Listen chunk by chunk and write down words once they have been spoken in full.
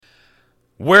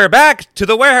We're back to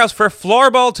the warehouse for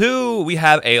Floorball 2. We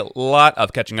have a lot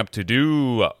of catching up to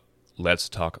do. Let's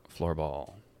talk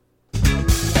Floorball.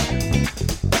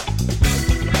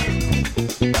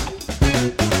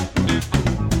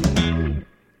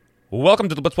 Welcome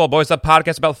to the Blitzball Boys, the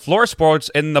podcast about floor sports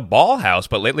in the ball house,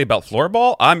 but lately about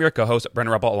floorball. I'm your co-host,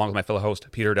 Brendan Ruppel, along with my fellow host,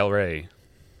 Peter Del Rey.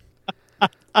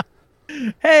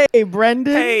 Hey,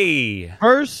 Brendan. Hey.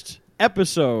 First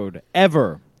episode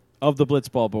ever of the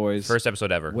Blitzball Boys. First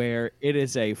episode ever. Where it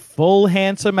is a full,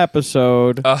 handsome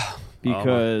episode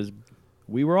because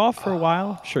we were off for a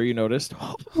while. I'm sure you noticed.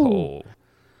 Oh.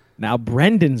 Now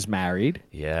Brendan's married.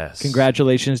 Yes.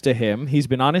 Congratulations to him. He's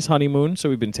been on his honeymoon, so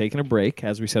we've been taking a break,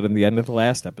 as we said in the end of the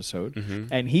last episode. Mm-hmm.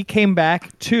 And he came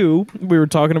back to, we were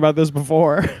talking about this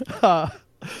before,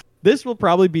 this will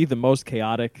probably be the most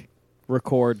chaotic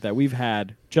record that we've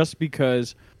had, just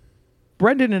because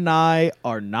Brendan and I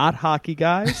are not hockey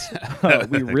guys.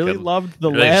 We really loved the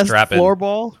last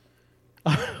floorball.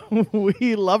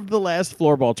 We loved the last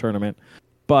floorball tournament,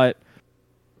 but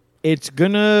it's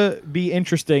gonna be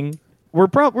interesting. We're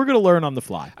gonna learn on the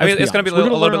fly. I mean, it's gonna be a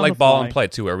little bit like ball and play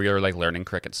too, where we are like learning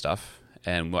cricket stuff.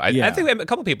 And I think a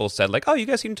couple people said like, "Oh, you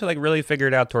guys seem to like really figure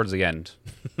it out towards the end."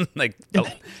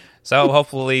 So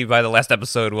hopefully by the last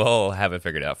episode we'll have it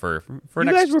figured out for you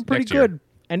next. You guys were pretty good,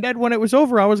 and then when it was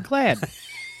over, I was glad.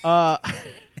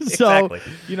 Exactly.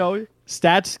 So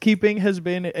stats keeping has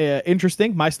been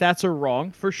interesting. My stats are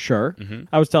wrong for sure. Mm-hmm.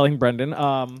 I was telling Brendan.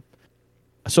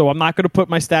 So I'm not going to put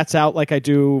my stats out like I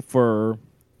do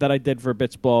that I did for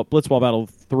Blitzball Battle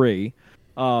 3.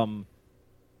 My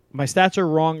stats are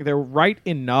wrong. They're right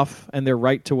enough, and they're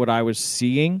right to what I was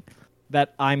seeing,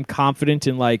 that I'm confident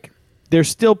in. Like, they're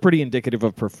still pretty indicative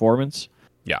of performance.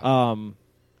 Yeah.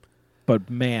 But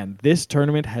man, this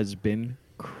tournament has been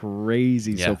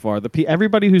crazy so far.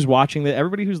 Everybody who's watching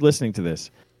everybody who's listening to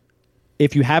this,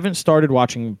 if you haven't started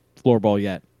watching Floorball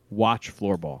yet, watch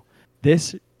Floorball.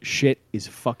 This shit is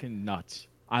fucking nuts.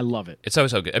 I love it. It's so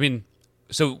good. I mean,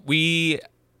 so we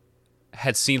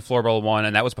had seen Floorball 1,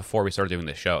 and that was before we started doing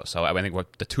this show. So I think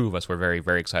the two of us were very,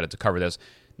 very excited to cover this.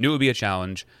 Knew it would be a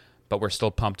challenge, but we're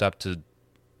still pumped up to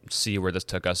see where this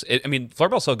took us.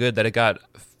 Floorball's so good that it got,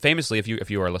 famously, if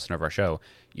you are a listener of our show,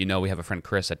 we have a friend,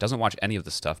 Chris, that doesn't watch any of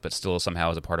this stuff, but still somehow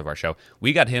is a part of our show.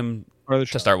 We got him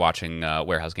to start watching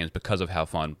Warehouse games because of how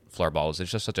fun Floorball is.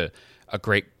 It's just such a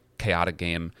great, chaotic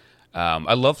game.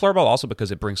 I love Floorball also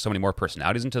because it brings so many more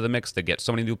personalities into the mix. They get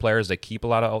so many new players. They keep a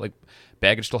lot of,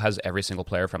 Baggage still has every single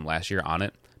player from last year on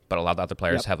it, but a lot of the other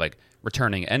players have,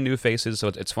 returning and new faces, so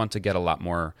it's fun to get a lot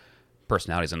more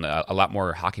personalities and a lot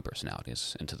more hockey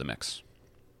personalities into the mix.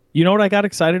 You know what I got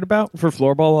excited about for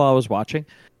Floorball while I was watching?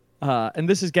 And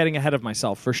this is getting ahead of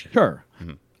myself for sure.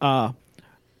 Mm-hmm.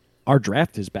 Our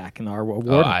draft is back in our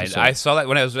award episode. I saw that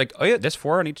when I was like, oh yeah, there's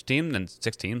 4 on each team and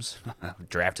 6 teams.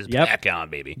 Draft is back on,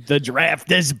 baby. The draft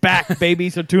is back, baby.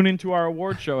 So tune into our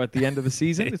award show at the end of the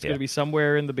season. It's going to be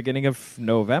somewhere in the beginning of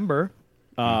November.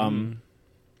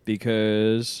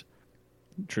 Because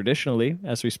traditionally,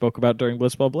 as we spoke about during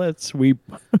Blitzball Blitz, we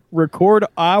record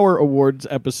our awards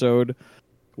episode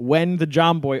when the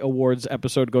John Boy Awards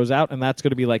episode goes out, and that's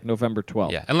going to be like November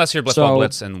 12th. Yeah, unless you're Blitzball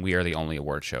Blitz, and we are the only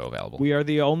award show available. We are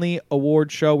the only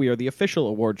award show. We are the official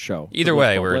award show. Either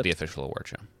way, we're the official award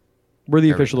show. We're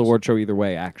the official award show either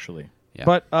way, actually. Yeah.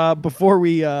 But before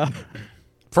we get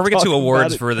to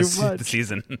awards for the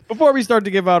season. Before we start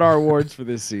to give out our awards for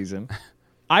this season,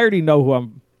 I already know who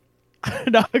I'm...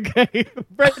 No, okay,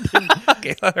 Brendan.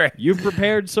 Okay, all right. You've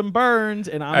prepared some burns,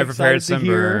 and I'm excited to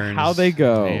hear how they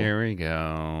go. Here we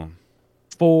go.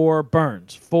 4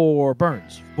 burns.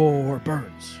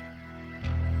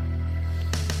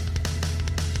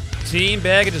 Team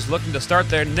Baggage is looking to start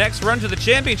their next run to the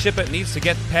championship, but needs to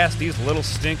get past these little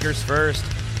stinkers first.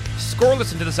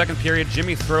 Scoreless into the second period,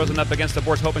 Jimmy throws it up against the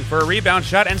boards, hoping for a rebound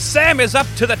shot, and Sam is up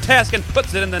to the task and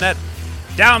puts it in the net.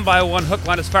 Down by 1,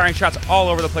 Hookline is firing shots all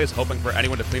over the place, hoping for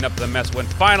anyone to clean up the mess when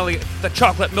finally the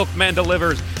chocolate milkman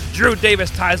delivers. Drew Davis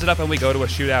ties it up and we go to a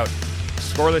shootout.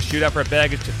 Scoreless shootout for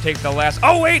Baggage to take the last.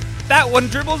 Oh wait, that one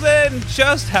dribbles in.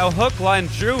 Just how Hookline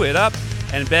drew it up,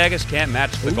 and Baggage can't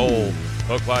match the goal.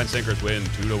 Hookline Sinkers win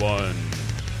 2-1.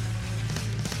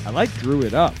 I like drew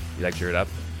it up. You like drew it up?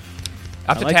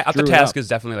 Up the task is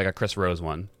definitely like a Chris Rose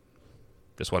one.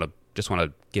 Just want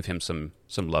to give him some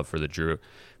love for the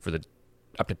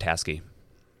up to Tasky.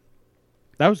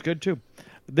 That was good, too.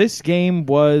 This game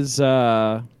was...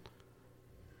 I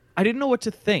didn't know what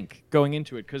to think going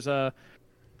into it, because I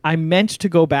meant to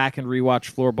go back and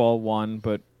rewatch Floorball 1,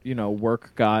 but,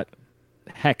 work got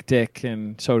hectic,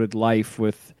 and so did life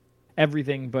with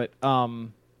everything. But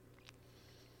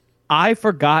I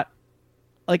forgot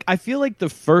like I feel like the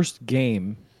first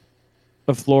game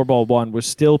of Floorball 1 was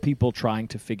still people trying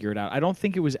to figure it out. I don't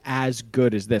think it was as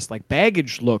good as this. Like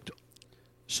Baggage looked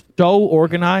so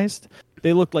organized.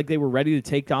 They looked like they were ready to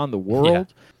take on the world. Yeah.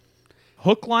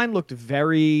 Hookline looked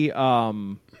very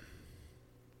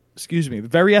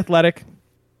very athletic,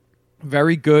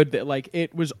 very good. That like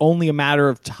it was only a matter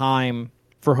of time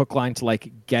for Hookline to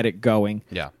like get it going.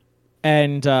 Yeah.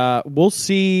 And we'll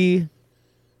see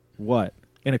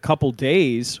in a couple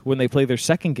days when they play their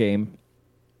second game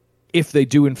if they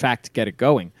do in fact get it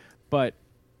going. But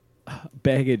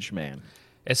Baggage, man.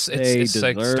 It's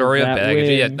like story of Baggage.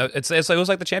 Win. Yeah, no, it was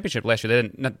like the championship last year. They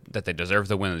didn't, not that they deserved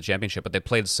the win of the championship, but they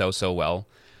played so well.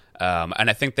 And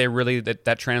I think they really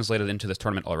that translated into this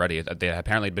tournament already. They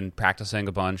apparently had been practicing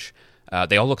a bunch.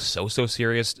 They all look so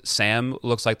serious. Sam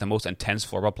looks like the most intense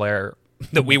floorball player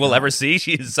that we will ever see.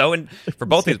 She's so for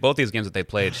both these games that they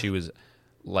played, she was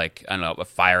like, I don't know, a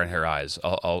fire in her eyes.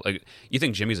 You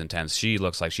think Jimmy's intense? She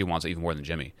looks like she wants it even more than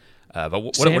Jimmy. But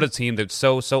what a team that's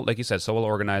so like you said, so well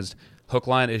organized.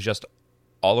 Hookline is just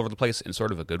all over the place in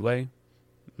sort of a good way.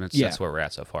 That's where we're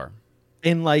at so far.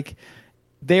 And like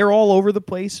they're all over the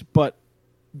place, but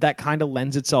that kind of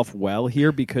lends itself well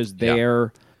here because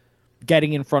they're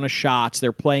getting in front of shots.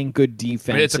 They're playing good defense.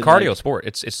 I mean, it's a cardio sport.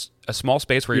 It's a small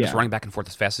space where you're just running back and forth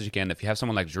as fast as you can. If you have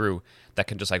someone like Drew that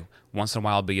can just like once in a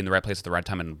while be in the right place at the right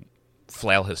time and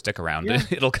flail his stick around,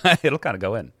 it'll kind of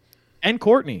go in. And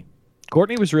Courtney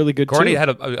was really good. Courtney too. had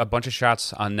a bunch of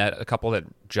shots on net, a couple that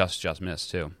just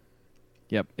missed too.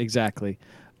 Yep, exactly.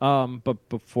 But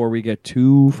before we get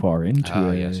too far into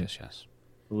it, yes.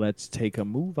 Let's take a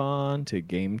move on to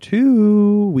game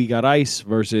 2. We got Ice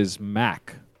versus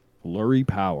Mac. Flurry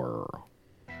Power.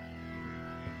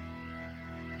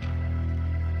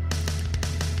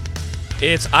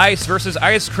 It's Ice versus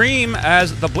Ice Cream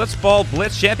as the Blitzball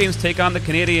Blitz champions take on the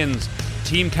Canadians.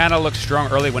 Team Canada looks strong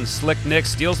early when Slick Nick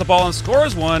steals the ball and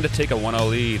scores one to take a 1-0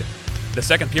 lead. The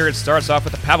second period starts off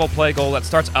with a Pavel play goal that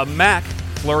starts a Mac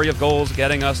flurry of goals,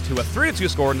 getting us to a 3-2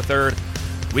 score in the third.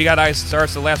 We Got Ice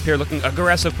starts the last period looking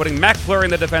aggressive, putting Mac Flurry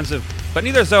in the defensive, but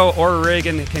neither Zoe or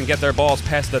Reagan can get their balls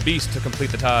past the Beast to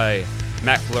complete the tie.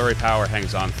 Mac Flurry Power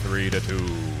hangs on 3-2.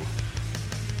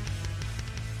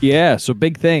 Yeah, so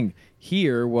big thing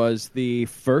here was the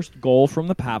first goal from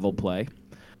the Pavel play.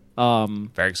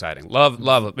 Very exciting. Love.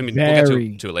 I mean, we'll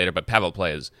get to it later, but Pavel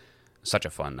play is such a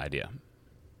fun idea.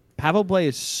 Pavel play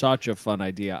is such a fun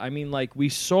idea. I mean, like we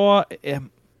saw,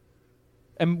 and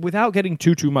without getting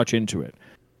too much into it,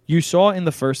 you saw in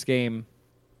the first game,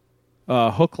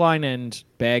 Hookline and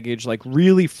Baggage like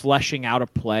really fleshing out a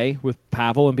play with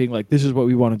Pavel and being like, "This is what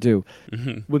we want to do."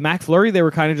 Mm-hmm. With Mac Flurry, they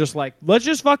were kind of just like, "Let's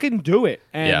just fucking do it,"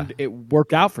 and it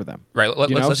worked out for them. Right.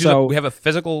 We have a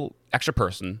physical extra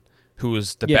person who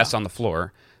is the best on the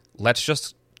floor. Let's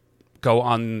just go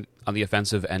on the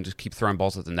offensive and just keep throwing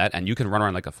balls at the net, and you can run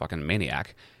around like a fucking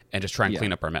maniac and just try and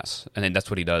clean up our mess. And then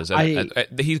that's what he does.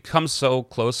 He comes so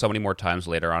close so many more times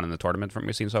later on in the tournament from what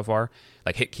we've seen so far.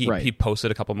 Like he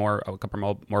posted a couple more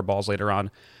balls later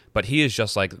on, but he is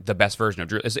just like the best version of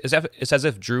Drew. It's as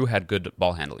if Drew had good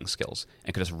ball handling skills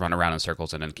and could just run around in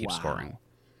circles and then keep scoring.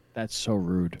 That's so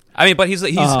rude. I mean, but he's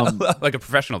like a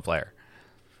professional player.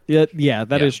 Yeah,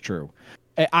 that is true.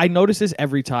 I notice this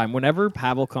every time. Whenever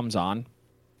Pavel comes on,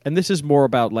 and this is more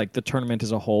about like the tournament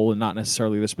as a whole and not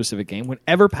necessarily the specific game.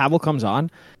 Whenever Pavel comes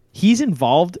on, he's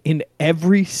involved in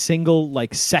every single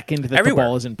like second that the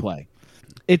ball is in play.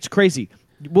 It's crazy.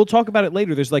 We'll talk about it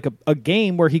later. There's like a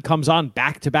game where he comes on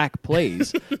back-to-back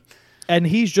plays, and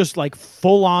he's just like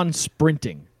full-on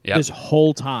sprinting this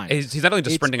whole time. He's not only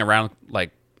just sprinting around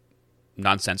like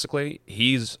nonsensically.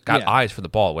 He's got eyes for the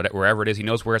ball, wherever it is. He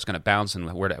knows where it's going to bounce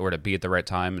and where to be at the right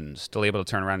time, and still able to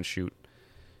turn around and shoot.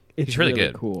 He's really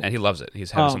good, cool. And he loves it.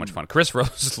 He's having so much fun. Chris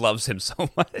Rose loves him so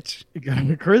much.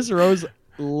 Chris Rose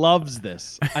loves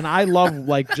this, and I love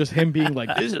like just him being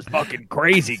like, "This is fucking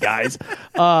crazy, guys."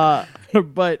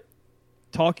 But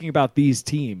talking about these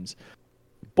teams,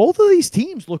 both of these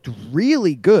teams looked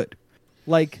really good.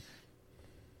 Like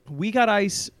We Got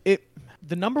Ice.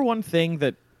 The number one thing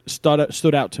that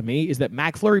stood out to me is that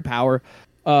Mac Flurry Power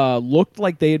looked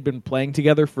like they had been playing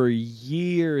together for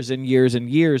years and years and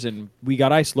years, and We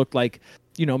Got Ice looked like,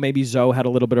 maybe Zoe had a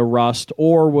little bit of rust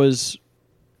or was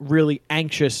really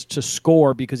anxious to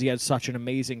score because he had such an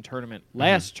amazing tournament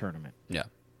last tournament. Yeah.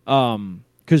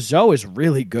 Because Zoe is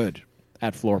really good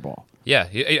at floorball. Yeah,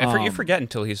 you forget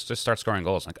until he just starts scoring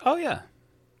goals. Like, oh yeah,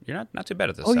 you're not too bad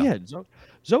at this. Oh yeah,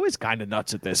 Zoe's kind of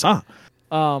nuts at this, huh?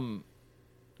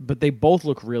 But they both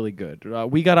look really good.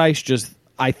 We Got Ice just,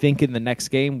 I think, in the next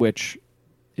game, which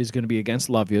is going to be against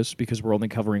Lovius because we're only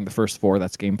covering the first 4.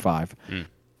 That's game 5.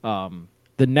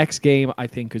 The next game, I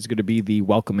think, is going to be the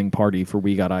welcoming party for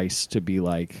We Got Ice to be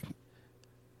like,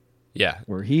 yeah,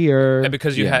 we're here. and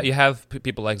because you have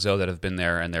people like Zoe that have been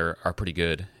there and are pretty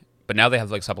good, but now they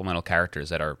have like supplemental characters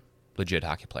that are legit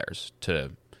hockey players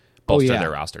to bolster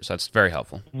their roster. So that's very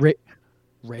helpful.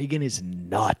 Reagan is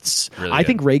nuts. Really I good.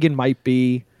 think Reagan might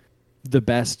be the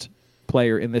best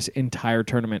player in this entire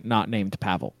tournament, not named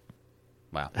Pavel.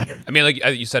 Wow. I mean, like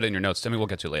you said it in your notes. I mean, we'll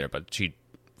get to it later, but she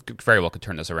very well could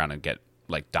turn this around and get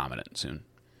like dominant soon.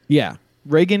 Yeah,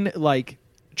 Reagan, like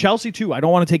Chelsea too. I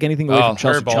don't want to take anything away from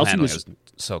Chelsea. Her ball Chelsea handling is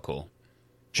so cool.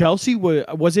 Chelsea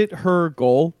was it her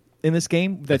goal in this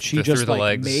game that she just through the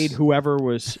like legs. made whoever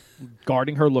was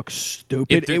guarding her look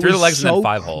stupid? It It through was the legs so and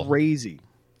then 5-hole. crazy.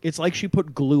 It's like she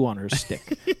put glue on her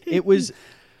stick. It was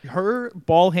her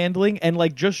ball handling and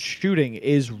like just shooting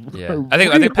is Yeah, I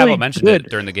think really Pavel mentioned good. it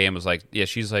during the game. Was like, yeah,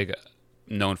 she's like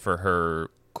known for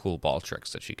her cool ball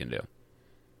tricks that she can do.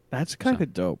 That's kind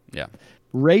of dope. Yeah,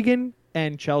 Reagan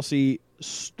and Chelsea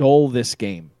stole this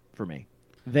game for me.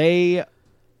 They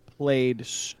played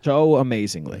so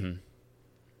amazingly.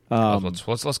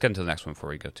 let's get into the next one before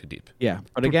we go too deep. Yeah,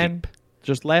 but again,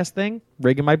 just last thing,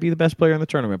 Reagan might be the best player in the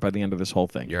tournament by the end of this whole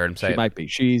thing. You heard him say she it. might be.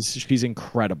 She's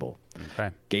incredible. Okay.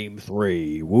 Game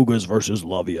 3, Woogas versus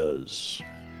Lovias.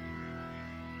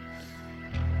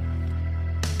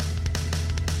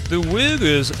 The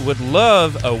Wiggers would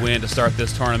love a win to start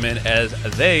this tournament as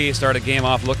they start a game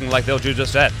off looking like they'll do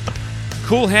just that.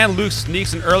 Cool hand Luke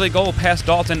sneaks an early goal past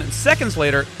Dalton, and seconds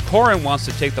later, Corin wants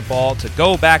to take the ball to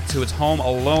go back to its home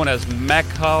alone as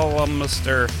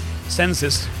McAllister sends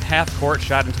his half-court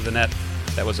shot into the net.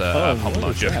 That was a home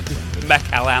alone joke.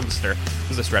 McAllister.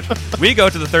 This is a stretch. We go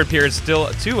to the third period, still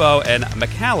 2-0, and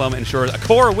McCallum ensures a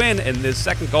core win in his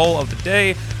second goal of the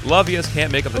day. Lovias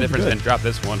can't make up the difference and drop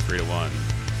this one 3-1.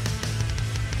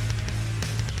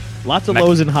 Lots of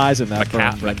lows and highs in that.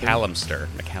 McAllister.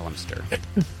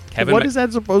 Kevin what is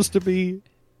that supposed to be?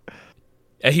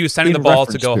 He was sending in the ball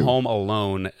to reference go to? home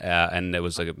alone, and it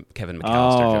was like a Kevin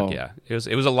McAllister joke. Yeah, it was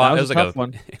a lot. That was It was a like tough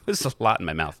one. It was a lot in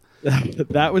my mouth.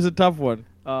 That was a tough one.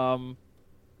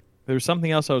 There was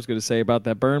something else I was going to say about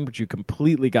that burn, but you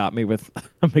completely got me with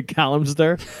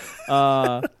McAllister.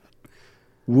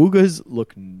 Woogas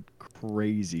look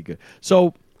crazy good.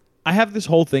 So I have this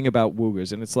whole thing about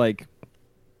Woogas, and it's like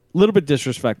a little bit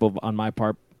disrespectful on my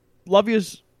part.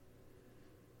 Lovias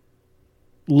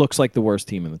looks like the worst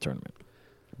team in the tournament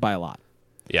by a lot.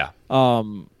 Yeah.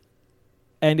 And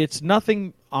it's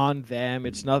nothing on them.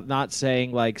 It's not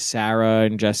saying like Sarah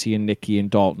and Jesse and Nikki and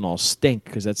Dalton all stink,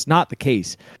 because that's not the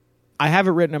case. I have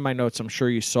it written in my notes. I'm sure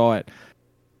you saw it.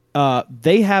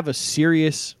 They have a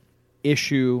serious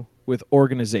issue with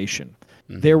organization.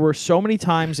 Mm-hmm. There were so many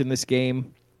times in this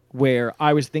game where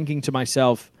I was thinking to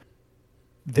myself,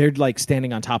 they're like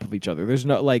standing on top of each other. There's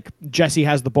no like Jesse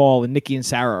has the ball and Nikki and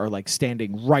Sarah are like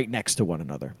standing right next to one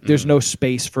another. There's no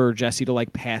space for Jesse to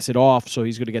like pass it off, so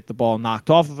he's going to get the ball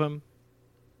knocked off of him.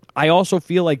 I also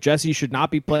feel like Jesse should not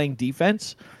be playing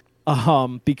defense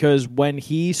because when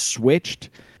he switched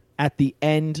at the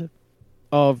end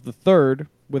of the third,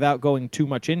 without going too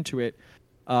much into it,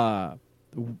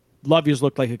 Lovias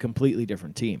looked like a completely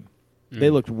different team. They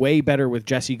looked way better with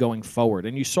Jesse going forward.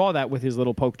 And you saw that with his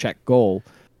little poke check goal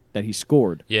that he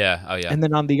scored. Yeah. Oh, yeah. And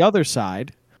then on the other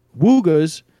side,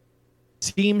 Woogas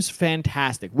seems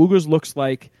fantastic. Woogas looks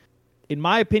like, in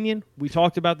my opinion, we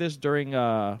talked about this during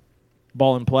Ball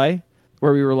and Play,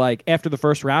 where we were like, after the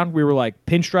first round, we were like,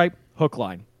 pinstripe, hook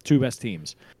line, two best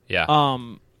teams. Yeah.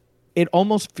 It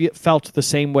almost felt the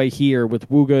same way here with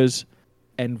Woogas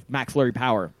and McFlurry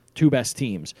Power, two best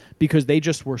teams, because they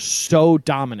just were so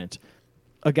dominant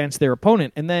against their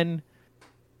opponent. And then,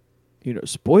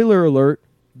 spoiler alert,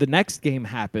 the next game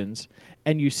happens,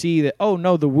 and you see that, oh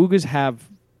no, the Woogas have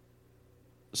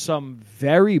some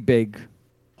very big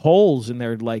holes in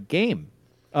their game.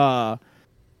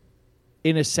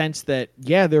 In a sense that,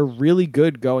 yeah, they're really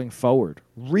good going forward.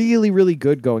 Really, really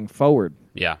good going forward.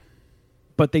 Yeah.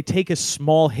 But they take a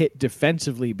small hit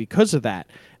defensively because of that.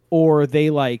 Or they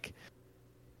like,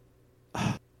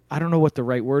 I don't know what the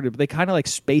right word is, but they kind of like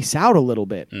space out a little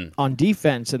bit on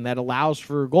defense, and that allows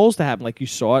for goals to happen. Like you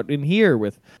saw it in here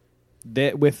with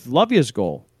Lovia's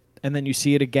goal. And then you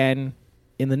see it again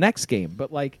in the next game.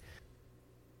 But like,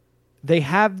 they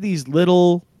have these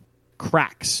little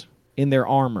cracks in their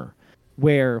armor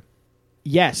where,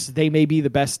 yes, they may be the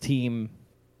best team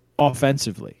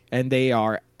offensively, and they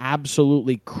are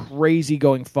absolutely crazy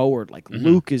going forward. Like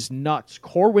Luke is nuts.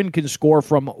 Corwin can score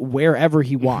from wherever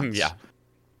he wants. Yeah.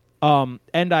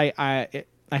 And I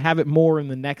have it more in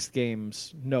the next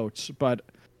game's notes, but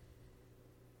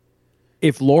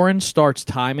if Lauren starts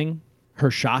timing her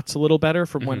shots a little better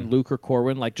from when Luke or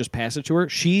Corwin like just pass it to her,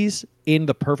 she's in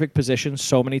the perfect position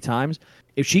so many times.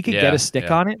 If she could get a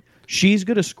stick on it, she's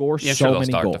going to score so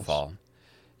many goals. To fall.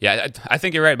 Yeah, I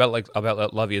think you're right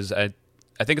about Lovey.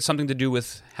 I think it's something to do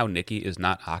with how Nikki is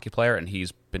not a hockey player, and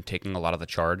he's been taking a lot of the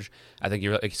charge. I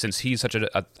think since he's such an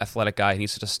athletic guy, he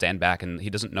needs to just stand back, and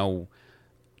he doesn't know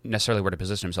necessarily where to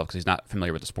position himself because he's not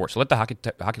familiar with the sport. So let the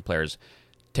hockey players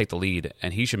take the lead,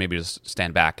 and he should maybe just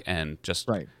stand back and just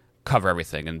cover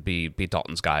everything and be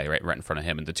Dalton's guy right in front of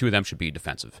him, and the two of them should be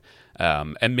defensive.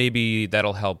 And maybe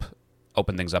that'll help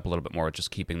open things up a little bit more,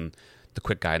 just keeping the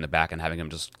quick guy in the back and having him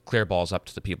just clear balls up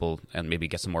to the people and maybe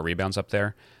get some more rebounds up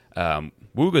there.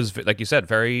 Wooga's, like you said,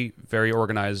 very, very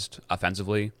organized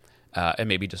offensively, and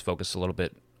maybe just focus a little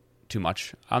bit too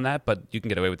much on that, but you can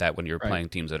get away with that when you're playing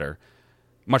teams that are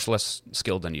much less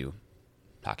skilled than you,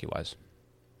 hockey-wise.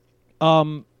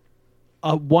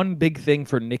 One big thing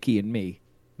for Nikki and me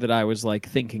that I was like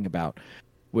thinking about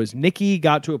was Nikki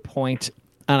got to a point,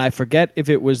 and I forget if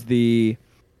it was the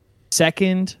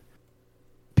second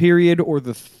period or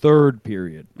the third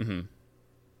period,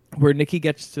 where Nikki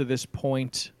gets to this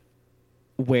point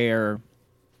where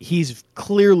he's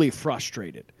clearly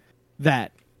frustrated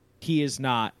that he is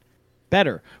not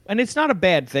better. And it's not a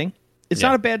bad thing. It's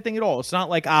not a bad thing at all. It's not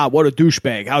like, what a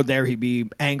douchebag. How dare he be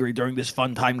angry during this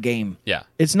fun time game? Yeah.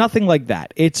 It's nothing like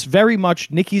that. It's very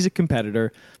much Nikki's a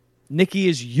competitor. Nikki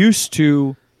is used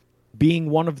to being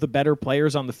one of the better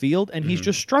players on the field, and he's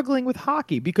just struggling with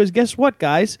hockey because guess what,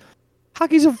 guys?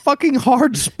 Hockey's a fucking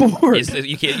hard sport. You think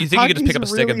you can just pick up a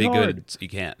stick and be good. You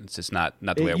can't. It's just not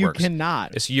the way it works. You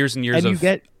cannot. It's years and years of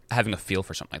having a feel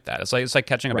for something like that. It's like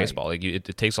catching a baseball. Like it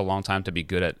takes a long time to be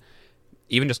good at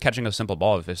even just catching a simple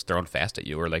ball if it's thrown fast at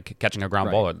you, or like catching a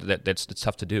ground ball. It's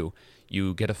tough to do.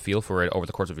 You get a feel for it over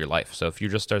the course of your life. So if you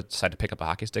just decide to pick up a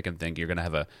hockey stick and think you're going to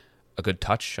have a good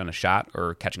touch on a shot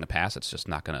or catching a pass, it's just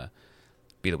not going to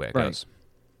be the way it goes.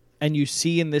 And you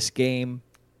see in this game,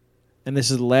 and this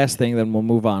is the last thing, then we'll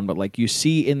move on, but like you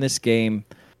see in this game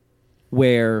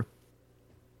where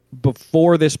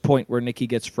before this point where Nikki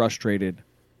gets frustrated,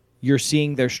 you're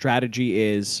seeing their strategy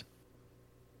is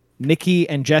Nikki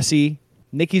and Jesse.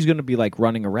 Nikki's going to be like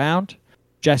running around.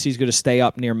 Jesse's going to stay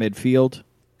up near midfield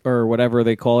or whatever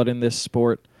they call it in this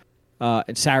sport.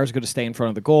 And Sarah's going to stay in front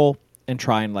of the goal and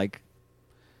try and like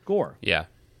score. Yeah.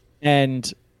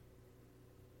 And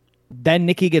then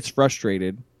Nikki gets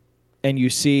frustrated, and you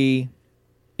see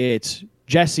it's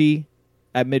Jesse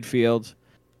at midfield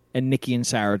and Nikki and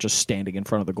Sarah just standing in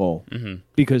front of the goal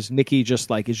because Nikki is just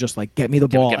like, get me the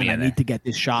ball, and I need to get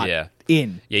this shot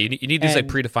in. Yeah, you need these like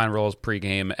predefined roles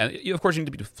pre-game, and of course you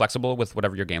need to be flexible with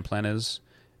whatever your game plan is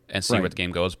and see where the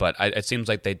game goes. But it seems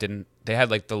like they had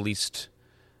like the least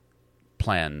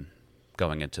plan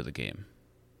going into the game.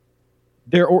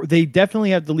 They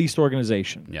definitely have the least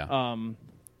organization. Yeah.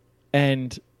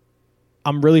 And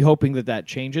I'm really hoping that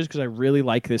changes because I really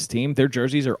like this team. Their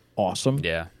jerseys are awesome.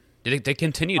 Yeah. They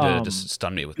continue to just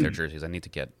stun me with their jerseys. I need to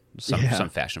get some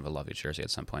fashion of a Lovey jersey at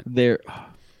some point.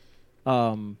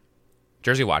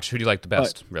 Jersey watch. Who do you like the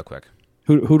best, real quick?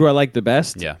 Who do I like the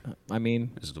best? Yeah. I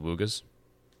mean... Is it the Woogas?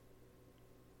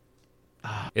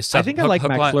 I think I like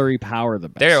McFlurry Power the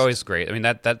best. They're always great. I mean,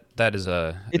 that is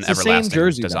an everlasting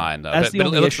jersey design, though. It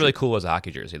looks really cool as a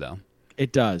hockey jersey, though.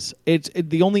 It does.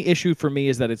 The only issue for me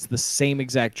is that it's the same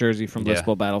exact jersey from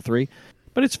Blissful Battle 3,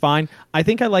 but it's fine. I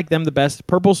think I like them the best.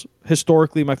 Purple's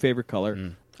historically my favorite color.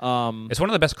 It's one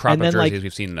of the best crop of jerseys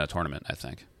we've seen in a tournament, I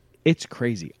think. It's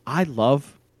crazy. I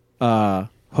love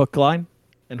Hookline,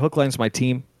 and Hookline's my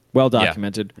team. Well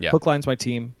documented. Yeah. Hookline's my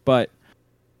team, but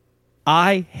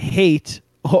I hate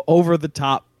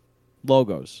over-the-top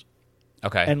logos.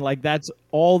 Okay. And like that's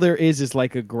all there is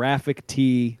like a graphic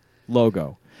tee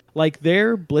logo. Like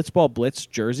their Blitzball Blitz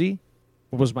jersey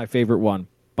was my favorite one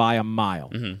by a mile.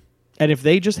 And if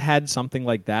they just had something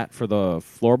like that for the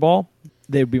floorball,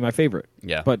 they would be my favorite.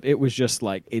 Yeah. But it was just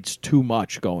like it's too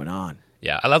much going on.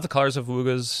 Yeah, I love the colors of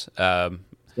Woogas.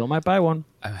 Still might buy one.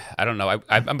 I don't know.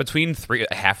 I'm between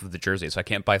half of the jerseys, so I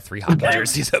can't buy 3 hockey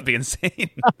jerseys. That'd be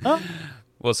insane.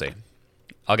 We'll see.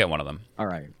 I'll get one of them. All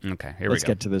right. Okay, here we go. Let's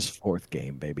get to this fourth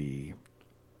game, baby.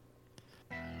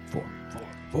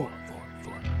 Four.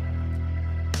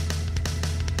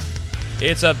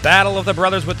 It's a battle of the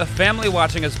brothers with the family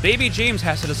watching as baby James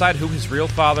has to decide who his real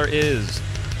father is.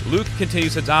 Luke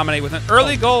continues to dominate with an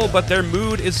early goal, but their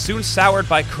mood is soon soured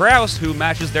by Kraus, who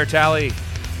matches their tally.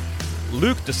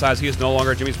 Luke decides he is no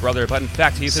longer Jimmy's brother, but in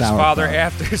fact he is his father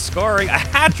after scoring a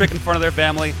hat trick in front of their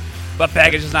family. But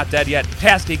Baggage is not dead yet.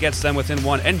 Tasty gets them within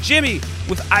one. And Jimmy,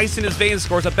 with ice in his veins,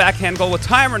 scores a backhand goal with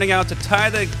time running out to tie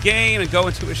the game and go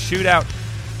into a shootout.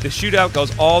 The shootout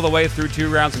goes all the way through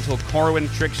 2 rounds until Corwin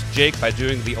tricks Jake by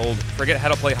doing the old forget how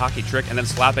to play hockey trick and then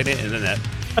slapping it in the net.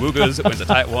 Woogas wins a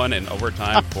tight one in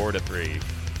overtime 4-3.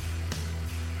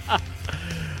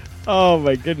 Oh,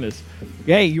 my goodness.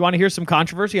 Hey, you want to hear some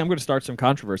controversy? I'm going to start some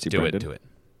controversy, Do Brendan. it.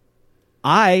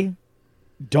 I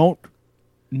don't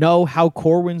know how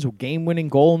Corwin's game-winning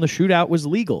goal in the shootout was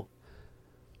legal.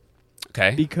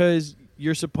 Okay. Because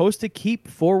you're supposed to keep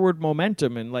forward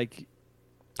momentum and, like,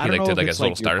 I don't know did if like it's a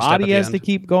little like starter your step at body the has to end?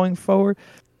 keep going forward.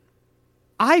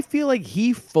 I feel like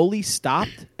he fully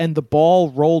stopped and the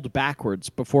ball rolled backwards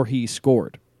before he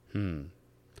scored.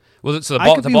 Well, so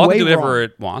I could the be ball way can do whatever wrong.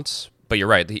 it wants, but you're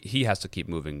right. He has to keep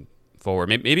moving forward.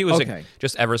 Maybe it was Okay. like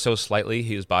just ever so slightly.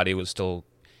 His body was still.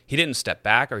 He didn't step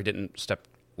back or he didn't step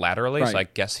laterally. So Right. I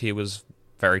guess he was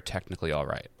very technically all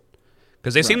right.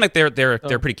 Because they seem like they're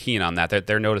pretty keen on that.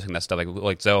 They're noticing that stuff.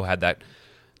 Like Zoe had that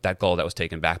goal that was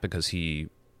taken back because he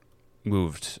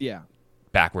moved Yeah.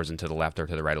 backwards and to the left or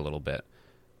to the right a little bit.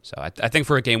 So I think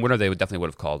for a game winner, they definitely would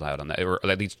have called out on that, or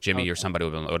at least Jimmy or somebody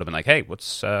would have been like, "Hey,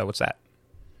 what's that?"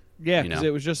 Yeah, You because know?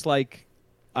 it was just like,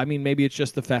 I mean, maybe it's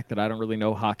just the fact that I don't really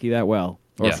know hockey that well,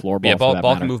 or floorball. Yeah, for ball that can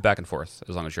matter. move back and forth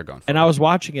as long as you're going. And I was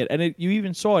watching it, and you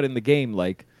even saw it in the game.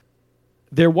 Like,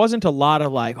 there wasn't a lot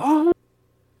of like, oh,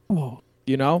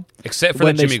 you know, Except for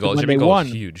the Jimmy goal. Jimmy goal won.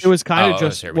 was huge. It was kind of Oh,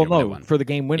 just sorry, well, when they no, won. for the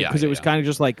game winner Yeah, because yeah, it was yeah. kind of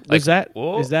just like, Like, was that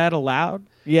whoa. is that allowed?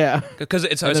 Yeah, Because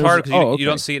it's And it hard was- because oh, you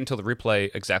don't okay. see it until the replay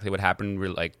exactly what happened. We're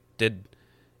like, did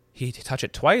he touch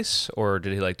it twice, or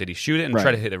did he shoot it and try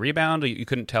Right. to hit a rebound? You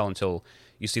couldn't tell until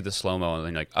you see the slow mo, and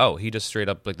then you're like, oh, he just straight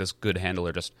up like this good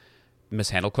handler just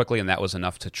mishandled quickly, and that was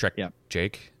enough to trick Yeah.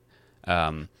 Jake.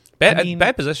 Bad I mean-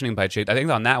 bad positioning by Jake. I think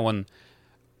on that one,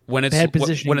 when it's bad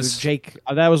positioning when with it's Jake.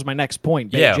 That was my next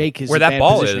point. Yeah, Jake is where in that bad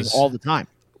ball positioning is- all the time.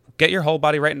 get your whole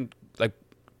body right and like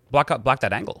block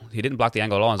that angle. He didn't block the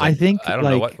angle at all. I was I like, think, I don't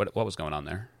know like- what was going on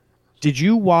there. Did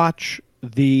you watch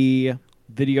the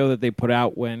video that they put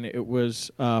out when it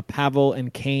was Pavel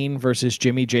and Kane versus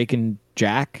Jimmy, Jake, and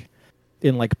Jack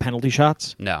in like penalty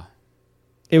shots? No.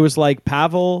 It was like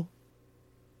Pavel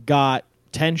got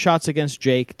 10 shots against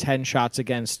Jake, 10 shots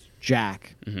against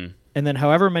Jack. Mm-hmm. And then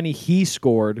however many he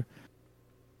scored,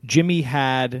 Jimmy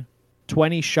had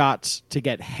 20 shots to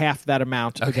get half that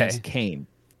amount Okay. against Kane.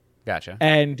 Gotcha.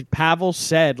 And Pavel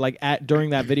said, like, during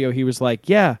that video, he was like,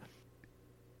 yeah,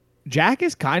 Jack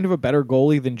is kind of a better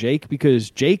goalie than Jake because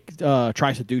Jake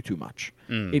tries to do too much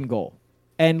in goal.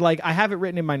 And, like, I have it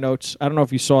written in my notes. I don't know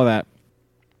if you saw that.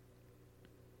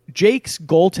 Jake's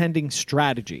goaltending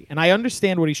strategy, and I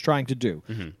understand what he's trying to do.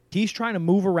 He's trying to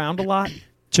move around a lot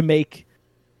to make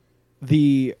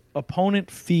the opponent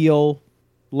feel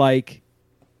like,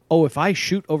 oh, if I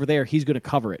shoot over there, he's going to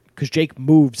cover it because Jake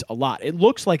moves a lot. It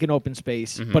looks like an open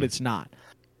space, but it's not.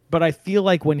 But I feel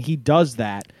like when he does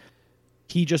that,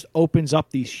 he just opens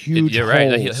up these huge You're right.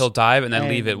 holes. He'll dive and then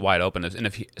leave it And- wide open. And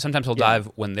if sometimes he'll Yeah.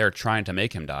 dive when they're trying to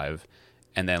make him dive,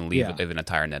 and then leave Yeah. an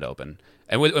entire net open.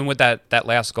 And with that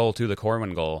last goal too, the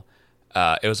Corwin goal,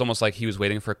 it was almost like he was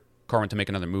waiting for Corwin to make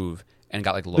another move and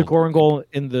got like lulled, The Corin goal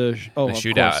in the the of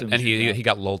shootout, course, in the and he shootout.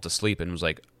 got lulled to sleep and was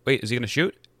like, "Wait, is he gonna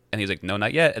shoot?" And he's like, "No,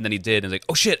 not yet." And then he did, and he's like,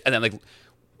 "Oh shit!" And then like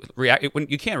react when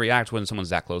you can't react when someone's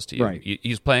that close to you. Right.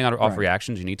 He's playing off Right.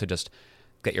 reactions. You need to just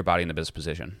get your body in the best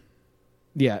position.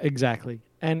 Yeah, exactly.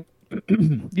 And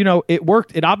you know, it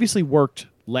worked. It obviously worked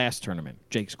last tournament,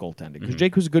 Jake's goaltending, because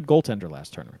Jake was a good goaltender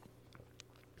last tournament.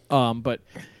 But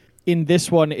in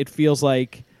this one, it feels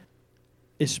like,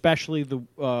 especially the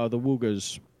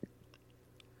Woogas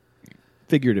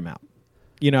figured him out.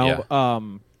 You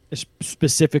know,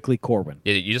 specifically Corwin.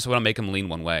 Yeah, you just want to make him lean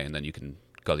one way, and then you can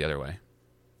go the other way.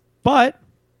 But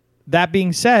that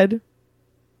being said,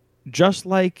 just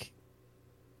like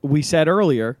we said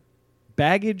earlier,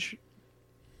 Baggage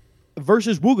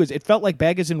versus Woogas, it felt like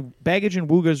Baggage and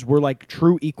Woogas were like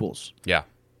true equals Yeah.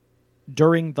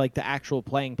 during like the actual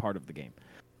playing part of the game.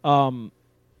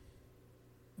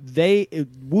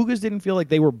 Woogas didn't feel like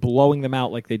they were blowing them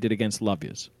out like they did against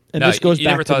Lovias. And No, this goes you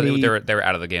back never to thought me. they were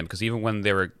out of the game because even when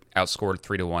they were outscored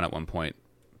 3-1 at one point,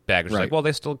 Baggage was Right. like, "Well,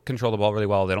 they still control the ball really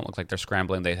well. They don't look like they're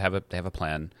scrambling. They have a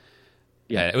plan."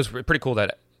 Yeah. And it was pretty cool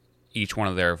that each one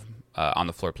of their on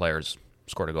the floor players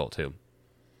scored a goal too.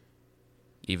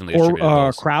 Evenly distributed Or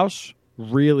goals. Kraus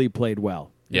really played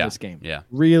well in Yeah, this game. yeah.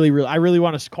 Really, really. I really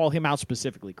want to call him out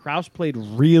specifically. Kraus played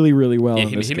really, really well Yeah,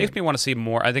 in this he game. makes me want to see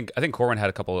more. I think Corwin had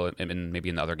a couple maybe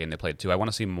in the other game they played too. I want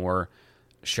to see more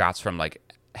shots from like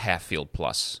half field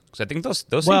plus because I think those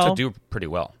seem Well- to do pretty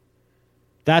well.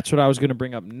 that's what I was going to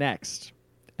bring up next.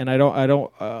 And I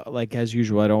don't like, as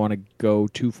usual, I don't want to go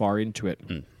too far into it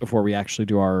before we actually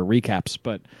do our recaps.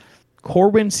 But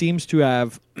Corwin seems to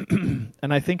have, and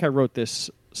I think I wrote this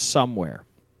somewhere.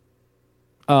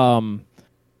 Corwin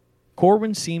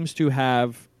seems to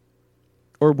have,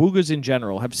 or Woogas in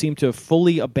general, have seemed to have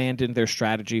fully abandoned their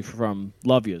strategy from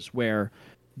Lovia's, where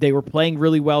they were playing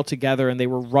really well together and they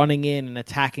were running in and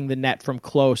attacking the net from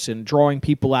close and drawing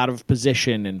people out of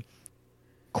position. And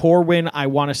Corwin, I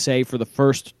want to say, for the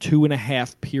first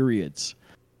 2.5 periods,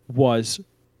 was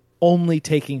only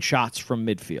taking shots from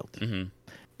midfield. Mm-hmm.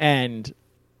 And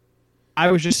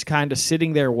I was just kind of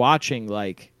sitting there watching,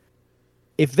 like,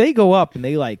 if they go up and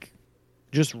they, like,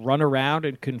 just run around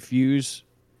and confuse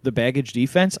the Baggage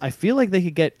defense, I feel like they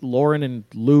could get Lauren and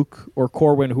Luke or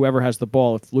Corwin, whoever has the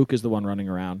ball, if Luke is the one running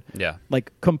around,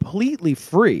 like, completely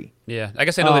free. Yeah, I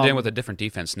guess I know they're dealing with a different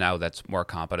defense now that's more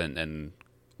competent and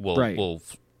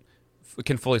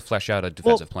can fully flesh out a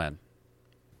defensive plan.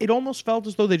 It almost felt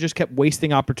as though they just kept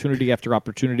wasting opportunity after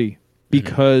opportunity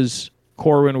because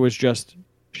Corwin was just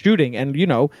shooting. And, you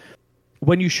know,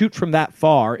 when you shoot from that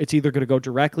far, it's either going to go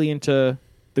directly into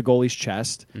the goalie's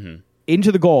chest,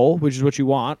 into the goal, which is what you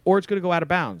want, or it's going to go out of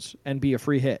bounds and be a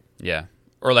free hit. Yeah.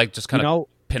 Or, like, just kind of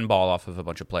pinball off of a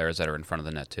bunch of players that are in front of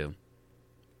the net, too.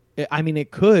 I mean, it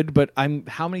could, but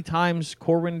how many times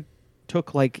Corwin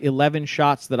took like 11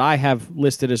 shots that I have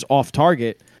listed as off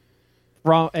target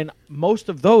and most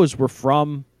of those were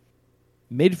from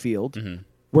midfield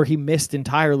where he missed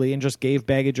entirely and just gave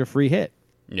Baggage a free hit.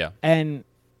 Yeah. And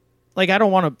like, I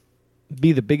don't want to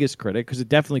be the biggest critic because it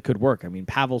definitely could work. I mean,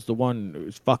 Pavel's the one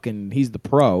who's he's the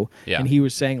pro. Yeah. And he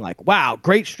was saying like, wow,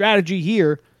 great strategy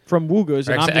here from Woogas.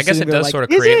 And I guess it does sort of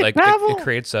create it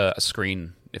creates a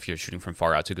screen if you're shooting from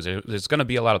far out too, because there's going to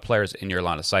be a lot of players in your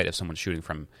line of sight if someone's shooting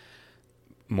from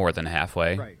more than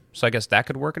halfway. Right. So I guess that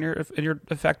could work in your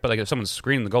effect. But like if someone's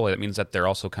screening the goalie, that mees that they're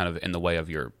also kind of in the way of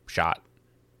your shot.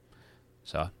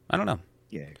 So I don't know.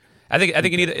 Yeah. I think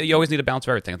you always need a balance of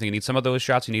everything. I think you need some of those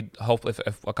shots. You need hope if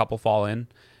a couple fall in,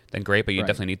 then great. But you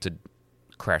definitely need to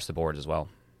crash the boards as well.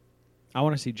 I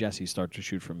want to see Jesse start to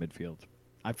shoot from midfield.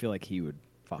 I feel like he would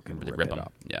fucking rip it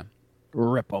up. Yeah.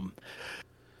 Rip them.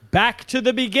 Back to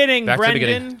the beginning,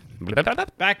 Brendan.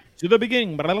 Back to the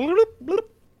beginning.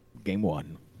 Game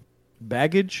 1.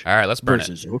 Baggage. All right, let's burn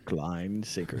versus hook, line,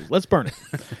 sinkers. Let's burn it.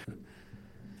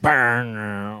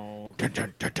 Burn.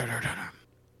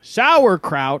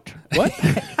 Sauerkraut. What?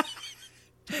 I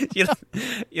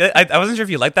wasn't sure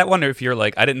if you liked that one or if you're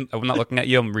like, I'm not looking at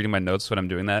you. I'm reading my notes when I'm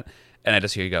doing that, and I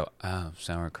just hear you go, "Oh,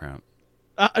 sauerkraut."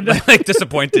 No. Like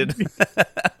disappointed.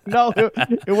 No,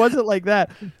 it wasn't like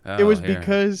that. It was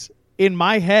because in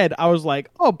my head I was like,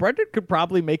 "Oh, Brendan could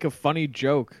probably make a funny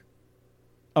joke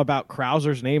about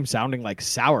Krauser's name sounding like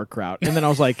sauerkraut," and then I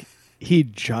was like, "He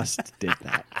just did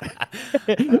that."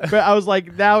 But I was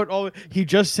like, "Now he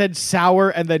just said sour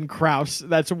and then Kraus."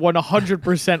 That's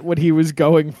 100% what he was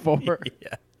going for.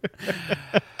 Yeah.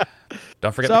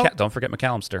 Don't forget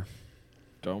McAllister.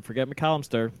 Don't forget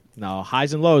McAllister. No,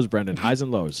 highs and lows, Brendan. Highs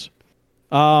and lows.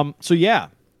 So yeah,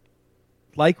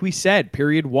 like we said,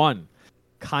 period 1,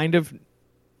 kind of,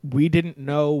 we didn't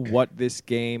know what this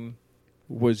game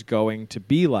was going to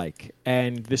be like,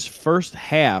 and this first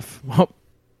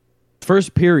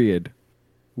period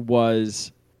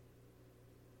was.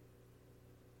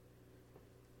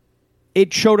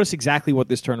 It showed us exactly what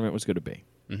this tournament was going to be.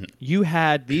 Mm-hmm. You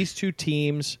had these two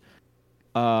teams.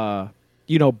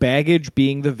 Baggage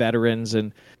being the veterans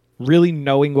and really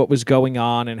knowing what was going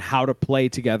on and how to play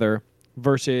together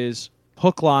versus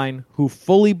Hookline, who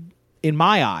fully, in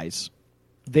my eyes,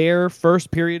 their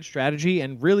first period strategy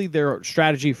and really their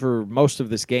strategy for most of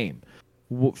this game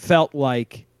felt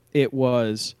like it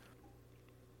was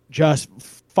just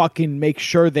fucking make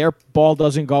sure their ball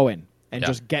doesn't go in and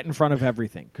just get in front of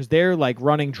everything. Because they're like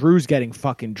running, Drew's getting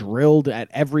fucking drilled at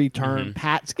every turn. Mm-hmm.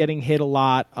 Pat's getting hit a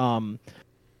lot.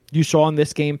 You saw in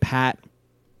this game, Pat.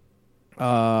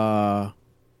 What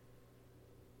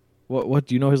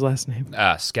do you know his last name?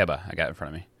 Skeba. I got it in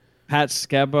front of me. Pat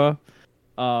Skeba,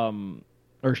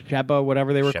 or Sheba,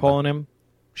 whatever they were calling him.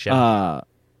 Sheba.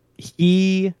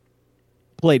 He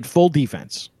played full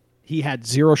defense. He had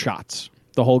 0 shots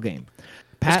the whole game.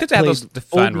 It's good to have those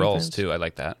defined roles too. I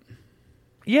like that.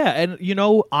 Yeah, and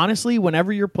honestly,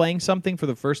 whenever you're playing something for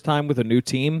the first time with a new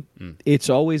team, it's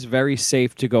always very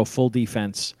safe to go full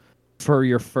defense for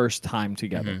your first time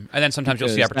together. Mm-hmm. And then sometimes you'll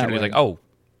see opportunities like, oh,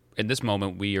 in this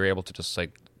moment we are able to just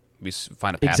like we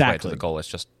find a pathway to the goal. Let's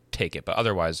just take it, but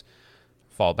otherwise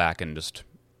fall back and just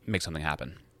make something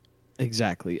happen.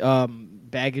 Exactly.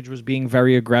 Baggage was being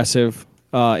very aggressive.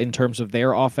 in terms of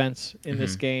their offense in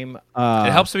this game.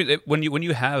 It helps when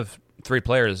you have three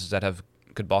players that have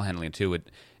good ball handling too.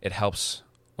 It helps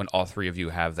when all three of you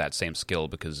have that same skill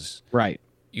because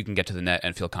you can get to the net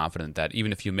and feel confident that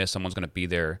even if you miss, someone's going to be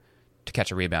there to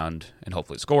catch a rebound and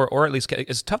hopefully score, or at least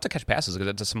it's tough to catch passes because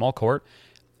it's a small court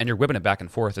and you're whipping it back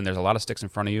and forth and there's a lot of sticks in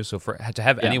front of you. So to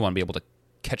have anyone be able to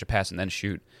catch a pass and then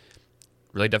shoot,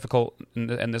 really difficult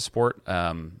in this sport,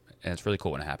 and it's really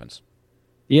cool when it happens.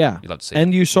 Yeah, you love to see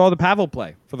and you saw the Pavel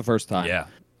play for the first time. Yeah,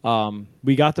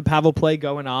 we got the Pavel play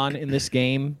going on in this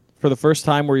game for the first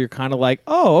time, where you're kind of like,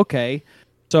 oh, okay,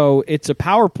 so it's a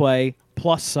power play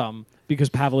plus some because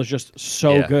Pavel is just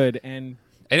so good, and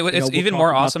it's even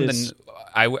more awesome than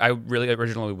I really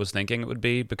originally was thinking it would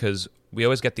be, because we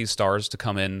always get these stars to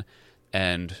come in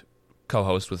and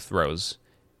co-host with Rose,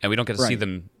 and we don't get to see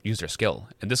them use their skill.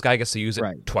 And this guy gets to use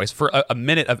it twice for a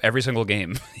minute of every single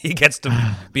game. He gets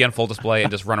to be on full display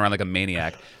and just run around like a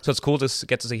maniac. So it's cool to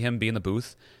get to see him be in the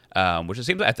booth, which it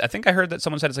seems. I think I heard that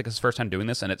someone said it's like his first time doing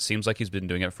this, and it seems like he's been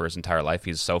doing it for his entire life.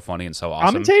 He's so funny and so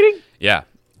awesome. Commentating? Yeah.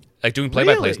 Like doing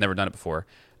play-by-play. He's never done it before.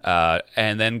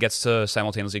 And then gets to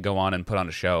simultaneously go on and put on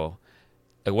a show.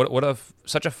 Like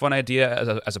such a fun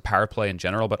idea as a power play in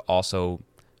general, but also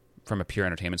from a pure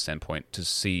entertainment standpoint, to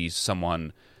see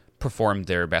someone perform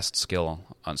their best skill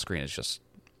on screen is just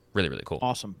really, really cool.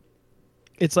 Awesome.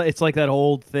 It's like that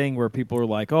old thing where people are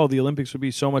like, "Oh, the Olympics would be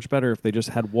so much better if they just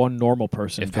had one normal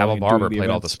person." If Pavel Barber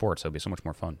played all the sports, it would be so much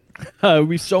more fun. It would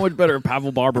be so much better if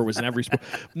Pavel Barber was in every sport.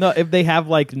 No, if they have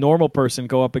like normal person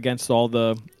go up against all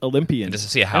the Olympians, and just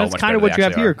to see how much that's kind of what you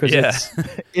have here, because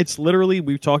it's literally,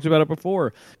 we've talked about it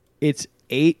before. It's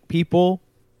 8 people,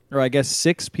 or I guess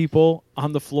 6 people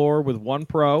on the floor with one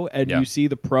pro, and you see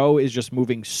the pro is just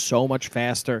moving so much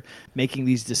faster, making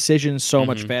these decisions so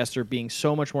much faster, being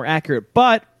so much more accurate.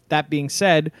 But that being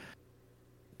said,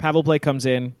 Pavel play comes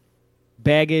in,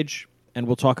 baggage, and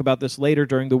we'll talk about this later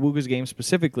during the Woogas game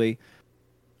specifically,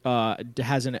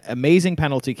 has an amazing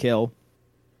penalty kill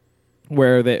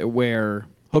where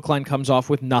Hookline comes off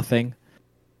with nothing.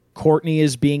 Courtney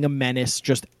is being a menace,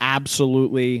 just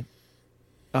absolutely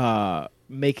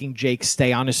making Jake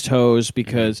stay on his toes,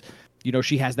 because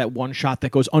she has that one shot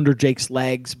that goes under Jake's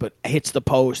legs but hits the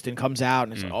post and comes out,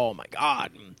 and it's like, oh my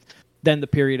god. And then the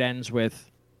period ends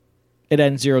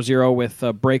 0-0 with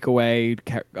a breakaway,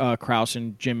 Kraus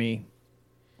and Jimmy,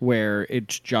 where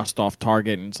it's just off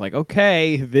target, and it's like,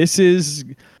 okay, this is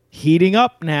heating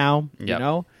up now.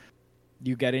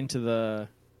 You get into the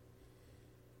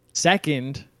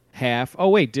second half. Oh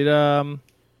wait,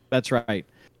 that's right,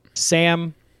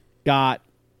 Sam got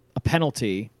a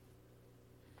penalty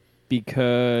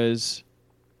because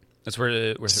that's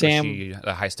where Sam, was she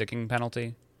a high sticking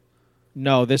penalty?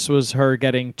 No, this was her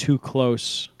getting too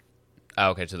close.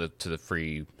 Oh, okay, to the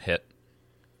free hit.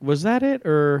 Was that it,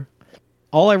 or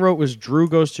all I wrote was Drew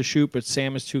goes to shoot, but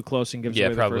Sam is too close and gives away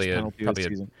the first penalty of the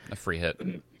season. A free hit.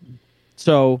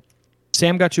 So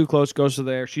Sam got too close, goes to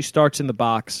there. She starts in the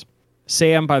box.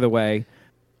 Sam, by the way,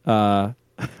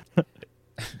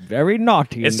 very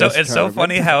naughty. It's so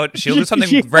funny how she'll do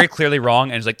something very clearly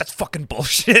wrong, and she's like, "That's fucking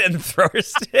bullshit," and throw her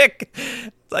stick.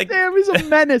 Like, Sam is a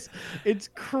menace. It's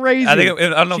crazy. I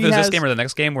don't know if it was this game or the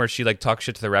next game where she like talks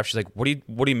shit to the ref. She's like, "What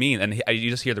do you mean?" And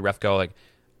you just hear the ref go like,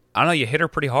 "I don't know. You hit her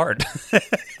pretty hard."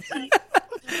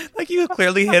 Like, you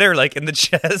clearly hit her like in the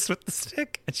chest with the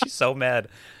stick, and she's so mad.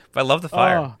 But I love the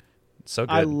fire. Oh, so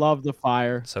good. I love the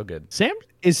fire. So good.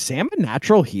 Is Sam a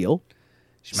natural heel?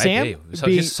 She might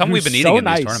be. Something we've been eating in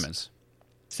these tournaments.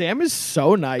 Sam is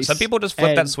so nice. Some people just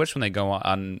flip that switch when they go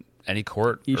on any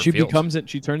court.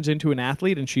 She turns into an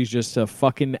athlete, and she's just a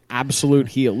fucking absolute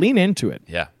heel. Lean into it.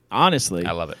 Yeah, honestly,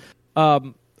 I love it.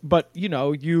 But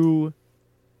you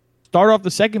start off the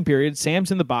second period.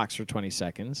 Sam's in the box for 20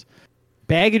 seconds.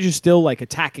 Baggage is still like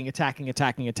attacking.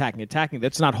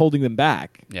 That's not holding them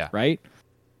back. Yeah. Right.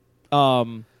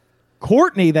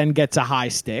 Courtney then gets a high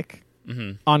stick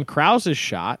on Krause's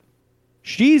shot.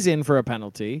 She's in for a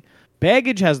penalty.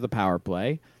 Baggage has the power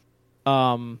play.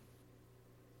 But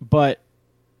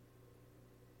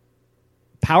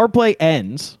power play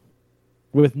ends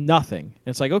with nothing.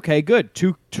 And it's like, okay, good.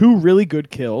 Two really good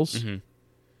kills.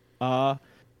 And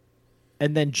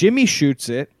then Jimmy shoots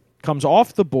it, comes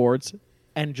off the boards,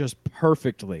 and just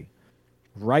perfectly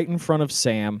right in front of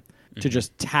Sam to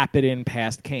just tap it in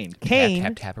past Kane.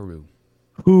 Kane, Taparoo,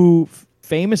 who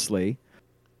famously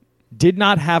did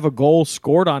not have a goal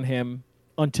scored on him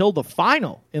until the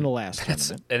final in the last That's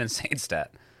tournament. an insane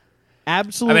stat.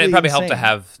 Absolutely. I mean, it probably insane. helped to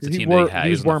have the team that he had.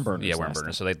 He was Wormburners. Yeah,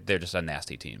 Wormburners. So they're just a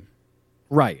nasty team.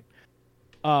 Right.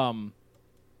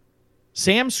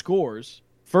 Sam scores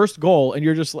first goal, and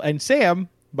and Sam,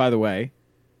 by the way,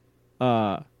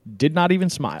 did not even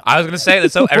smile. I was going to say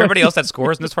that. So everybody else that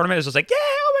scores in this tournament is just like, yeah,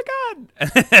 oh my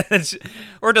god,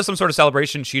 or does some sort of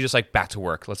celebration. She just like, back to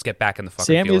work. Let's get back in the fucking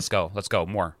Sam field. is Let's go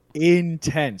more.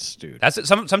 Intense, dude. That's it.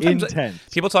 Sometimes Intense.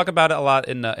 People talk about it a lot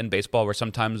in baseball, where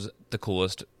sometimes the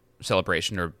coolest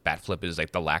celebration or bat flip is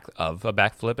like the lack of a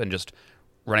back flip and just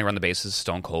running around the bases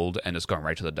stone cold and just going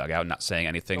right to the dugout and not saying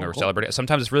anything or celebrating.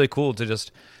 Sometimes it's really cool to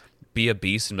just be a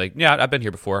beast and be like, yeah, I've been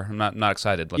here before. I'm not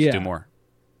excited. Let's do more.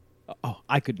 Oh,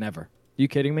 I could never. You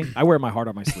kidding me? I wear my heart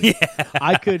on my sleeve.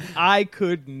 I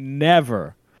could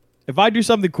never. If I do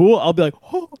something cool, I'll be like,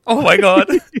 oh my god.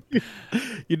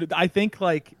 I think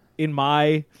like in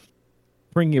my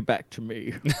bring it back to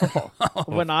me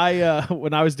when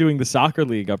I was doing the soccer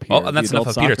league up here. Oh, and that's enough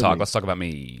of Peter talk. Let's talk about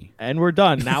me. And we're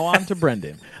done. Now on to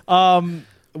Brendan.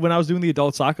 When I was doing the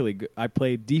adult soccer league, I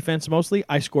played defense mostly.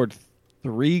 I scored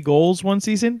 3 goals one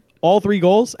season. All 3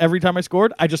 goals. Every time I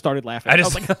scored, I just started laughing. I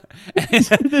was like, I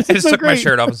just took my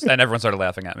shirt off and everyone started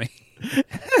laughing at me.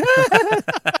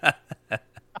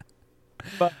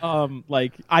 But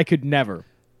like I could never.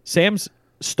 Sam's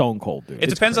stone cold, dude. It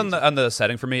depends on the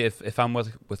setting for me. If I'm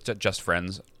with just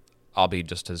friends, I'll be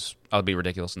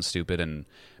ridiculous and stupid and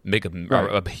make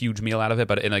a huge meal out of it.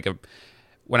 But in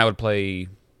when I would play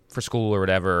for school or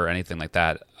whatever or anything like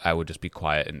that, I would just be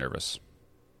quiet and nervous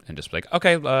and just be like,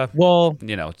 okay, well,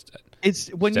 it's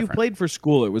when you played for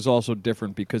school, it was also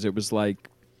different because it was like,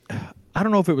 I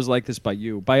don't know if it was like this by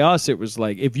you. By us, it was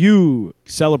like if you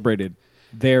celebrated,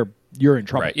 you're in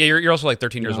trouble. Right. Yeah, you're also like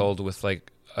 13 years old with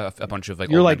like a bunch of like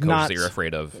you're old like coaches not, that you're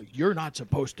afraid of. You're not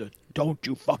supposed to. Don't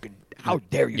you fucking? How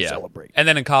dare you celebrate? And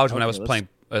then in college, when I was playing,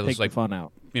 it was like fun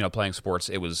out. Playing sports.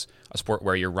 It was a sport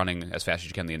where you're running as fast as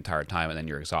you can the entire time, and then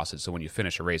you're exhausted. So when you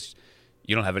finish a race,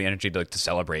 you don't have any energy to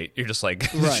celebrate. You're just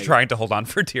like just trying to hold on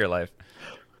for dear life.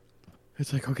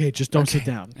 It's like, okay, just don't sit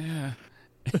down. Yeah.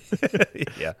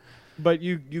 Yeah. But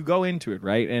you go into it,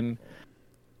 right? And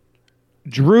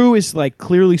Drew is like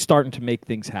clearly starting to make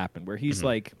things happen where he's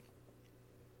like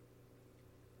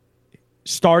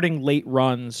starting late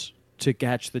runs to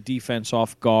catch the defense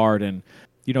off guard, and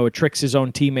it tricks his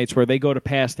own teammates where they go to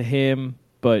pass to him,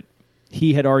 but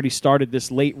he had already started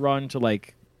this late run to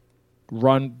like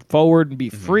run forward and be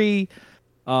free.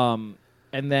 And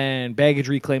then Baggage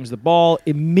reclaims the ball,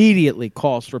 immediately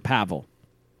calls for Pavel.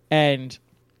 And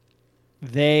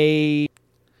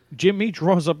Jimmy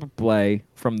draws up a play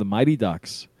from the Mighty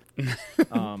Ducks,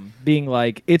 being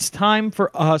like, it's time for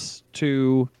us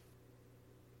to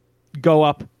go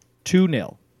up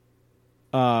 2-0.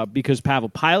 Because Pavel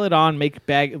pile it on, make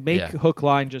hook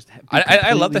line just.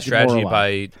 I love the strategy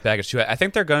by Baggage too. I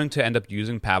think they're going to end up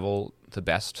using Pavel the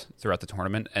best throughout the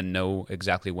tournament and know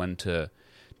exactly when to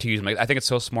use him. I think it's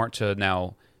so smart to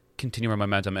now continue our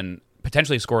momentum and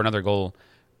potentially score another goal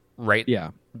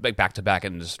back to back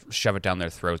and just shove it down their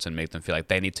throats and make them feel like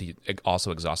they need to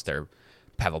also exhaust their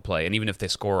Pavel play. And even if they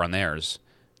score on theirs,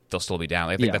 they'll still be down.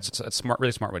 I think that's a smart,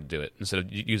 really smart way to do it instead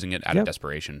of using it out of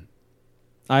desperation.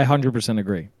 I 100%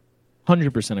 agree.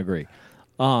 100% agree.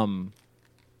 And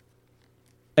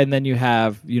then you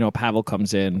have, Pavel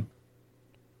comes in.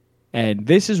 And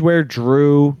this is where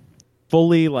Drew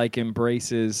fully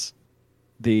embraces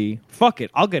the fuck it,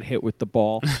 I'll get hit with the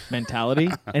ball mentality.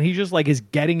 And he just is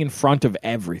getting in front of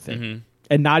everything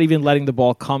and not even letting the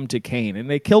ball come to Kane. And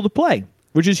they kill the play,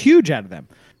 which is huge out of them.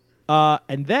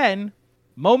 And then,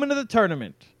 moment of the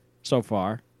tournament so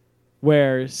far,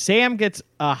 where Sam gets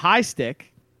a high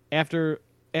stick after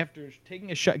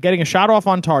taking getting a shot off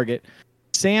on target.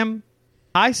 Sam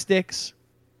high sticks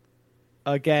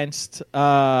against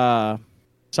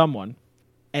someone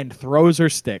and throws her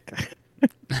stick.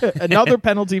 Another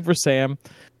penalty for Sam.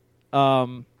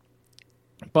 But,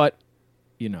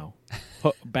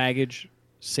 Baggage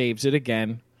saves it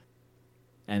again,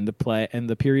 and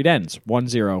the period ends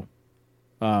 1-0.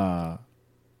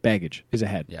 Baggage is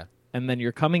ahead. Yeah. And then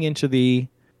you're coming into the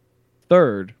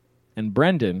third, and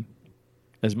Brendan,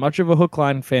 as much of a hook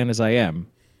line fan as I am,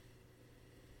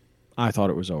 I thought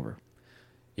it was over.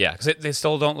 Yeah, because they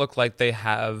still don't look like they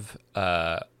have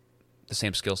the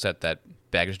same skill set that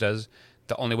Baggage does.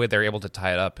 The only way they're able to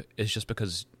tie it up is just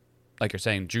because, like you're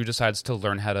saying, Drew decides to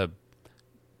learn how to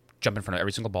jump in front of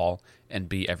every single ball and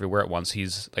be everywhere at once.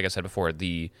 He's, like I said before,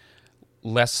 the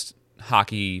less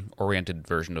hockey-oriented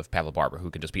version of Pavel Barber, who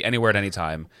can just be anywhere at any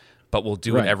time, but will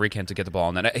do whatever he can to get the ball.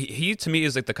 And then he, to me,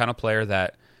 is the kind of player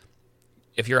that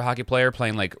if you're a hockey player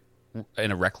playing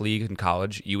in a rec league in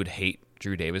college, you would hate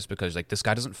Drew Davis because this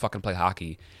guy doesn't fucking play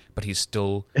hockey, but he's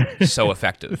still so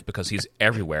effective because he's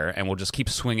everywhere and will just keep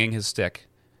swinging his stick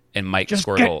and Mike Just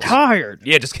score get goals. tired.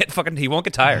 Yeah, just get fucking. He won't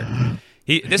get tired.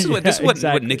 This is what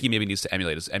exactly. Nicky maybe needs to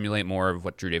emulate more of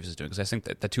what Drew Davis is doing, because I think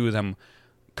that the two of them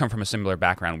come from a similar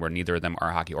background where neither of them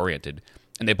are hockey oriented,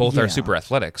 and they both are super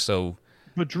athletic. So,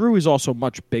 but Drew is also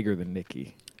much bigger than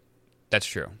Nicky. That's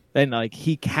true. And like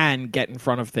he can get in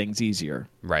front of things easier.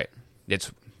 Right.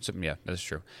 Yeah, that's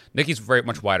true. Nicky's very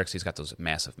much wider because he's got those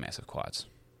massive quads.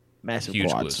 Massive huge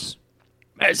quads. glutes.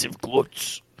 Massive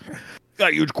glutes.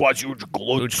 Got huge quads, huge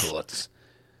glutes. Huge glutes.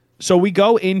 So we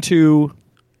go into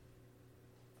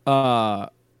the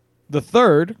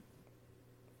third,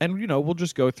 and we'll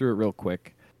just go through it real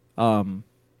quick.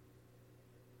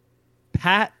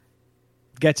 Pat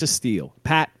gets a steal.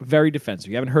 Pat, very defensive.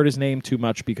 You haven't heard his name too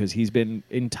much because he's been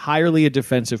entirely a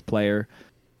defensive player,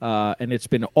 and it's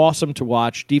been awesome to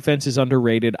watch. Defense is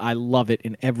underrated. I love it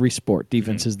in every sport.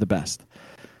 Defense is the best.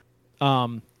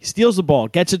 He steals the ball,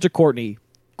 gets it to Courtney.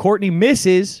 Courtney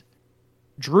misses.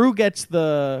 Drew gets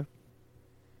the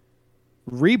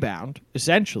rebound,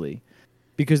 essentially,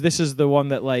 because this is the one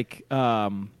that, like,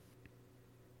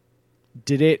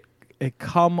 did it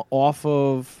come off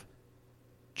of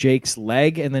Jake's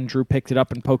leg and then Drew picked it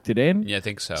up and poked it in? Yeah, I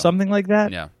think so. Something like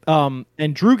that? Yeah.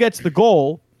 And Drew gets the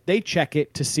goal. They check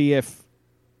it to see if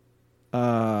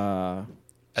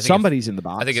somebody's in the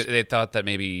box. I think they thought that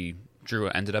maybe Drew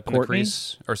ended up in Courtney? the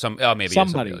crease or maybe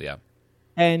Somebody. Yeah.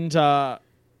 And,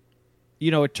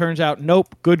 it turns out,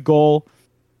 nope, good goal.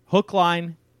 Hook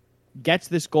line gets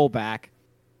this goal back.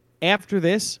 After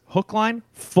this, hook line,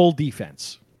 full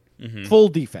defense. Mm-hmm. Full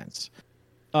defense.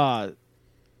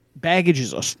 Baggage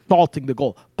is assaulting the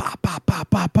goal. Bah, bah, bah,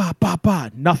 bah, bah, bah, bah.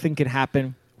 Nothing can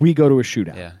happen. We go to a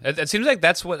shootout. Yeah. It seems like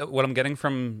that's what I'm getting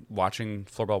from watching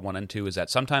Floorball 1 and 2 is that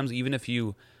sometimes even if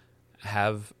you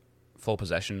have full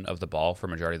possession of the ball for a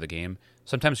majority of the game,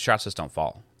 sometimes shots just don't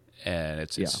fall. And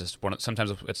it's just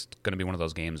sometimes it's going to be one of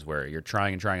those games where you're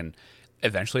trying and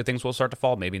eventually things will start to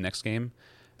fall, maybe next game.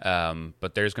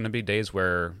 But there's going to be days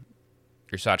where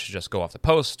your shot should just go off the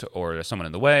post or there's someone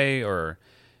in the way or,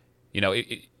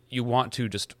 you want to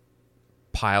just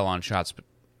pile on shots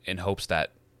in hopes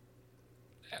that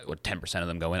 10% of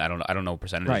them go in. I don't know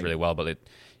percentages really well, but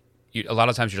a lot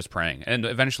of times you're just praying. And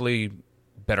eventually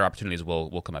better opportunities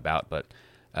will come about. But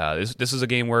this is a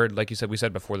game where, like we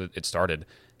said before that it started,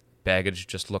 Baggage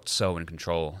just looked so in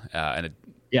control. And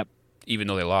even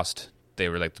though they lost, they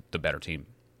were like the better team.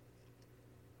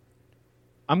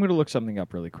 I'm going to look something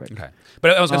up really quick. Okay.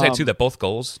 But I was going to say, too, that both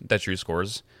goals that Drew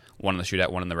scores, one in the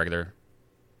shootout, one in the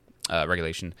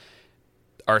regulation,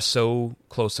 are so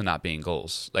close to not being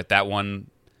goals. Like, that one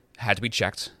had to be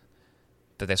checked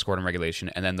that they scored in regulation,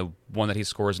 and then the one that he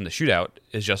scores in the shootout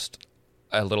is just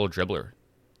a little dribbler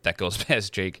that goes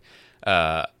past Jake.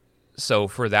 So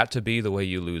for that to be the way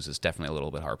you lose is definitely a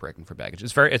little bit heartbreaking for Baggage.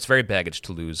 It's very Baggage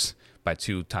to lose by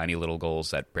two tiny little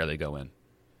goals that barely go in.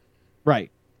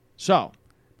 Right. So,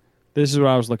 this is what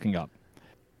I was looking up.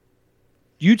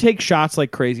 You take shots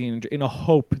like crazy in a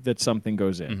hope that something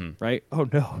goes in, right? Oh,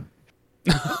 no.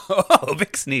 Oh,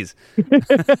 big sneeze.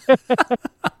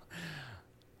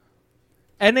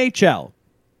 NHL.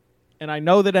 And I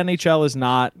know that NHL is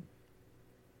not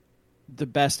the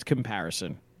best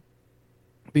comparison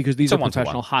because these are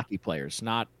professional hockey players,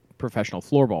 not professional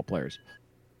floorball players.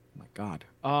 Oh, my God.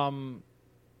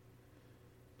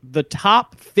 The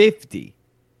top 50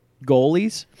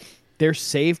 goalies, their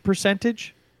save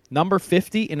percentage, number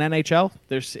 50 in NHL,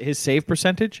 his save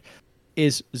percentage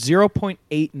is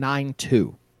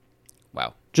 0.892.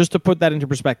 Wow. Just to put that into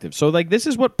perspective. So, like, this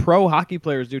is what pro hockey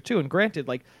players do, too. And granted,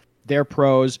 like, they're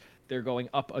pros. They're going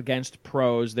up against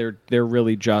pros. They're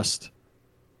really just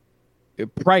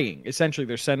praying. Essentially,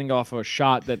 they're sending off a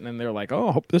shot that, and they're like, oh,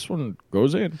 I hope this one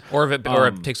goes in. Or if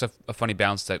it takes a funny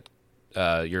bounce that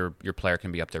your player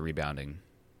can be up there rebounding.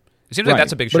 It seems like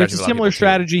that's a big strategy. But it's a similar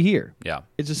strategy here. Yeah.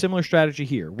 It's a similar strategy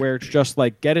here where it's just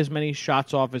like get as many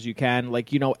shots off as you can. Like,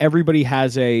 everybody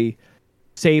has a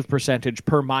save percentage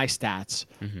per my stats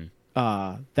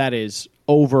that is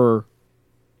over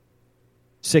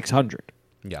 600.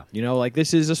 Yeah. Like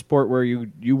this is a sport where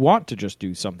you want to just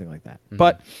do something like that.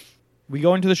 But we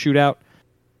go into the shootout.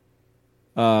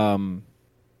 And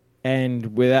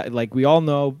with that, like we all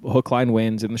know hook line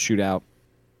wins in the shootout.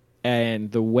 And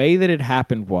the way that it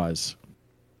happened was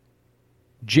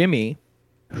Jimmy,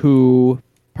 who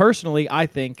personally I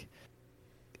think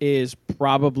is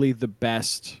probably the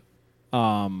best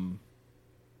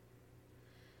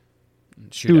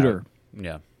shooter.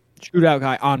 Yeah. Shootout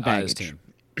guy on Baggage. His team.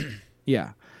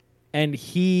 Yeah. And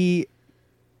he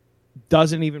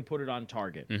doesn't even put it on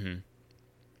target.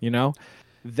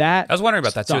 That I was wondering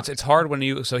about that too. stunk. It's hard when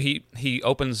you. So he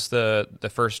opens the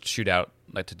first shootout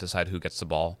like to decide who gets the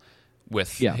ball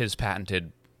with his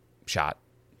patented shot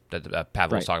that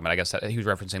Pavel was talking about. I guess he was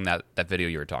referencing that video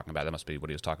you were talking about. That must be what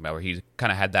he was talking about, where he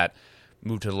kind of had that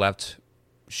move to the left,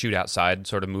 shoot outside,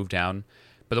 sort of move down.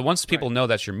 But once people know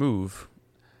that's your move,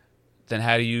 then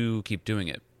how do you keep doing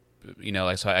it? You know,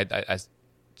 like so I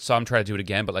saw him try to do it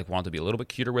again, but like wanted to be a little bit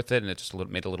cuter with it, and it just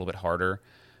made it a little bit harder.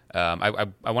 I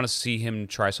want to see him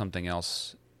try something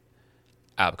else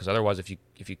out, because otherwise, if you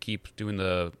keep doing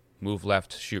the move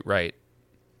left, shoot right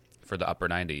for the upper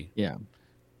 90,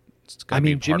 it's going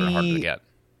to be harder and harder to get.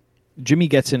 Jimmy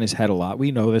gets in his head a lot.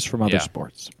 We know this from other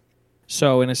sports.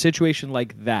 So in a situation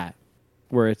like that,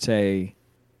 where it's a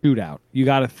shootout, you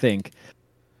got to think: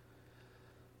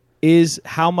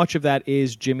 how much of that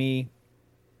is Jimmy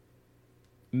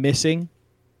missing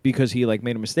because he like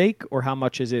made a mistake, or how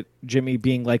much is it Jimmy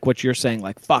being like what you're saying,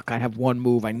 like, fuck, I have one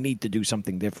move, I need to do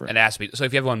something different? And it has to be, so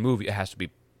if you have one move, it has to be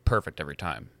perfect every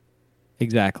time.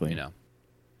 Exactly. You know.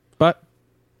 But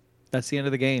that's the end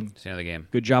of the game. It's the end of the game.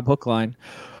 Good job, hook line.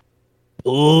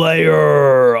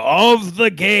 Player of the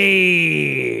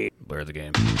game. Player of the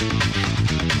game.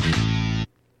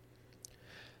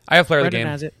 I have player of the game.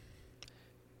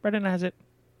 Brendan has it.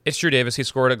 It's Drew Davis. He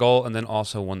scored a goal and then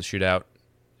also won the shootout.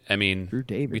 I mean, Drew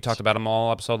Davis. We talked about him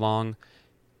all episode long.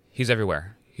 He's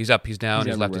everywhere. He's up, he's down,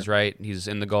 he's left, he's right. He's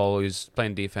in the goal, he's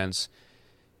playing defense.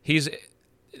 This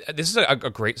is a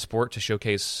great sport to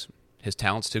showcase his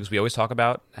talents, too, because we always talk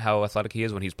about how athletic he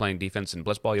is when he's playing defense in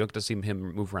blitzball. You don't get to see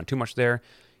him move around too much there.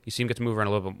 You see him get to move around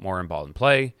a little bit more in ball and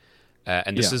play.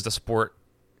 And this is the sport.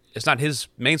 It's not his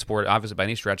main sport, obviously, by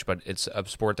any stretch, but it's a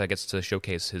sport that gets to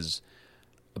showcase his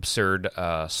absurd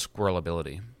squirrel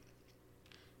ability.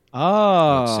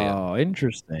 Oh,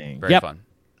 interesting. Very fun.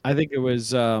 I think it was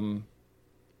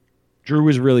Drew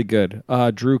was really good.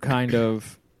 Drew kind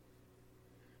of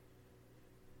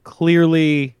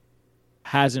clearly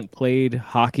hasn't played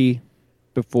hockey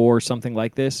before something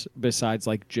like this, besides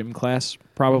like gym class,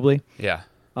 probably. Yeah.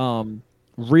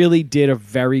 Really did a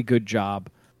very good job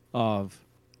of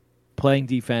playing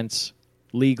defense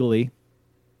legally,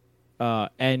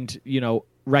 and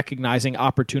recognizing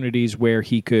opportunities where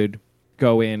he could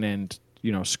go in and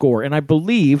score. And I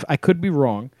believe, I could be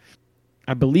wrong,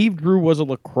 I believe Drew was a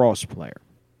lacrosse player.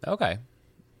 Okay.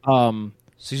 So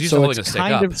he's it's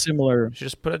kind of similar. You should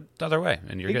just put it the other way,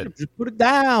 and you're good. Just put it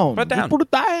down. Put it down. Just put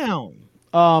it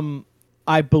down.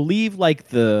 I believe like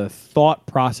the thought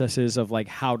processes of like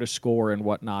how to score and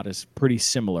whatnot is pretty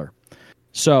similar.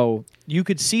 So you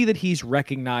could see that he's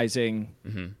recognizing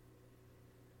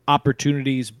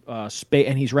opportunities, space,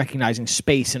 and he's recognizing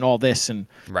space and all this, and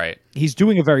he's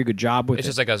doing a very good job with it. It's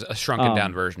just like a shrunken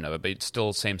down version of it, but it's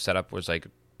still same setup where it's like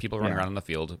people running around on the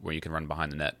field where you can run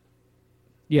behind the net.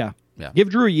 Yeah.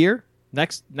 Give Drew a year.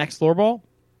 Next Floorball,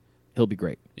 he'll be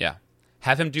great. Yeah.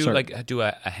 Have him do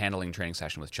a handling training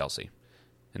session with Chelsea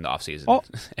in the offseason,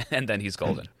 and then he's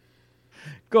golden.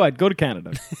 Go ahead. Go to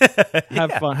Canada.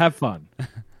 Have fun.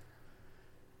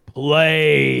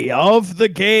 Play of the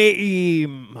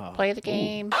game. Play the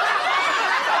game.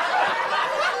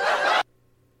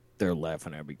 They're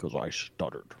laughing at me because I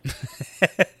stuttered.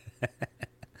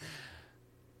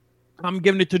 I'm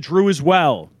giving it to Drew as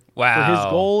well. Wow. For his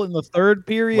goal in the third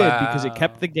period, because it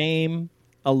kept the game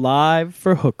alive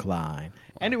for hook line.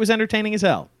 And it was entertaining as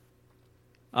hell.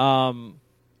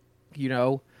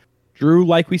 Drew,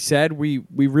 like we said, we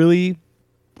really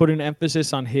put an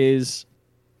emphasis on his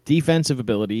defensive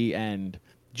ability and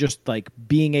just like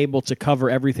being able to cover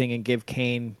everything and give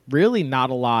Kane really not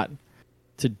a lot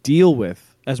to deal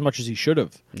with as much as he should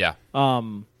have. Yeah.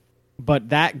 But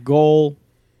that goal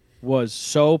was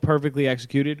so perfectly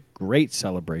executed. Great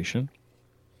celebration.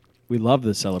 We love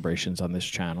the celebrations on this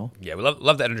channel. Yeah, we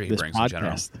love the energy he brings in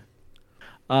general.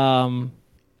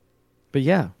 But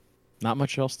yeah, not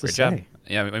much else to say. Job.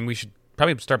 Yeah, I mean, we should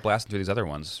probably start blasting through these other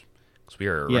ones because we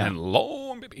are running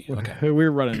long, baby. Okay.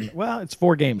 We're running. Well, it's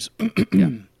 4 games.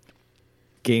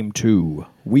 Game 2,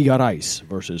 We Got Ice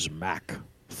versus Mac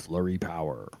Flurry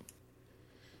Power.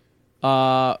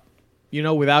 Without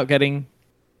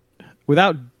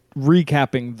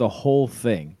recapping the whole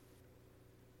thing,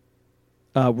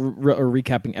 or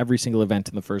recapping every single event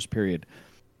in the first period,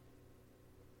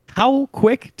 how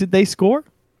quick did they score?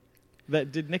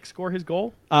 Did Nick score his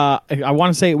goal? I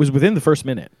want to say it was within the first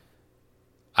minute.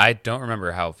 I don't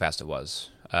remember how fast it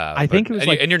was. I think it was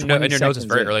like in your notes. It's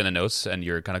very in. early in the notes, and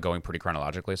you're kind of going pretty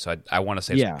chronologically. So I want to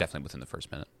say it's definitely within the first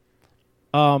minute.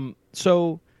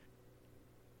 So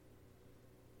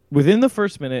within the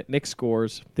first minute, Nick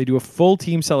scores. They do a full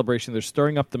team celebration. They're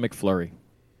stirring up the McFlurry,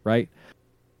 right?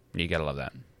 You gotta love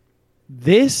that.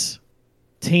 This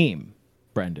team,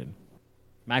 Brendan,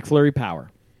 McFlurry Power.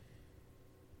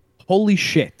 Holy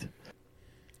shit.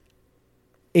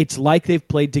 It's like they've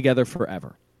played together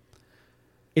forever.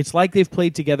 It's like they've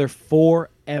played together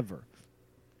forever.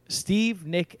 Steve,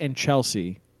 Nick, and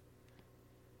Chelsea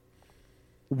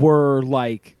were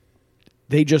like,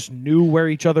 they just knew where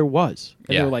each other was.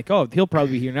 And they were like, oh, he'll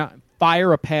probably be here now.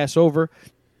 Fire a pass over.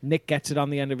 Nick gets it on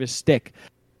the end of his stick.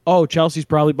 Oh, Chelsea's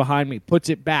probably behind me. Puts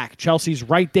it back. Chelsea's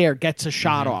right there. Gets a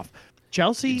shot off.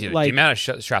 Chelsea, Dude, like... the amount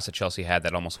of shots that Chelsea had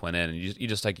that almost went in, and you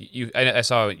just like... I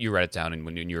saw you write it down, and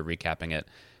when you were recapping it,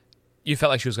 you felt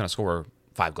like she was going to score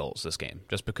 5 goals this game,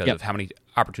 just because of how many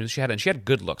opportunities she had. And she had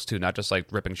good looks, too, not just like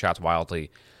ripping shots wildly.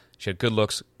 She had good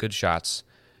looks, good shots.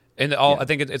 And I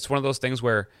think it's one of those things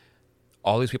where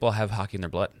all these people have hockey in their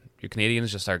blood. Your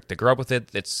Canadians just they grow up with it.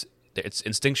 It's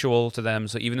instinctual to them.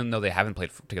 So even though they haven't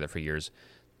played together for years,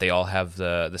 they all have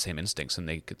the same instincts, and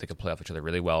they could play off each other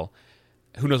really well.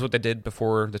 Who knows what they did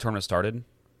before the tournament started,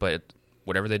 but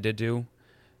whatever they did do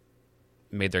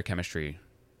made their chemistry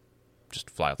just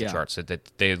fly off the charts.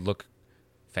 They look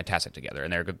fantastic together,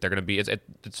 and they're going to be.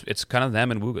 It's kind of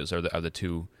them and Woogas are the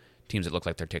two teams that look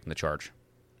like they're taking the charge.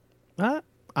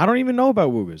 I don't even know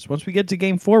about Woogas. Once we get to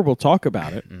Game 4, we'll talk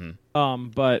about it.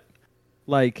 But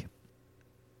like,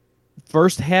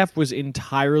 first half was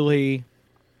entirely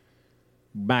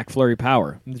McFlurry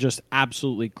Power, just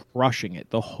absolutely crushing it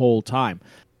the whole time.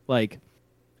 Like,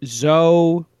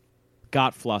 Zoe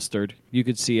got flustered. You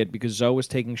could see it because Zoe was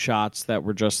taking shots that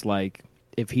were just like,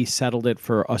 if he settled it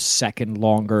for a second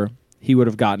longer, he would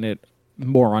have gotten it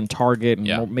more on target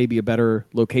and maybe a better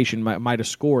location, might have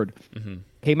scored.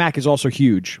 K-Mac is also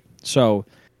huge, so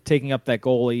taking up that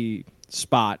goalie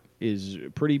spot is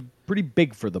pretty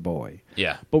big for the boy.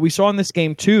 Yeah. But we saw in this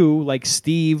game, too, like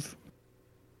Steve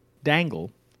Dangle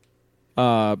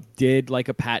did like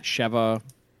a Pat Sheva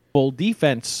full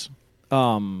defense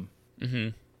role.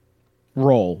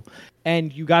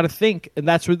 And you got to think, and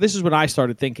this is when I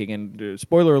started thinking, and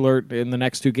spoiler alert, in the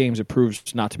next 2 games it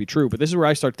proves not to be true, but this is where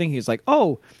I start thinking, is like,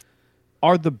 oh,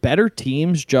 are the better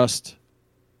teams just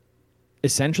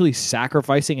essentially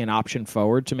sacrificing an option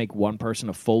forward to make one person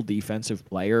a full defensive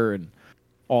player and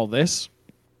all this?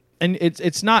 And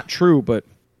it's not true, but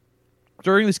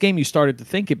during this game you started to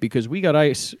think it, because We Got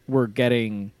Ice were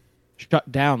getting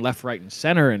shut down left, right, and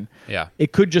center, and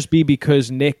it could just be because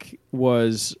Nick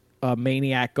was a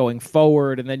maniac going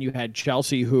forward, and then you had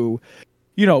Chelsea who,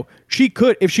 she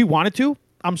could, if she wanted to,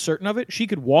 I'm certain of it, she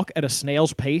could walk at a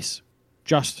snail's pace,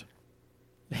 just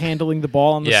handling the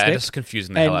ball on the stick. Yeah, just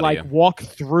confusing the hell out of you. And walk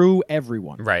through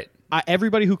everyone. Right.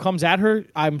 Everybody who comes at her,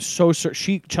 I'm so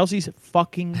certain. Chelsea's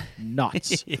fucking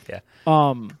nuts.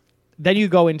 Then you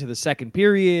go into the second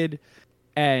period,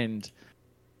 and,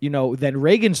 then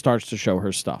Reagan starts to show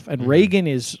her stuff. And Reagan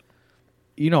is,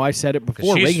 I said it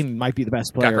before, Reagan might be the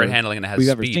best player got great handling and has we've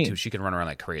ever speed, seen. too. She can run around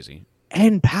like crazy.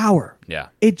 And power. Yeah.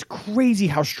 It's crazy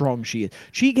how strong she is.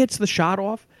 She gets the shot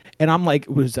off, and I'm like,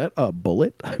 was that a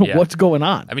bullet? Yeah. What's going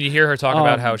on? I mean, you hear her talk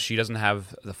about how she doesn't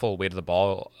have the full weight of the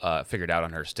ball figured out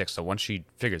on her stick. So once she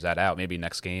figures that out, maybe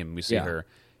next game we see her,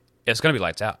 it's going to be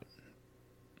lights out.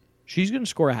 She's going to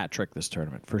score a hat trick this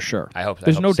tournament, for sure. I hope.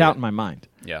 There's no doubt in my mind.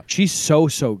 Yeah. She's so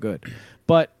good.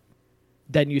 But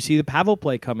then you see the Pavel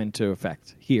play come into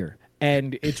effect here.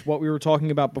 And it's what we were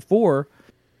talking about before,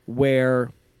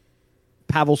 where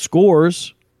Pavel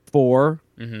scores for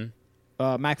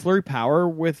McFlurry Power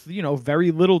with,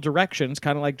 very little directions,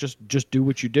 kind of like just do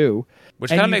what you do.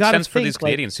 Which kind of makes sense for these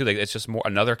Canadians, too. Like, it's just more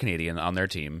another Canadian on their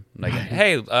team. Like,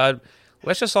 hey,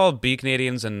 let's just all be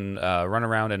Canadians and run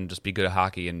around and just be good at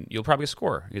hockey, and you'll probably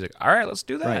score. He's like, all right, let's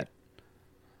do that. Right.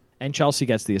 And Chelsea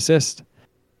gets the assist.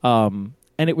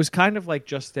 And it was kind of like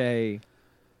just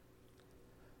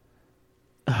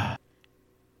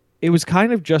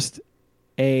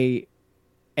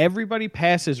everybody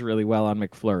passes really well on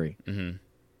McFlurry.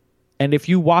 And if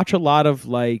you watch a lot of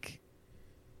like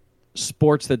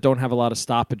sports that don't have a lot of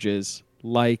stoppages,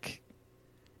 like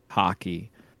hockey,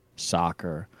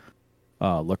 soccer,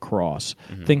 lacrosse,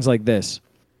 things like this,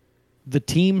 the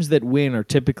teams that win are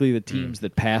typically the teams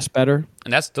that pass better.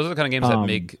 And those are the kind of games that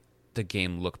make the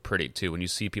game look pretty too. When you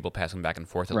see people passing back and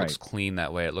forth, it looks clean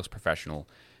that way. It looks professional,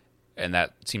 and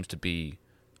that seems to be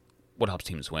what helps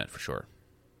teams win for sure.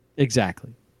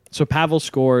 Exactly. So Pavel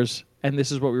scores, and this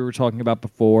is what we were talking about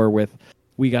before with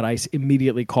We Got Ice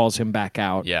immediately calls him back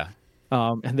out. Yeah.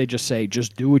 And they just say,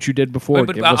 just do what you did before,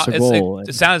 give us a goal.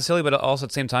 It sounded silly, but also at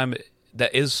the same time,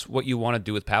 that is what you want to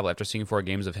do with Pavel. After seeing 4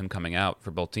 games of him coming out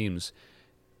for both teams,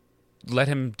 let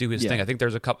him do his thing. I think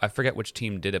there's a couple, I forget which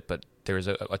team did it, but there's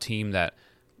a team that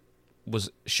was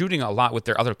shooting a lot with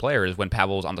their other players when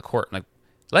Pavel was on the court. Like,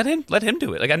 let him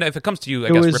do it. Like, I know if it comes to you, I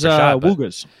guess rip a shot.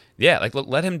 Wugas. Yeah, like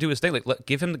let him do his thing. Like,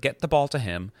 get the ball to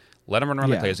him. Let him run around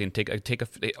the players and take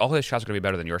all his shots are going to be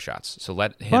better than your shots. So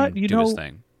let him do his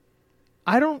thing.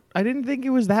 I didn't think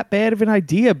it was that bad of an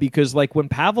idea because like when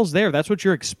Pavel's there, that's what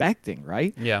you're expecting,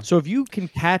 right? Yeah. So if you can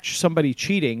catch somebody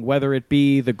cheating, whether it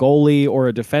be the goalie or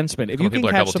a defenseman, if you can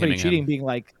catch somebody cheating being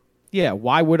like, yeah,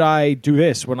 why would I do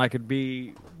this when I could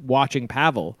be watching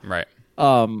Pavel? Right.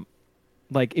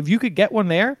 Like if you could get one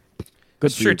there,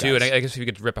 good. That's true too. And I guess if you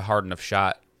could rip a hard enough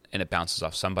shot and it bounces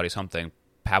off something,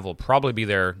 Pavel will probably be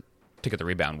there to get the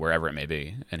rebound wherever it may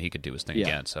be, and he could do his thing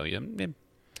again. So yeah.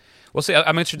 We'll see.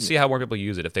 I'm interested to see how more people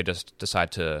use it. If they just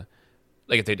decide to,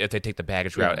 like, if they take the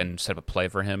baggage route and set up a play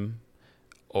for him,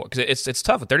 or because it's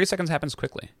tough. 30 seconds happens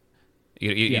quickly.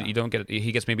 You don't get.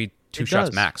 He gets maybe two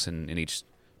shots max in each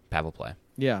Pavel play.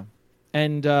 Yeah,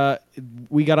 and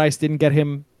We Got Ice didn't get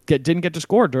to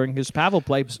score during his Pavel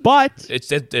play, but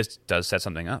it does set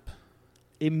something up.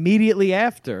 Immediately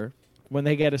after, when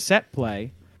they get a set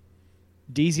play,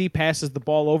 DZ passes the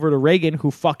ball over to Reagan,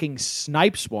 who fucking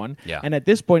snipes one. Yeah. And at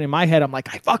this point in my head, I'm like,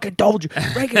 I fucking told you.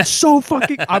 Reagan's so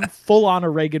fucking... I'm full on a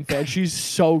Reagan fan. She's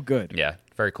so good. Yeah,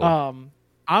 very cool.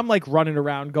 I'm like running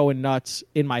around going nuts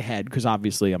in my head because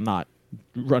obviously I'm not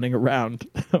running around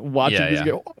watching this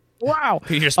go, wow.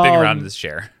 You're just spinning around in this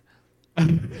chair.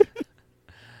 Then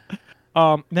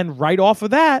right off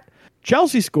of that,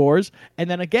 Chelsea scores, and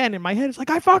then again in my head it's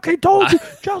like I fucking told you,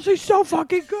 Chelsea's so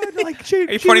fucking good. Like she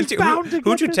was bound to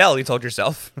who'd you tell? You told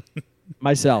yourself.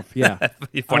 Myself, yeah.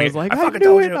 Funny. I was like, I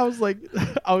knew it. I was like,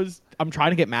 I'm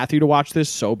trying to get Matthew to watch this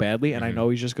so badly, and I know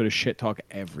he's just going to shit talk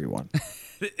everyone.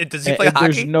 Does he play hockey?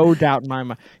 There's no doubt in my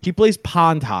mind. He plays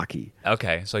pond hockey.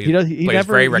 Okay, so he plays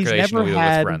very recreationally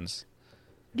with friends.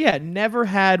 Yeah, never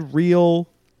had real.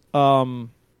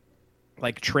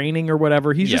 Like training or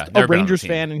whatever. He's just a Rangers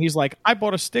fan, and he's like, I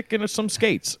bought a stick and some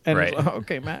skates. And right. Like,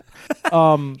 okay, Matt.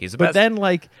 He's the best. But then,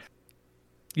 like,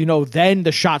 then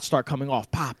the shots start coming off.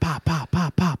 Pop, pop, pop,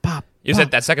 pop, pop, pop. You said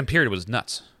that second period was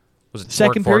nuts. Was it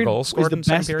second four period goals scored was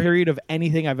the best period of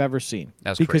anything I've ever seen.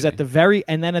 That's because crazy. at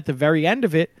the very end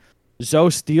of it,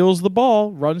 Zoe steals the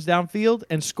ball, runs downfield,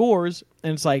 and scores.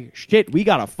 And it's like, shit, we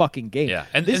got a fucking game. Yeah,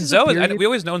 and Zoe, we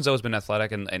always known Zoe's been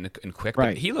athletic and quick, right.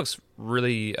 But he looks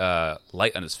really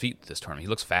light on his feet this tournament. He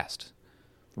looks fast.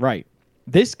 Right.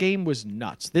 This game was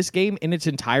nuts. This game in its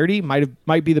entirety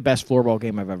might be the best floorball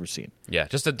game I've ever seen. Yeah,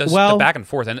 just the back and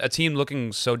forth. And a team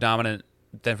looking so dominant,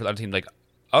 then for the other team, like,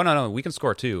 oh, no, we can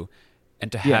score too.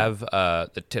 And to have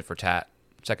the tit for tat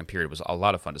second period was a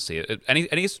lot of fun to see. Any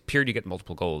period you get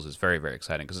multiple goals is very, very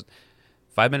exciting because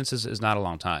 5 minutes is not a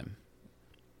long time.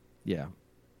 Yeah.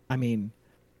 I mean,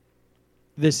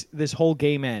 this whole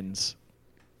game ends,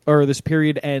 or this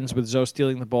period ends with Zoe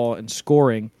stealing the ball and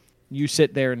scoring. You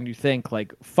sit there and you think,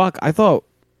 like, fuck, I thought,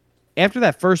 after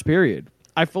that first period,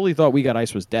 I fully thought We Got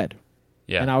Ice was dead.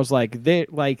 Yeah. And I was like, and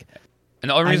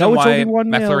the only reason why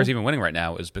Matt Fleury is even winning right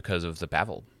now is because of the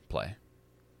Pavel play.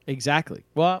 Exactly.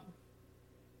 Well,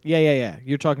 yeah.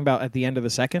 You're talking about at the end of the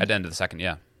second? At the end of the second,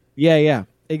 yeah. Yeah,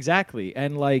 exactly.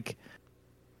 And, like...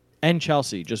 And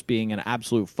Chelsea just being an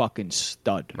absolute fucking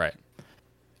stud. Right.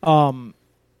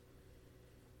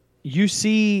 You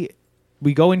see,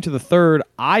 we go into the third.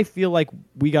 I feel like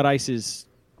We Got Ice is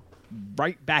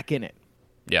right back in it.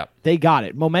 Yeah. They got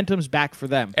it. Momentum's back for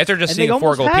them. After just seeing a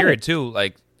 4-goal period, too,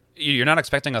 like, you're not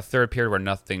expecting a third period where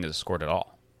nothing is scored at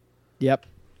all. Yep.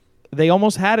 They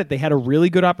almost had it. They had a really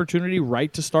good opportunity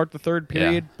right to start the third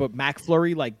period, but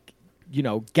McFlurry, like,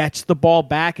 gets the ball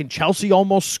back, and Chelsea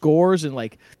almost scores, and,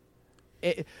 like...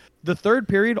 the third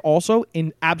period also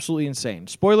absolutely insane.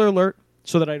 Spoiler alert,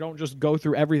 so that I don't just go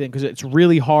through everything, because it's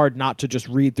really hard not to just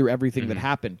read through everything that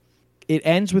happened. It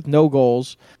ends with no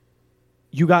goals.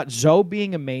 You got Zoe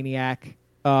being a maniac,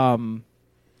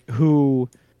 who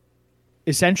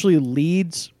essentially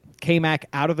leads K-Mac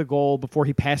out of the goal before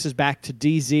he passes back to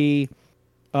DZ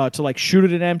to like shoot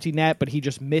at an empty net, but he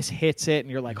just mishits it, and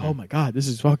you're like, oh my god, this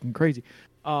is fucking crazy.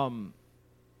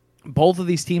 Both of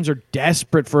these teams are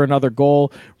desperate for another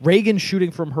goal. Reagan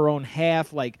shooting from her own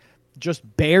half, like just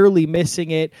barely missing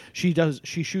it. She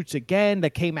shoots again.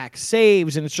 That K-Mac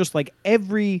saves, and it's just like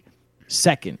every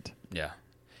second. Yeah,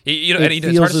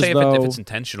 it's hard to say if it's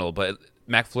intentional, but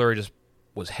McFlurry just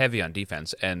was heavy on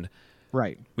defense, and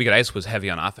right, We Got Ice was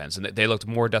heavy on offense, and they looked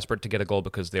more desperate to get a goal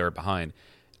because they were behind.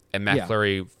 And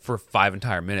McFlurry, for 5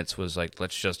 entire minutes, was like,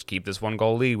 let's just keep this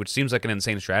 1-goal lead, which seems like an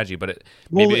insane strategy, but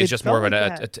maybe it's just more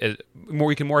of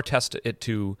we can more test it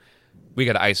to We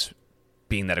Got Ice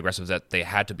being that aggressive that they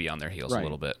had to be on their heels a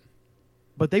little bit.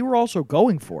 But they were also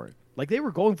going for it. Like, they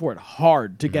were going for it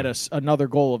hard to get us another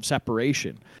goal of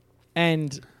separation.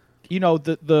 And,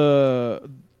 the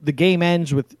game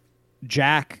ends with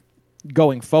Jack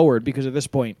going forward because at this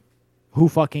point, who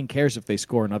fucking cares if they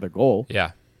score another goal?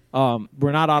 Yeah.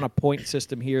 We're not on a point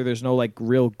system here. There's no,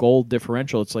 real goal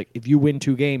differential. It's like, if you win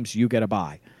 2 games, you get a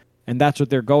bye. And that's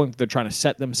what they're going. They're trying to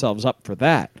set themselves up for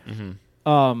that.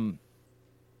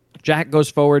 Jack goes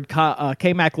forward.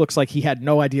 K-Mac looks like he had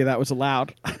no idea that was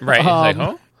allowed. Right.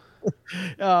 Huh?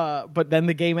 But then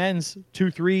the game ends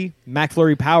 2-3,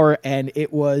 McFlurry power, and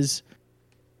it was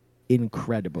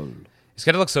incredible. It's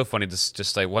gonna look so funny.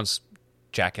 Just like once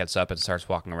Jack gets up and starts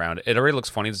walking around, it already looks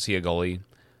funny to see a goalie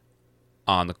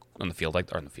on the field,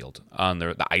 on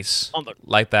the ice,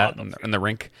 like that in the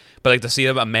rink. But to see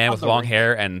a man with long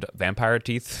hair and vampire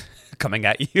teeth coming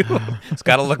at you, it's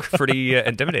got to look pretty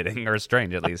intimidating or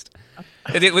strange at least.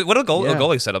 What a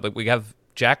goalie setup! We have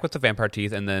Jack with the vampire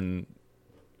teeth, and then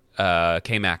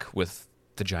K-Mac with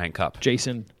the giant cup.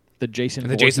 Jason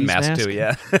mask too.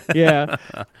 Yeah. Yeah.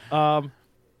 I'm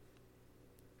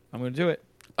gonna do it.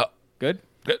 Oh, good.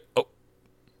 Oh.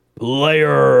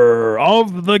 Player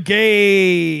of the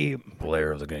game.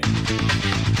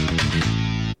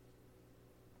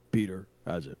 Peter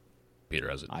has it.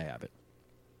 I have it.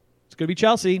 It's going to be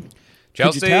Chelsea.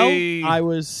 Chelsea. Could you tell I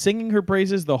was singing her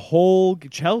praises the whole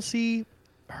Chelsea,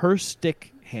 her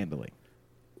stick handling.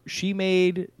 She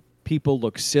made people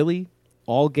look silly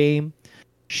all game.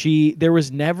 There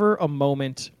was never a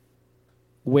moment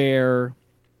where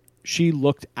she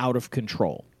looked out of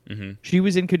control. Mm-hmm. She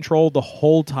was in control the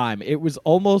whole time. It was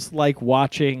almost like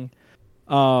watching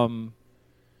an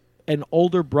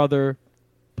older brother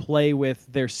play with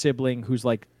their sibling who's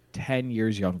 10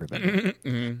 years younger than her.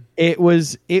 Mm-hmm. It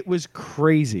was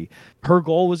crazy. Her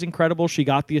goal was incredible. She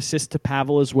got the assist to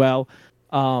Pavel as well.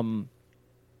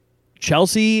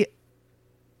 Chelsea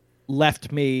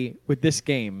left me with this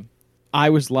game. I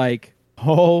was like,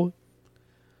 oh,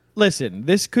 listen,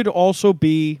 this could also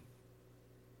be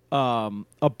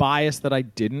a bias that I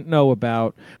didn't know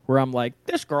about, where I'm like,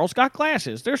 this girl's got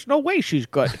glasses. There's no way she's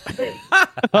good.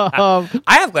 I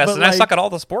have glasses and I suck at all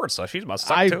the sports, so she must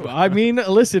suck too. I mean,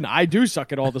 listen, I do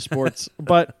suck at all the sports,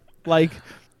 but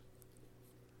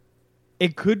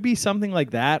it could be something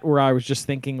like that where I was just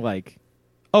thinking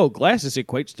oh, glasses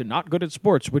equates to not good at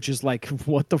sports, which is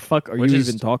what the fuck are you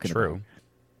even talking about? True.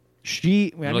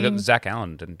 Look at Zach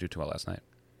Allen didn't do too well last night.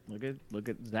 Look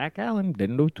at Zach Allen.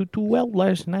 Didn't do too well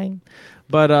last night.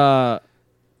 But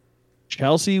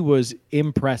Chelsea was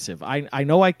impressive. I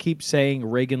know I keep saying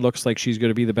Reagan looks like she's going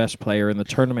to be the best player in the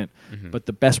tournament, but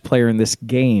the best player in this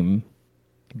game,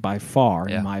 by far,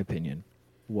 in my opinion,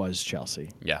 was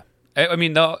Chelsea. Yeah. I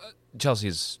mean,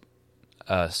 Chelsea's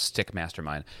a stick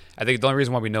mastermind. I think the only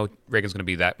reason why we know Reagan's going to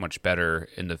be that much better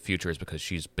in the future is because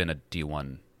she's been a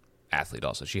D1 athlete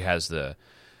also. She has the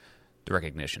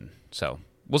recognition. So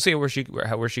we'll see where she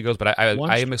goes, but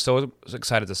I am so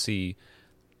excited to see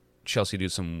Chelsea do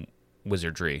some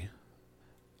wizardry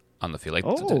on the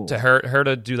field. To her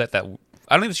to do that. I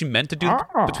don't think that she meant to do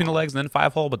between the legs and then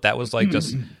 5-hole, but that was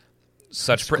just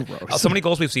such so many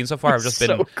goals we've seen so far have just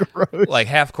been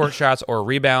half court shots or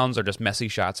rebounds or just messy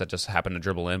shots that just happen to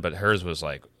dribble in. But hers was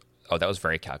that was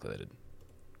very calculated.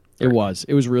 It was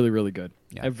really, really good.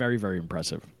 Yeah. Very, very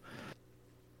impressive.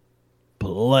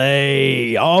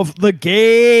 Play of the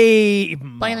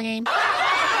game. Play the game.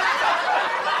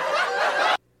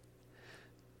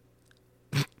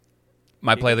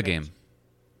 My play of the game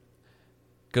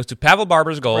goes to Pavel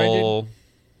Barber's goal. Brandon.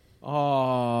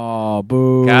 Oh,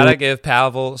 boo. Gotta give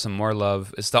Pavel some more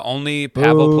love. It's the only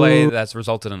Pavel play that's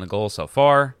resulted in a goal so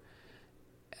far.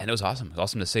 And it was awesome. It was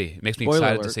awesome to see. It makes me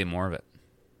excited to see more of it.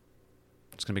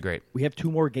 It's going to be great. We have 2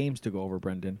 more games to go over,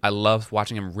 Brendan. I love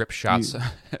watching him rip shots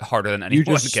harder than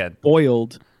anyone can.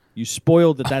 You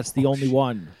spoiled that that's the only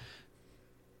one.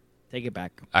 Take it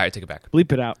back. All right, take it back.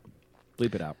 Bleep it out.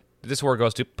 This word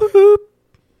goes to boop.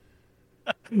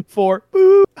 4.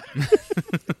 Boop.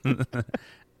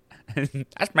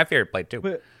 That's my favorite play, too.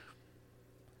 But,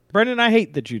 Brendan, I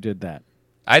hate that you did that.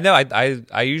 I know.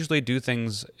 I usually do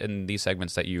things in these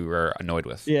segments that you are annoyed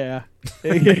with. Yeah.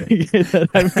 I mean,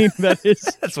 that is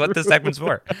That's what this segment's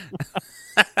for.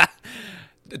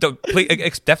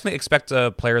 Definitely expect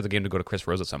a player of the game to go to Chris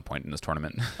Rose at some point in this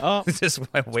tournament. Oh, just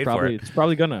wait for it. It's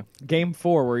probably gonna. Game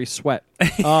 4 where he sweat.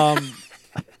 He's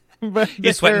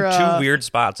sweating 2 weird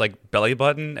spots, like belly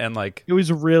button and it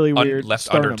was really weird.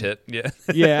 Left under tit. Yeah.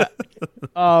 Yeah.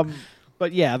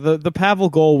 But yeah, the Pavel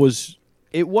goal was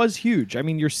huge. I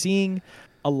mean, you're seeing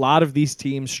a lot of these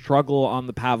teams struggle on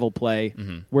the Pavel play,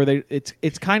 where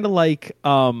it's kind of like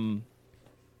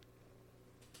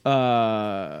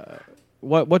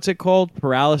what's it called?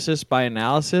 Paralysis by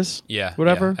analysis? Yeah,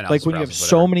 Whatever. analysis Like when you have paralysis,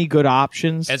 so whatever. many good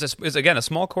options. And it's again a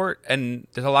small court, and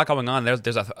there's a lot going on. There's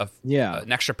Yeah.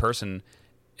 an extra person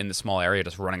in the small area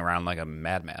just running around like a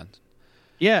madman.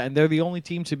 Yeah, and they're the only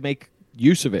team to make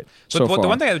use of it so But far. the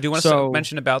one thing I do want to So-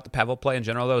 mention about the Pavel play in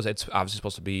general, though, is it's obviously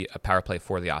supposed to be a power play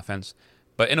for the offense.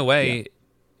 But in a way,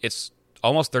 it's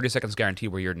almost 30 seconds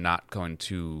guaranteed where you're not going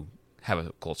to have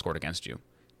a goal scored against you.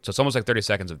 So it's almost like 30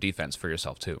 seconds of defense for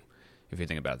yourself, too, if you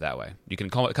think about it that way. You can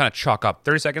kind of chalk up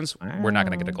 30 seconds, we're not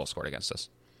going to get a goal scored against us.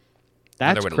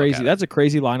 That's Another way to look crazy. at it. That's a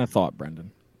crazy line of thought,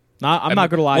 Brendan. I'm not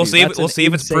going to lie We'll to see. you. We'll see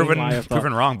if it's proven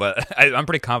proven wrong, but I'm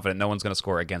pretty confident no one's going to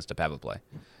score against a Pavel play.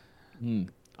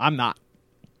 I'm not.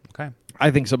 Okay. I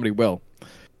think somebody will.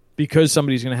 Because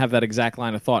somebody's going to have that exact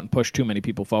line of thought and push too many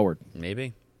people forward.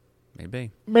 Maybe.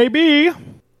 Maybe. All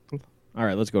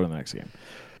right, let's go to the next game.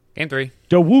 Game 3.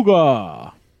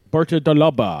 Dawuga. Berta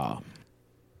Dalaba.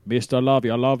 Mr. Love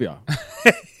Ya Love Ya.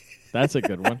 That's a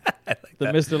good one. The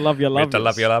Mr. Love Ya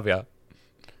Love Ya. Love ya.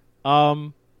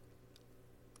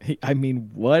 I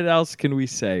mean, what else can we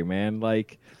say, man?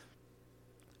 Like,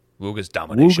 Wooga's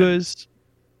domination. Wooga's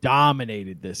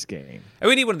dominated this game. And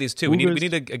we need one of these too. We Wooga's-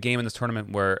 need a game in this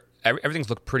tournament where everything's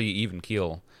looked pretty even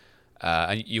keel.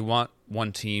 And you want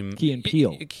one team. Key and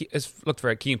Peele. It's looked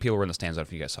very Key and Peele were in the stands. I don't know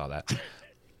if you guys saw that.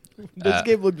 This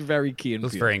game looked very key and It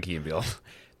looks Peele. very Key and Peele.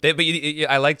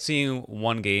 I like seeing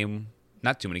one game,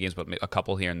 not too many games, but a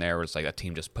couple here and there, where it's like a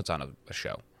team just puts on a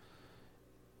show.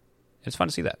 It's fun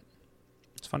to see that.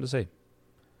 It's fun to see.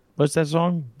 What's that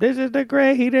song? This is the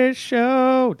greatest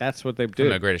show. That's what they From do.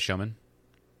 The Greatest Showman.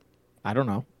 I don't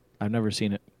know. I've never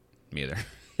seen it. Me either.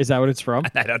 Is that what it's from?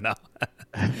 I don't know.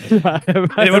 I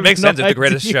It would make have no sense if The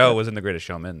Greatest idea. Show was in The Greatest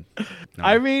Showman. No.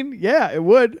 I mean, yeah, it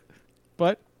would.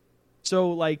 But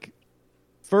so like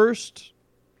first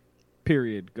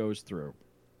period goes through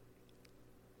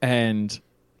and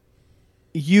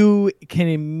you can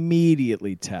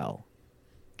immediately tell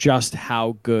just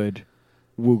how good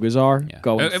Woogas are Yeah.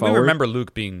 going And forward. we remember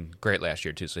Luke being great last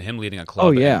year too. So him leading a club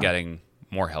Oh, yeah. and getting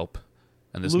more help,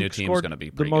 and this Luke new team is scored going to be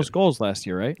the pretty most good. goals last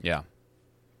year, right? Yeah,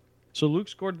 So Luke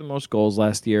scored the most goals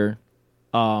last year.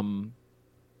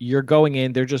 You're going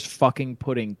in, they're just fucking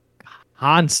putting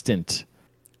constant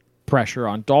pressure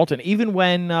on Dalton. Even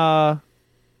when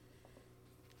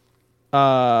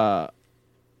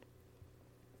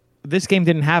this game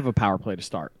didn't have a power play to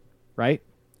start, right?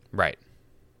 right.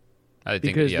 I think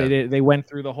Because yeah. they went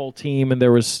through the whole team and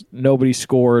there was nobody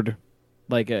scored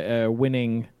like a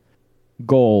winning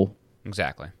goal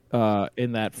Exactly.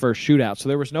 in that first shootout. So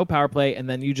there was no power play, and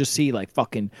then you just see like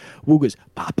fucking Woogas,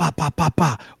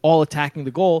 all attacking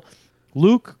the goal.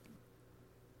 Luke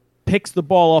picks the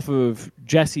ball off of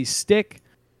Jesse's stick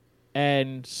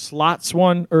and slots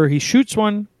one, or he shoots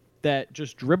one that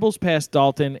just dribbles past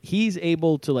Dalton. He's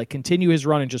able to like continue his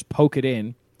run and just poke it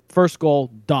in. First goal,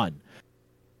 done.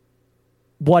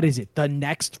 What is it? The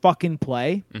next fucking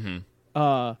play?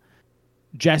 Mm-hmm.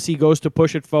 Jesse goes to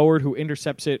push it forward, who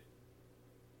intercepts it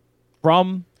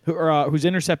who's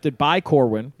intercepted by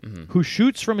Corwin, who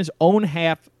shoots from his own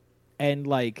half, and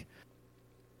like,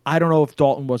 I don't know if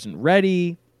Dalton wasn't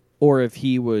ready or if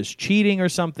he was cheating or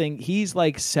something. He's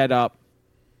like set up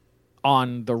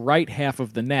on the right half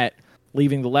of the net,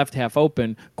 leaving the left half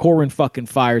open. Corwin fucking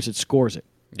fires it, scores it.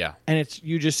 Yeah. And it's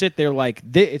you just sit there like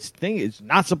this thing is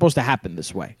not supposed to happen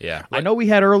this way. Yeah. I know we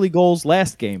had early goals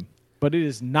last game, but it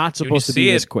is not When you supposed to be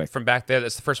see this it quick. from back there,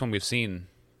 that's the first one we've seen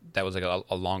that was like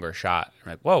a longer shot.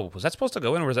 I'm like, whoa, was that supposed to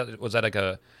go in, or was that like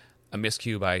a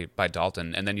miscue by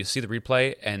Dalton? And then you see the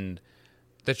replay, and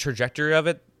the trajectory of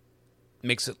it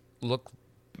makes it look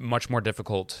much more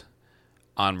difficult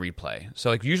on replay. So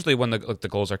like usually when the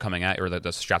goals are coming at you, or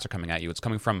the shots are coming at you, it's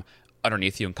coming from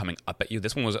underneath you and coming up at you.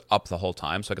 This one was up the whole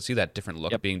time, so I could see that different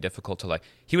look being difficult to like.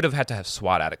 He would have had to have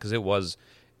swat at it because it was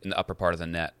in the upper part of the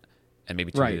net and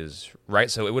maybe to his right.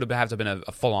 So it would have to have been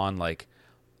a full on like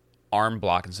arm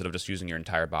block instead of just using your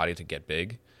entire body to get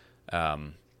big.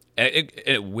 And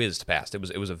it whizzed past. It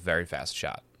was a very fast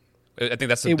shot. I think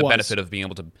that's the benefit of being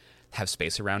able to have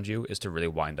space around you is to really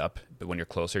wind up. But when you're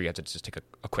closer, you have to just take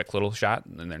a quick little shot,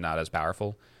 and they're not as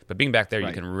powerful. But being back there,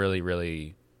 you can really,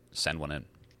 really send one in.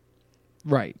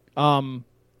 Right.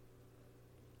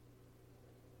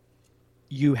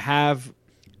 You have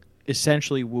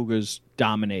essentially Woogas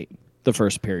dominate the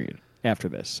first period after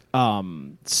this.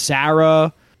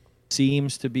 Sarah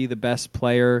seems to be the best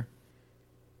player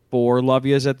for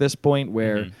Lovias at this point,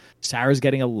 where Sarah's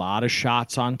getting a lot of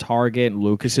shots on target. And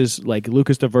Lucas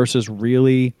DeVers is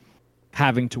really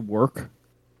having to work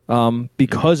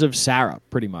because of Sarah,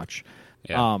 pretty much.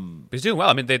 Yeah. He's doing well.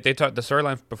 I mean, they talked, the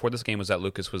storyline before this game was that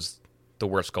Lucas was the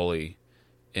worst goalie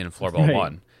in Floorball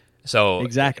 1. So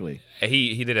exactly.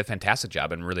 He did a fantastic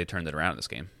job and really turned it around in this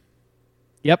game.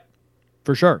 Yep,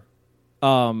 for sure.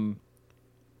 I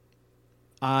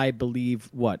believe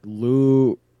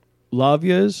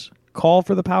Lavya's call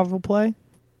for the powerful play.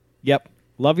 Yep,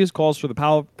 Lavya's calls for the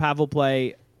powerful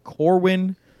play.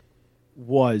 Corwin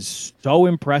was so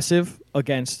impressive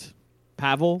against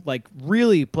Pavel, like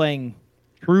really playing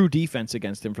true defense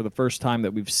against him for the first time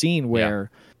that we've seen where,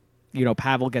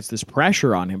 Pavel gets this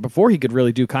pressure on him before he could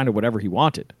really do kind of whatever he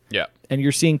wanted. Yeah. And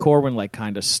you're seeing Corwin like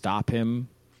kind of stop him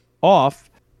off.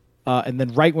 And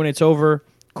then right when it's over,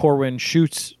 Corwin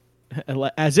shoots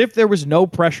as if there was no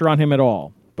pressure on him at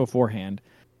all beforehand.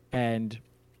 And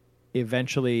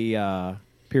eventually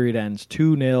period ends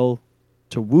 2-0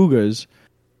 to Woogas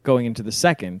going into the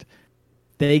second.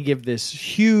 They give this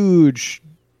huge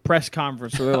press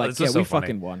conference where they're like, yeah, we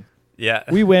fucking won. Yeah.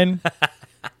 We win.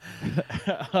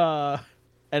 And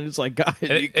it's like, God,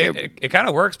 it kind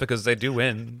of works because they do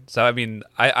win. So, I mean,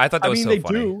 I thought that was so they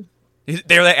funny. Do.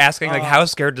 They were like asking, like, how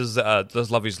scared does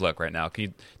Lovey's look right now? Can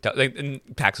you tell? Like, and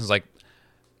Paxton's like,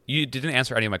 you didn't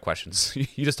answer any of my questions.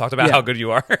 You just talked about how good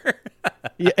you are.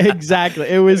 Yeah, exactly.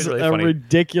 It was really a funny.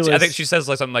 ridiculous. I think she says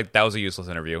like something like, that was a useless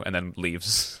interview, and then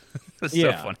leaves. It's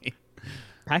so funny.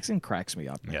 Paxton cracks me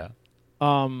up, man. Yeah.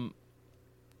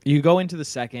 You go into the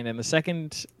second, and the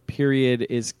second period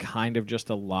is kind of just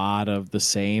a lot of the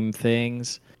same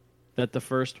things that the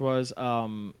first was.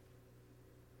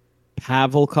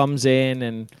 Pavel comes in,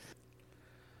 and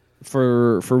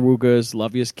for Woogas,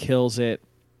 Lovius kills it.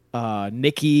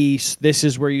 Nikki, this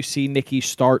is where you see Nikki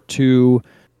start to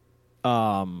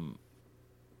kind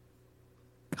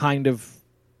of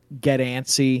get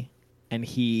antsy, and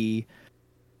he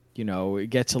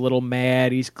gets a little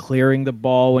mad. He's clearing the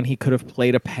ball when he could have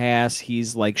played a pass.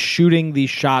 He's like shooting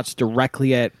these shots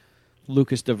directly at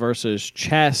Lucas Diversa's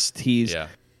chest. He's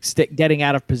getting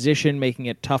out of position, making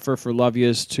it tougher for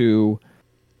Lovius to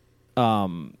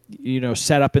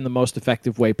set up in the most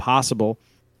effective way possible.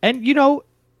 And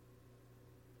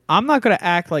I'm not going to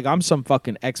act like I'm some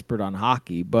fucking expert on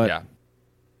hockey, but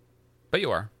but you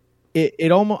are.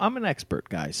 It almost, I'm an expert,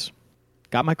 guys.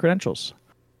 Got my credentials.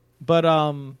 But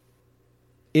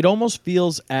it almost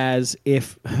feels as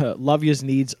if Lovius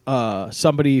needs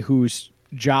somebody whose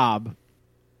job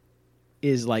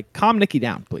is like, calm Nikki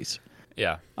down, please.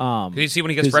 Yeah. You see,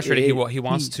 when he gets frustrated, he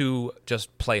wants to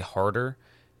just play harder,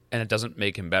 and it doesn't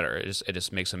make him better. It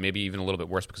just makes him maybe even a little bit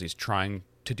worse because he's trying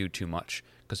to do too much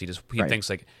because he thinks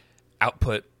like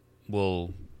output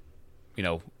will,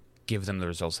 give them the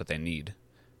results that they need,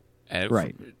 and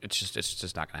it's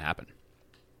just not going to happen.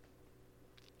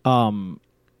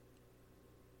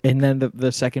 And then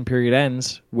the second period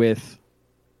ends with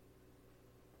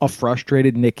a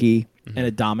frustrated Nikki and a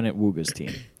dominant Woogas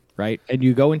team, right? And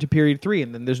you go into period 3,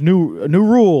 and then there's a new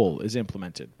rule is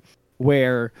implemented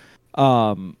where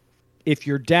if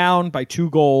you're down by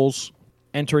 2 goals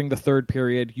entering the third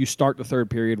period, you start the third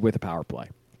period with a power play.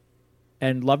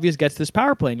 And Lovius gets this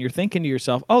power play, and you're thinking to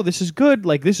yourself, oh, this is good.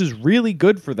 Like, this is really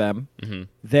good for them. Mm-hmm.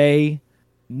 They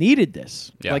needed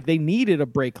this. Yeah. Like, they needed a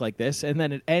break like this, and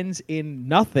then it ends in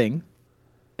nothing.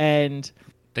 And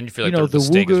then you feel like the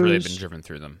stake has really been driven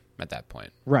through them at that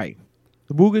point. Right.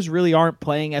 The Woogas really aren't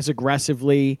playing as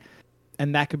aggressively,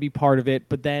 and that could be part of it.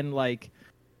 But then, like,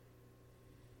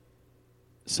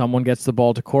 someone gets the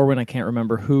ball to Corwin. I can't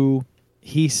remember who.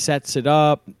 He sets it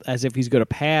up as if he's going to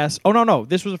pass. Oh, no.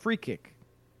 This was a free kick.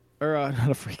 Or not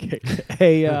a free kick.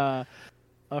 A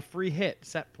free hit,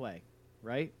 set play,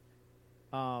 right?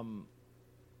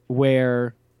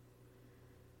 Where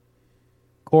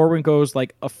Corwin goes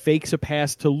like fakes a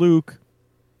pass to Luke,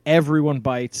 everyone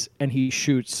bites, and he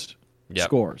shoots,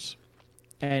 scores.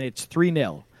 And it's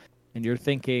 3-0. And you're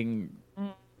thinking,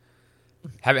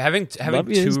 having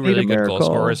two really good goal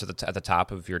scorers at the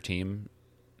top of your team,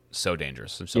 so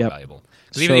dangerous and so valuable.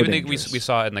 Because even we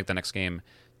saw in like the next game,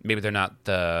 maybe they're not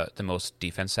the most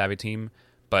defense savvy team,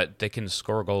 but they can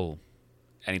score a goal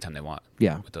anytime they want.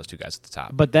 Yeah, with those two guys at the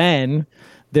top. But then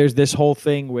there's this whole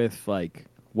thing with like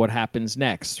what happens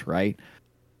next, right?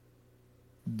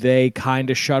 They kind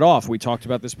of shut off. We talked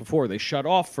about this before. They shut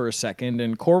off for a second,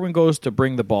 and Corwin goes to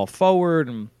bring the ball forward,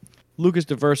 and Lucas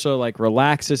Diverso like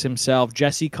relaxes himself.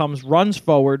 Jesse runs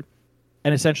forward,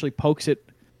 and essentially pokes it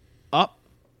up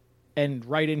and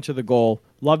right into the goal.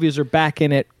 Lovius are back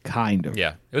in it, kind of.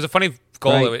 Yeah, it was a funny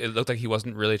goal. Right? It looked like he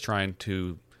wasn't really trying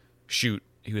to shoot.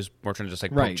 He was more trying to just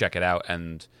like poke check it out,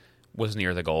 and was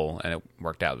near the goal, and it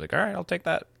worked out. Like, all right, I'll take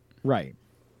that. Right.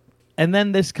 And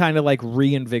then this kind of like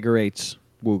reinvigorates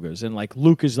Woogas, and like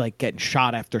Luke is like getting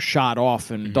shot after shot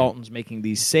off, and Dalton's making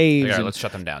these saves. Yeah, and, let's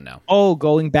shut them down now. Oh,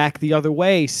 going back the other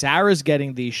way, Sarah's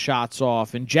getting these shots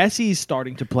off, and Jesse's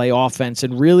starting to play offense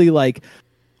and really like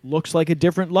looks like a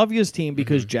different Lovia's team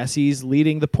because Jesse's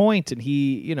leading the point, and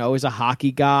he, is a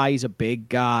hockey guy. He's a big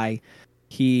guy.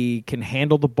 He can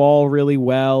handle the ball really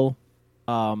well.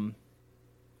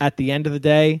 At the end of the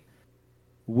day,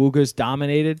 Woogas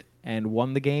dominated and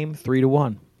won the game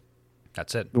 3-1.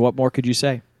 That's it. What more could you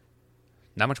say?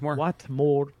 Not much more. What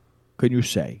more can you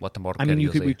say? What more I can mean,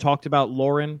 you say? we talked about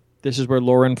Lauren. This is where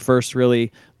Lauren first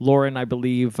really... Lauren, I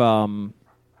believe,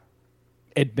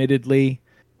 admittedly,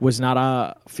 was not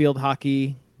a field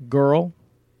hockey girl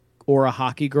or a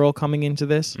hockey girl coming into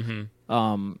this.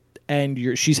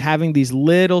 And she's having these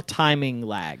little timing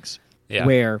lags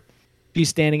where she's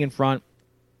standing in front.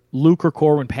 Luke or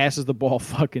Corwin passes the ball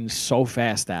fucking so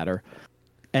fast at her,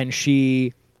 and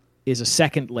she is a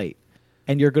second late.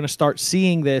 And you're going to start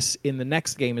seeing this in the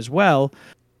next game as well.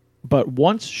 But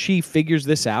once she figures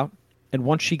this out, and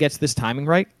once she gets this timing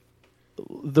right,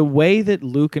 the way that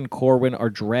Luke and Corwin are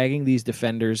dragging these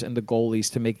defenders and the goalies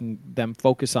to making them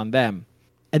focus on them,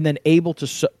 and then able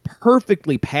to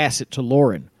perfectly pass it to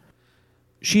Lauren,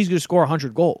 she's going to score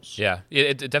 100 goals. Yeah,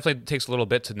 it definitely takes a little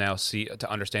bit to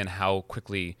understand how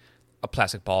quickly a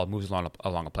plastic ball moves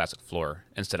along a plastic floor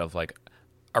instead of like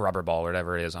a rubber ball or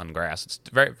whatever it is on grass. It's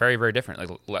very, very, very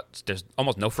different. Like there's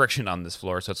almost no friction on this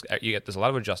floor, so there's a lot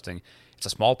of adjusting. It's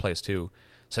a small place too,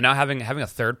 so now having a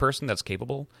third person that's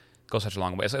capable goes such a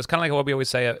long way. It's kind of like what we always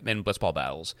say in blitzball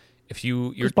battles. If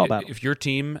your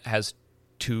team has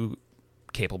two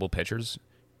capable pitchers,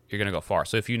 you're going to go far.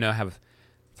 So if you now have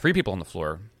three people on the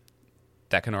floor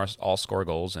that can all score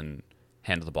goals and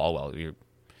handle the ball well, you're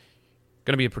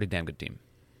going to be a pretty damn good team.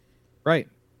 Right.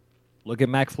 Look at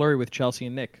McFlurry with Chelsea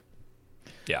and Nick.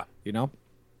 Yeah.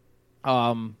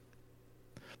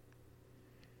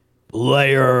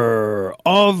 Player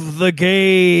of the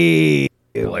game.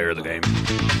 Player of the game.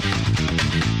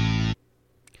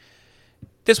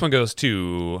 This one goes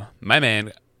to my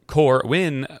man,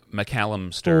 Corwin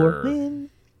McAllister.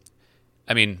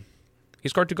 I mean, he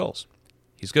scored 2 goals.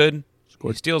 He's good.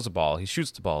 He steals the ball. He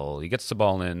shoots the ball. He gets the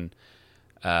ball in.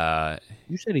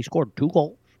 You said he scored 2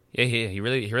 goals? Yeah, he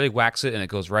really whacks it, and it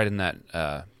goes right in that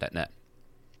net.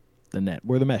 The net,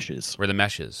 where the mesh is. Where the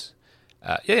mesh is.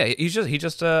 He didn't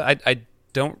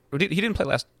play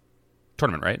last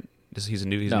tournament, right? He's a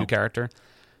new character.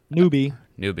 Newbie.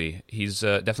 He's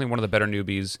definitely one of the better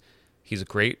newbies. He's a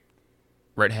great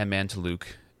right-hand man to Luke,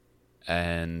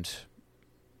 and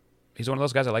he's one of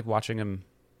those guys I like watching him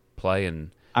play.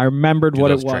 And I remembered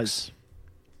what it was. Tricks.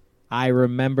 I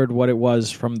remembered what it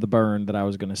was from the burn that I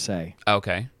was going to say.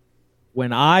 Okay.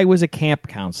 When I was a camp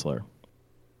counselor,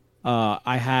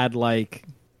 I had like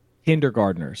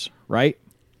kindergartners, right?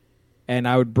 And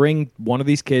I would bring one of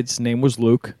these kids, name was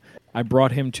Luke. I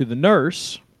brought him to the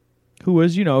nurse, who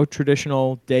was,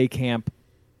 traditional day camp.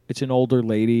 It's an older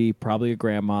lady, probably a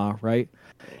grandma, right?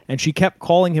 And she kept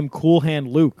calling him Cool Hand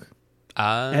Luke.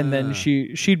 And then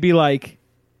she'd be like,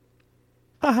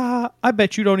 haha, I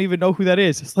bet you don't even know who that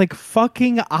is. It's like,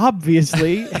 fucking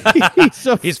obviously.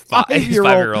 He's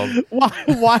 5-year-old.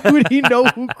 Why would he know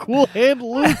who Cool Hand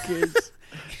Luke is?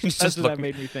 That's what that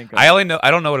made me think of. I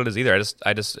don't know what it is either.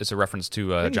 I just it's a reference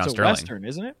to John Sterling. It's a Western,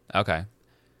 isn't it? Okay.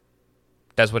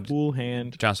 That's what Cool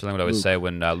Hand John Sterling would always Luke. say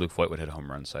when Luke Voigt would hit home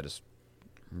runs. So I just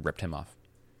ripped him off.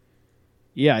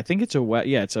 Yeah, I think it's a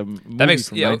movie That makes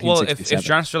from well. If 1967.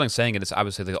 John Sterling's saying it, it's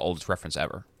obviously the oldest reference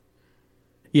ever.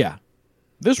 Yeah.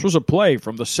 This was a play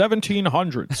from the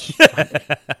 1700s.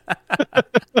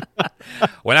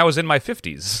 When I was in my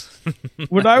 50s.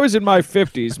 When I was in my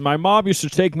 50s, my mom used to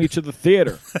take me to the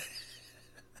theater.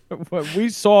 When we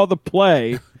saw the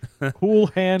play, Cool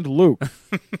Hand Luke.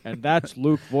 And that's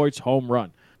Luke Voigt's home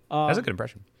run. That's a good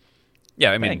impression.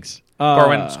 Yeah, I mean, thanks.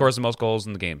 Corwin scores the most goals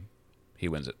in the game. He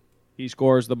wins it. He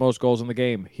scores the most goals in the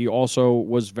game. He also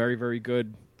was very, very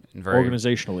good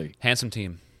organizationally. Handsome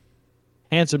team.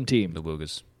 Handsome team. The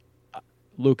Woogas.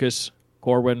 Lucas,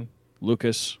 Corwin,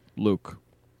 Lucas, Luke.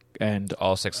 And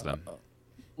all 6 of them.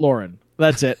 Lauren.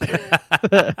 That's it.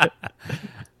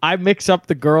 I mix up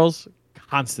the girls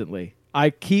constantly.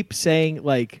 I keep saying,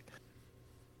 like,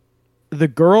 the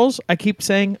girls, I keep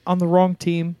saying on the wrong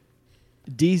team.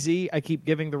 DZ, I keep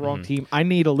giving the wrong team. I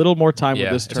need a little more time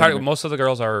with this tournament. Hard. Most of the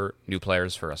girls are new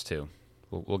players for us, too.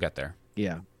 We'll get there.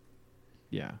 Yeah.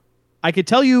 I could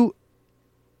tell you,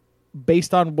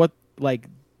 based on what like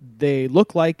they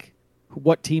look like,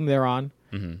 what team they're on,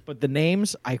 but the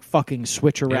names, I fucking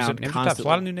switch around constantly. There's a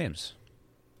lot of new names.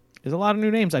 There's a lot of new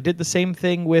names. I did the same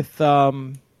thing with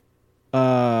the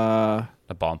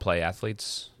The ball and play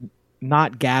athletes.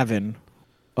 Not Gavin.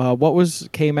 What was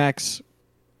K-Mac's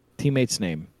teammate's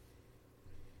name?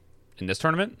 In this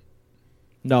tournament?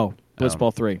 No,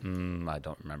 Blitzball 3. I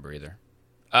don't remember either.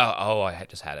 Oh, I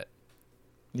just had it.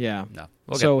 Yeah. No.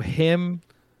 So him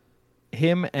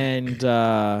and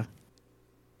I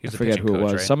forget who it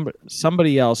was. Right?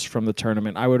 Somebody else from the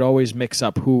tournament. I would always mix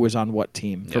up who was on what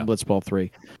team for Blitzball 3.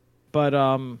 But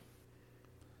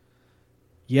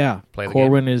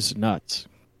Corwin is nuts.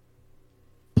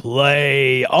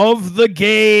 Play of the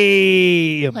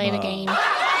game. Play the game.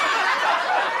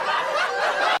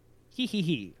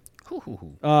 Hee.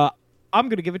 I'm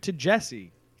going to give it to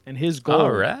Jesse and his goal.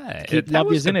 All right. To keep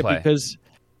Lovias in it because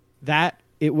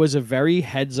it was a very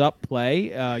heads-up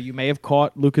play. You may have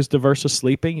caught Lucas Diversa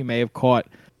sleeping. You may have caught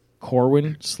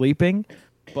Corwin sleeping.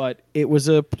 But it was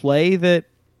a play that,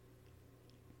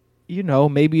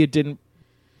 maybe it didn't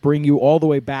bring you all the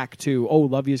way back to,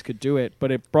 Lovias could do it.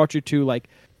 But it brought you to, like,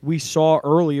 we saw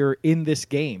earlier in this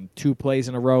game, 2 plays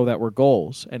in a row that were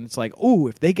goals. And it's like,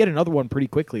 if they get another one pretty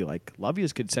quickly, like,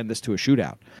 Lovias could send this to a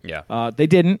shootout. Yeah. They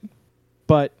didn't,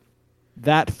 but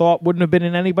that thought wouldn't have been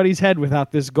in anybody's head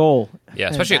without this goal. Yeah,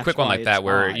 especially a quick one like that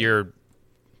where you're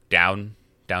down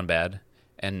bad,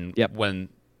 and when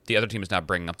the other team is not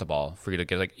bringing up the ball for you to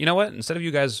get, like, you know what? Instead of you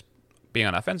guys being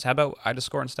on offense, how about I just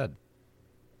score instead?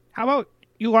 How about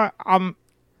you are, I'll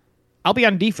be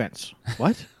on defense.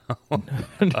 What? What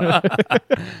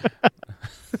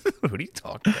are you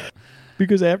talking about?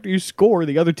 Because after you score,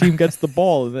 the other team gets the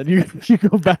ball, and then you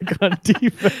go back on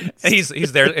defense.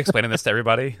 He's there explaining this to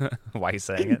everybody why he's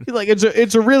saying it. Like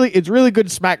it's really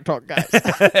good smack talk, guys.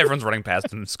 Everyone's running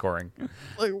past him and scoring.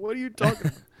 Like, what are you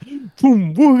talking about?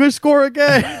 Boom, we're gonna score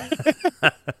again.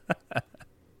 But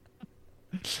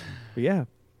yeah,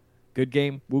 good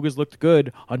game. Woogas looked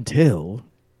good until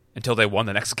they won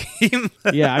the next game.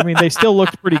 Yeah, I mean, they still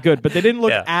looked pretty good, but they didn't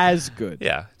look as good.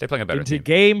 Yeah, they're playing a better Into team.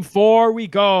 game 4 we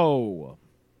go.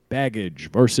 Baggage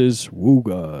versus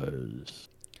Woogas.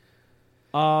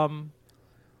 What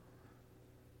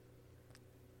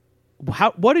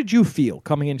did you feel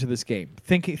coming into this game?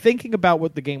 Thinking about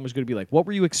what the game was going to be like. What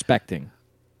were you expecting?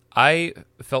 I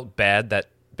felt bad that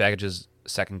Baggage's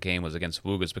second game was against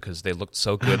Woogas because they looked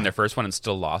so good in their first one and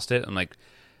still lost it. I'm like,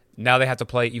 now they have to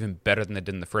play even better than they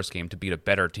did in the first game to beat a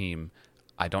better team.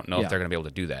 I don't know if they're going to be able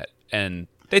to do that. And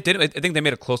they did. I think they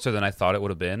made it closer than I thought it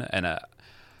would have been. And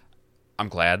I'm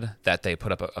glad that they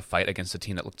put up a fight against a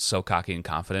team that looked so cocky and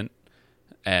confident.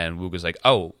 And Wooga's like,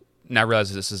 now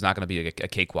realizes this is not going to be a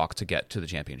cakewalk to get to the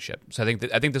championship. So I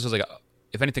think this was like,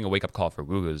 if anything, a wake up call for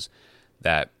Woogas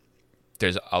that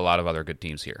there's a lot of other good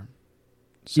teams here.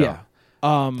 So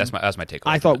that's my take.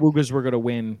 I thought Woogas were going to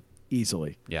win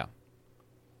easily. Yeah.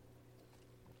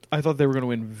 I thought they were going to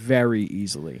win very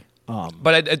easily.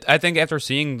 But I think after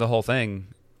seeing the whole thing,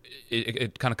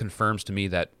 it kind of confirms to me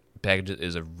that Baggage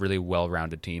is a really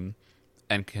well-rounded team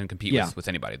and can compete with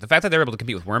anybody. The fact that they were able to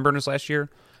compete with Wormburners last year,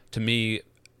 to me,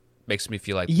 makes me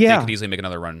feel like they could easily make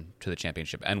another run to the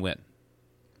championship and win.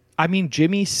 I mean,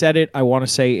 Jimmy said it, I want to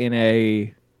say, in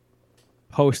a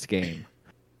post-game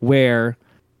where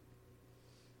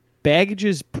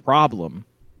Baggage's problem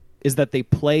is that they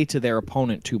play to their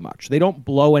opponent too much. They don't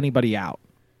blow anybody out.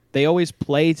 They always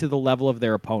play to the level of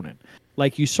their opponent.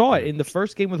 Like you saw it in the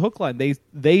first game with Hookline.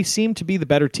 They seemed to be the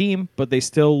better team, but they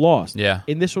still lost. Yeah.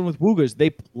 In this one with Woogas, they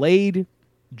played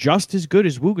just as good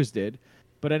as Woogas did,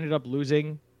 but ended up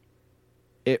losing.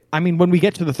 I mean, when we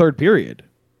get to the third period,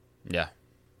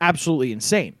 absolutely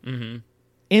insane. Mm-hmm.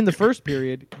 In the first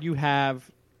period, you have,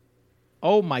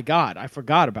 oh my God, I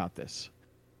forgot about this.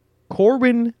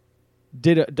 Corbin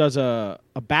does a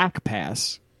back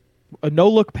pass, a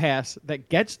no-look pass that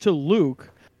gets to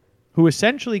Luke, who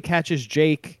essentially catches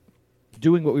Jake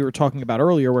doing what we were talking about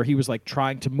earlier, where he was like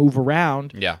trying to move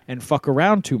around and fuck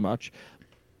around too much.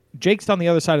 Jake's on the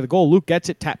other side of the goal. Luke gets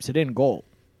it, taps it in, goal.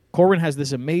 Corbin has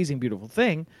this amazing, beautiful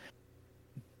thing.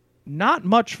 Not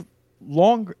much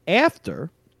longer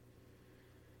after,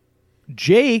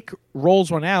 Jake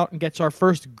rolls one out and gets our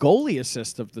first goalie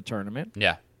assist of the tournament.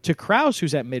 Yeah. To Krause,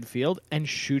 who's at midfield, and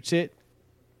shoots it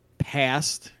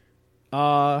past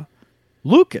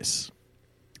Lucas.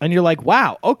 And you're like,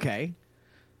 wow, okay.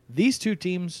 These two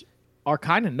teams are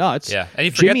kind of nuts. Yeah, and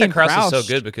you forget that Krause is so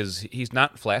good because he's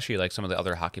not flashy like some of the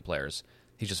other hockey players.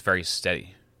 He's just very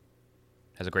steady.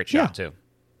 Has a great shot, too.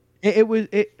 And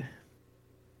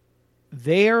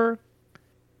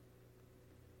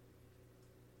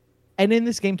in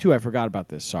this game, too, I forgot about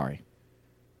this. Sorry.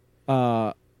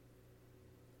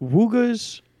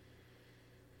 Woogas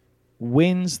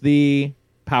wins the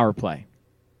power play.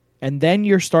 And then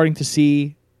you're starting to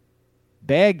see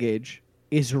Baggage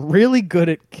is really good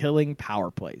at killing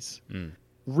power plays.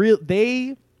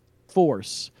 They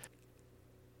force.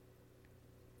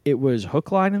 It was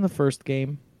hook line in the first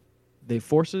game. They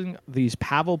forcing these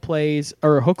Pavel plays,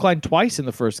 or hook line twice in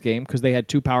the first game because they had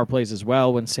 2 power plays as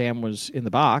well when Sam was in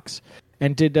the box.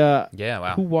 And did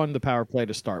who won the power play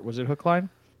to start? Was it hook line?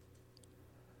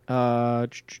 No,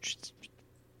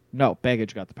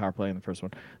 Baggage got the power play in the first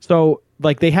one. So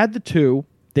like they had the 2.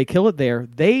 They kill it there.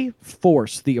 They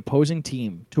force the opposing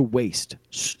team to waste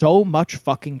so much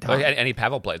fucking time. Any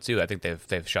Pavel play too. I think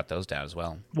they've shut those down as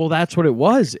well. Well, that's what it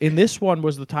was. In this one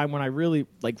was the time when I really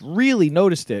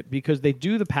noticed it because they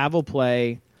do the Pavel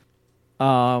play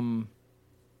in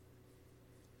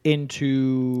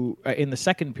the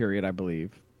second period, I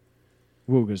believe.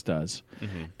 Wugas does.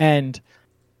 Mm-hmm. And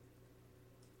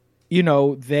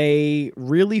they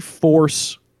really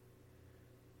force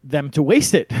them to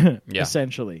waste it,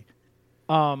 essentially.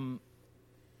 But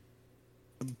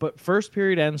first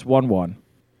period ends 1-1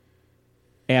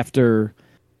 after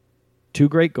 2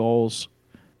 great goals,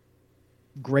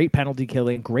 great penalty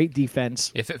killing, great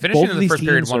defense. If finishing in the first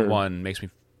period 1-1 makes me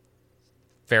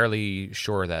fairly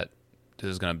sure that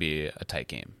this is going to be a tight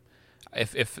game.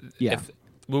 If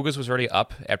Wugas was already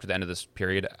up after the end of this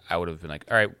period, I would have been like,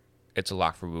 all right, it's a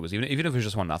lock for Wugas, even if it was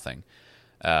just 1-0.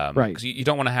 Right, because you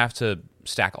don't want to have to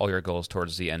stack all your goals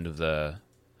towards the end of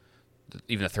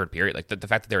even the third period. Like the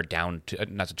fact that they were down,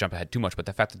 not to jump ahead too much, but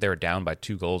the fact that they were down by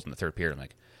 2 goals in the third period, I'm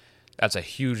like, that's a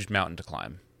huge mountain to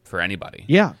climb for anybody.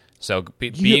 Yeah. So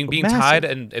being tied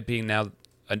and it being now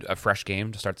a fresh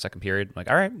game to start the second period, I'm like,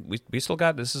 all right, we still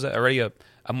got this is already a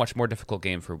much more difficult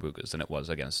game for Wugas than it was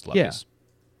against Lubbies.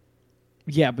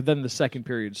 Yeah, but then the second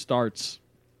period starts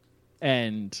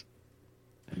and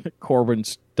Corbin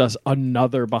does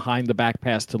another behind the back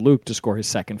pass to Luke to score his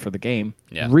second for the game.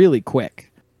 Yeah. Really quick.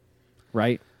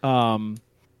 Right?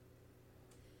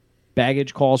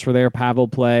 Baggage calls for their Pavel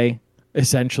play.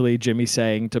 Essentially, Jimmy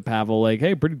saying to Pavel, like,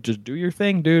 hey, just do your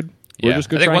thing, dude. We're just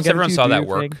going to try and get it to you. I think once everyone saw that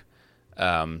work,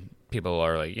 people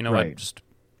are like, you know what, just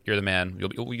you're the man.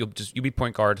 You'll be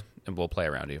point guard, and we'll play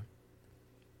around you.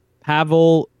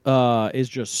 Pavel is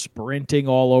just sprinting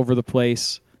all over the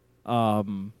place.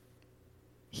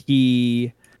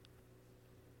 He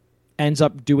ends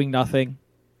up doing nothing,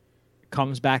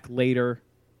 comes back later,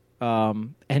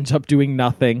 ends up doing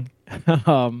nothing.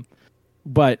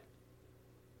 But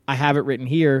I have it written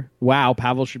here, wow,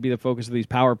 Pavel should be the focus of these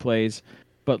power plays.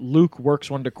 But Luke works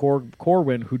one to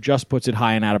Corwin, who just puts it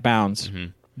high and out of bounds,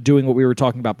 doing what we were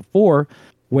talking about before,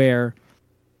 where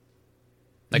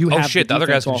like, oh shit, the other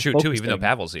guys can shoot too, even though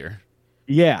Pavel's here.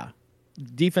 Yeah.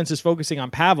 Defense is focusing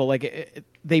on Pavel. Like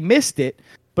they missed it,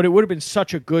 but it would have been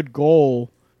such a good goal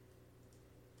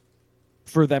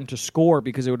for them to score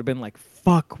because it would have been like,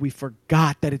 fuck, we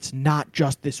forgot that it's not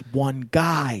just this one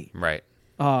guy. Right.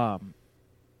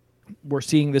 We're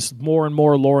seeing this more and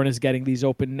more. Lauren is getting these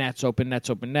open nets,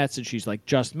 and she's like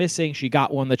just missing. She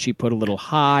got one that she put a little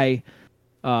high.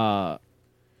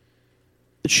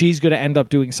 She's going to end up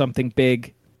doing something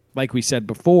big, like we said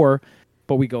before,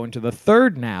 but we go into the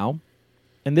third now,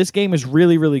 and this game is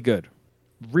really, really good.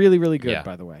 Really, really good,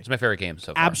 by the way. It's my favorite game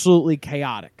so far. Absolutely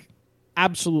chaotic.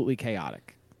 And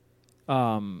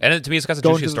to me, it's got a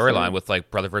juicy storyline with like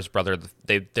brother versus brother.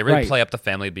 They really play up the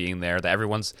family being there. That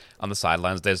everyone's on the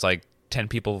sidelines. There's like 10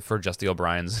 people for just the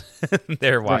O'Briens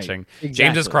there watching. Right. Exactly.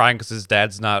 James is crying because his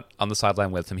dad's not on the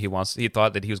sideline with him. He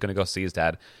thought that he was going to go see his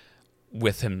dad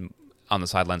with him on the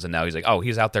sidelines, and now he's like, oh,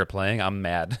 he's out there playing. I'm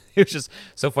mad. It was just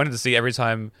so funny to see every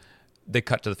time they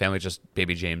cut to the family. Just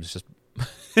baby James, just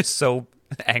so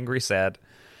angry, sad.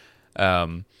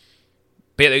 So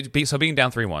being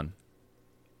down 3-1.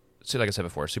 So like I said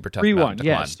before, super tough. 3-1.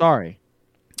 Yeah, sorry.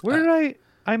 Where did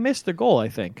I missed the goal? I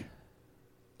think.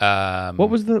 What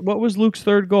was Luke's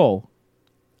third goal?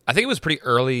 I think it was pretty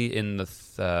early in the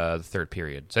third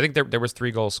period. So I think there was 3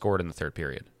 goals scored in the third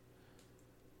period.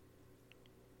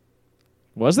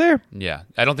 Was there? Yeah,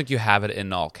 I don't think you have it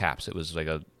in all caps. It was like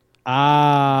a.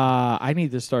 I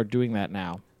need to start doing that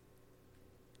now.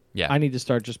 Yeah, I need to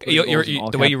start just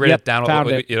the way you read it down.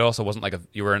 It also wasn't like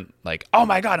you weren't like, oh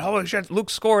my god, holy shit, Luke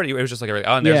scored. It was just like, oh,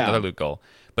 and there's another Luke goal.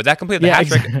 But that completed the hat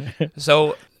trick.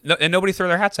 So and nobody threw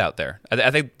their hats out there.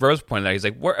 I think Rose pointed out. He's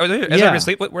like, "Where? Is everybody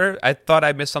asleep? Where? I thought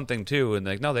I missed something too." And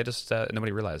like, no, they just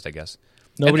nobody realized. I guess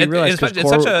nobody realized. It's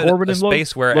such a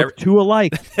space where look two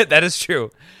alike. That is true.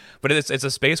 But it's a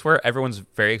space where everyone's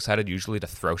very excited usually to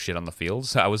throw shit on the field.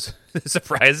 So I was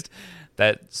surprised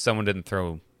that someone didn't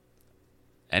throw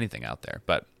anything out there.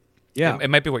 But yeah,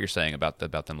 it might be what you're saying about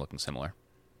them looking similar.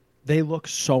 They look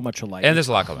so much alike. And there's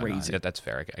a lot going on. That's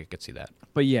fair. I could see that.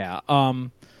 But yeah,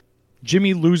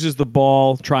 Jimmy loses the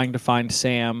ball trying to find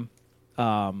Sam.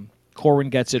 Corwin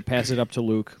gets it, passes it up to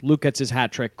Luke. Luke gets his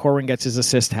hat trick. Corwin gets his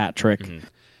assist hat trick. Mm-hmm.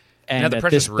 And Now the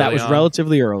pressure's really that was on.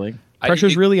 relatively early.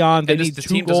 Pressure's really on. They need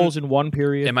 2 goals in 1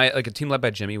 period. Am I like a team led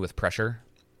by Jimmy with pressure?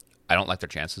 I don't like their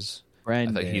chances.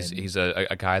 Brendan. I think he's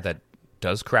a guy that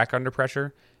does crack under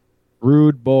pressure.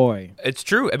 Rude boy. It's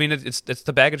true. I mean, it's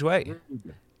the Baggage way.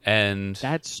 And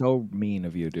that's so mean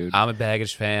of you, dude. I'm a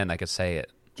Baggage fan. I could say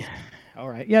it. All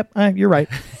right. Yep. You're right.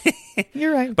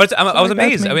 You're right. But I was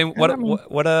amazed. I mean, what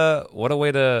a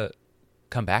way to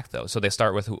come back though. So they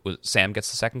start with Sam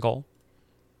gets the second goal.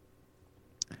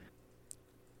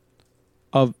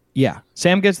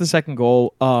 Sam gets the second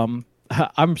goal.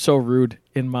 I'm so rude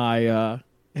in my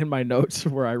notes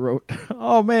where I wrote,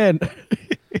 "Oh man,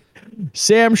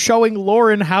 Sam showing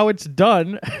Lauren how it's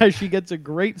done," as she gets a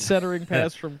great centering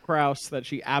pass from Krause that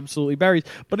she absolutely buries.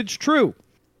 But it's true.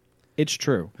 It's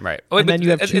true. Right. And then you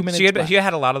have 2 minutes left. She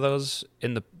had a lot of those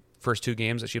in the first 2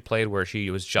 games that she played where she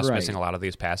was just missing a lot of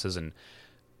these passes and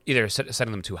either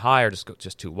setting them too high or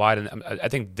just too wide. And I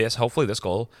think hopefully this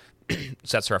goal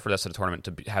sets her up for the rest of the tournament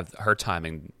to have her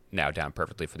timing now down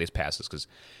perfectly for these passes because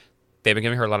they've been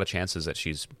giving her a lot of chances that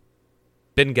she's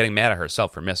been getting mad at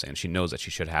herself for missing, and she knows that she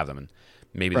should have them. And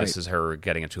maybe this is her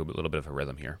getting into a little bit of a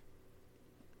rhythm here.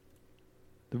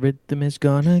 The rhythm is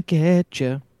gonna get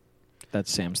you. That's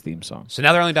Sam's theme song. So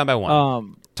now they're only down by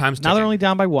 1. Time's ticking. Now they're only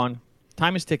down by 1.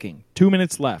 Time is ticking. 2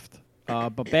 minutes left.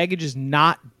 But Baggage is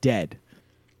not dead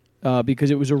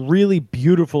because it was a really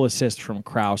beautiful assist from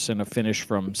Krause and a finish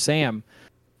from Sam.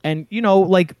 And,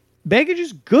 Baggage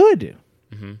is good.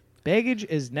 Mm-hmm. Baggage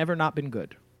has never not been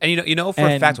good. And you know for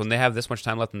a fact when they have this much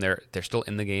time left and they're still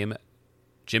in the game,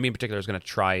 Jimmy in particular is going to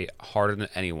try harder than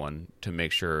anyone to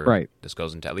make sure this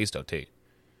goes into at least OT.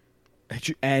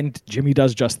 And Jimmy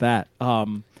does just that.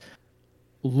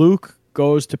 Luke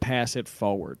goes to pass it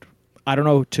forward. I don't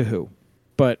know to who,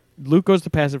 but Luke goes to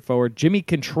pass it forward. Jimmy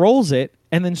controls it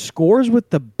and then scores with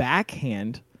the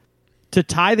backhand to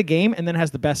tie the game and then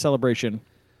has the best celebration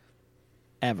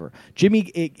ever.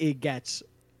 Jimmy,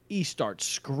 he starts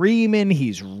screaming.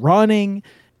 He's running.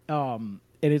 And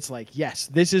it's like, yes,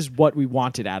 this is what we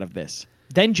wanted out of this.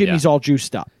 Then Jimmy's all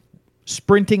juiced up,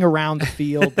 sprinting around the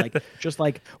field,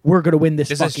 we're going to win this.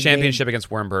 This is championship against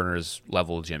Wormburners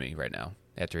level Jimmy right now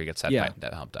after he gets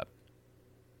that humped up.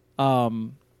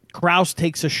 Krause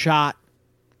takes a shot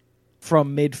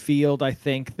from midfield, I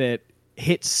think, that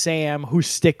hits Sam, whose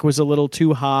stick was a little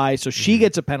too high, so she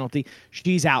gets a penalty.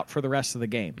 She's out for the rest of the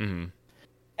game. Mm-hmm.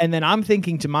 And then I'm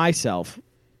thinking to myself,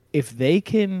 if they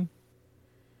can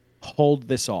hold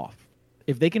this off,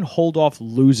 if they can hold off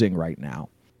losing right now,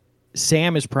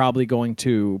 Sam is probably going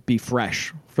to be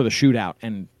fresh for the shootout,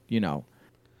 and,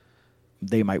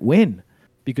 they might win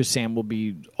because Sam will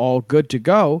be all good to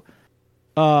go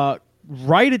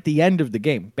right at the end of the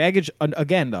game. Baggage,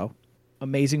 again, though,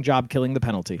 amazing job killing the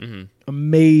penalty. Mm-hmm.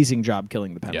 Amazing job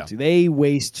killing the penalty. Yeah. They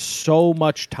waste so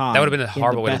much time. That would have been a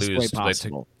horrible way to lose.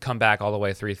 To come back all the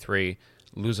way 3-3,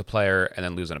 lose a player, and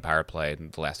then lose in a power play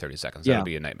in the last 30 seconds. That would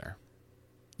be a nightmare.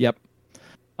 Yep.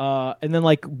 And then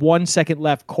 1 second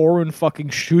left, Corwin fucking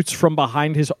shoots from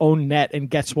behind his own net and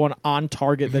gets one on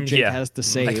target that Jake has to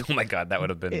save. Oh my God, that would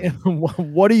have been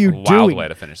what are you doing? Wild way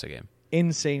to finish the game.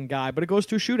 Insane guy, but it goes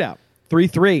to a shootout.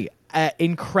 3-3.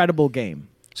 Incredible game.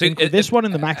 So this one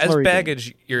in the McFlurry as Baggage,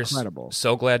 game, you're incredible.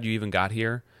 So glad you even got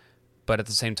here, but at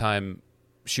the same time,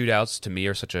 shootouts to me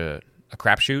are such a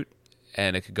crapshoot,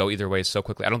 and it could go either way so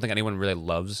quickly. I don't think anyone really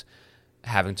loves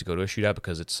having to go to a shootout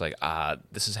because it's like,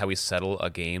 this is how we settle a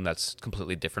game that's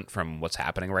completely different from what's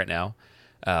happening right now.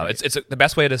 It's the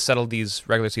best way to settle these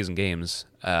regular season games.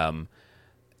 But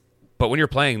when you're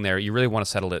playing there, you really want to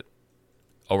settle it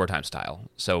overtime style.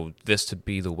 So this to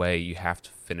be the way you have to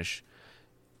finish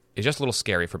is just a little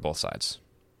scary for both sides.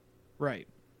 Right.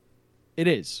 It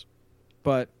is.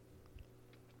 But,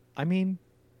 I mean,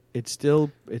 it's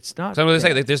not. So I'm going to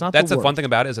say, that's the fun thing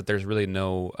about it is that there's really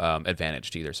no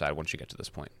advantage to either side once you get to this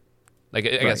point. I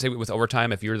guess with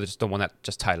overtime, if you're just the one that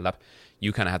just tied it up,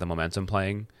 you kind of have the momentum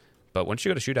playing. But once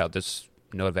you go to shootout, there's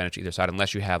no advantage to either side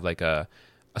unless you have a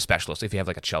specialist. If you have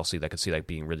a Chelsea that could see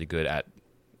being really good at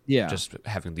just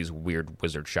having these weird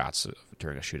wizard shots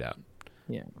during a shootout.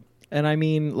 Yeah. And I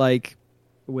mean,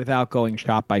 without going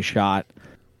shot by shot,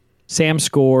 Sam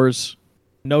scores.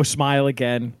 No smile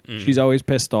again. She's always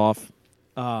pissed off.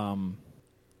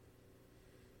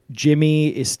 Jimmy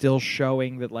is still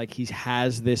showing that he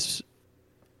has this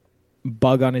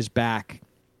bug on his back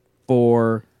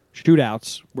for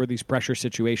shootouts where these pressure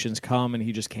situations come and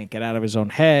he just can't get out of his own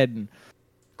head. And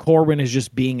Corwin is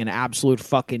just being an absolute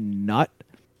fucking nut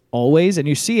always. And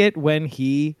you see it when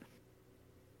he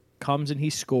comes and he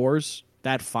scores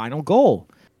that final goal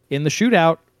in the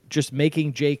shootout, just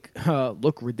making Jake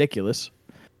look ridiculous.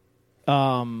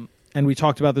 And we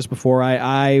talked about this before.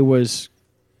 It was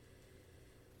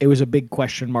a big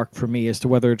question mark for me as to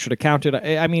whether it should have counted.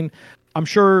 I mean, I'm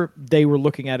sure they were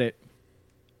looking at it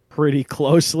pretty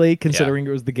closely, considering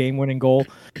it was the game-winning goal.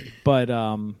 But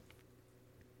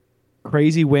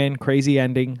crazy win, crazy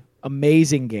ending,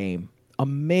 amazing game.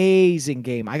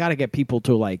 I got to get people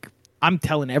to, like, I'm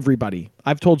telling everybody.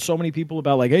 I've told so many people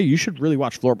about, like, hey, you should really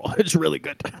watch Floorball. It's really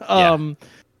good. And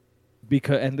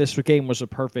this game was a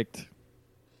perfect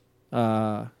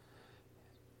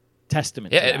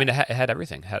testament. Yeah, I mean, it had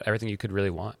everything. It had everything you could really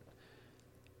want.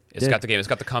 It's got the game. It's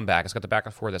got the comeback. It's got the back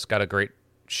and forth. It's got a great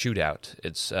shootout.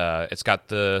 It's got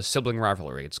the sibling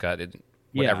rivalry. It's got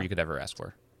whatever you could ever ask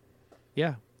for.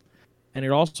 Yeah, and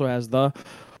it also has the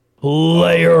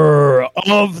player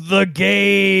of the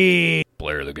game.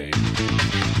 Player of the game.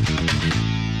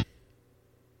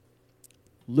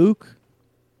 Luke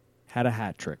had a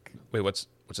hat trick. Wait, what's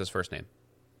his first name?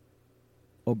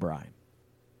 O'Brien.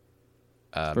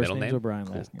 Middle name? O'Brien.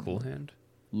 Last name. Cool Hand?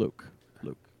 Luke.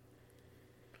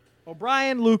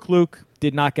 O'Brien, Luke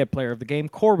did not get player of the game.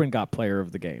 Corwin got player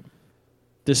of the game,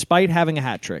 despite having a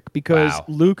hat trick, because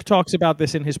Luke talks about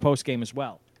this in his post game as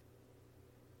well.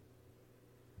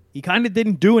 He kind of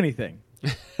didn't do anything.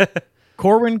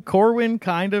 Corwin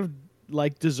kind of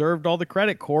like deserved all the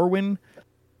credit. Corwin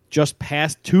just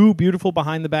passed 2 beautiful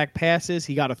behind the back passes.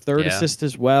 He got a third assist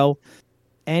as well,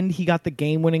 and he got the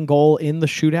game-winning goal in the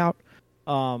shootout.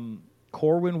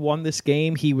 Corwin won this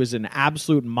game. He was an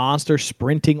absolute monster,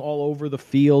 sprinting all over the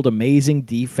field, amazing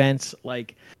defense.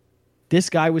 Like, this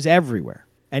guy was everywhere,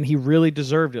 and he really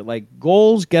deserved it. Like,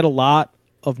 goals get a lot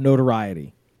of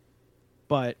notoriety,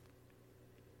 but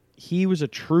he was a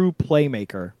true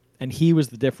playmaker, and he was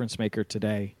the difference maker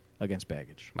today against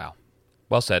Baggage. Wow.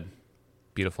 Well said.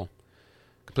 Beautiful.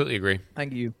 Completely agree.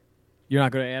 Thank you. You're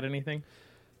not going to add anything?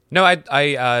 No,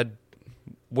 I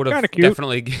would have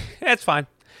definitely... It's fine.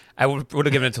 I would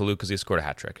have given it to Luke because he scored a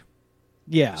hat trick.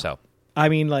 Yeah. So, I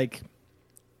mean, like...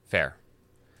 Fair.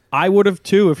 I would have,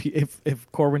 too,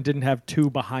 if Corwin didn't have 2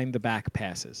 behind-the-back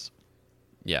passes.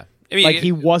 Yeah. I mean, like,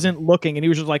 he wasn't looking, and he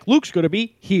was just like, Luke's going to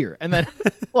be here. And then,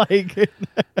 like,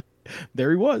 there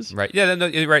he was. Right. Yeah, no,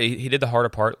 you're right. He did the harder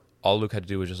part. All Luke had to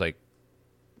do was just, like,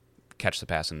 catch the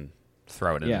pass and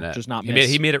throw it in the net. Just not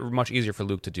miss. He made it much easier for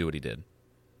Luke to do what he did.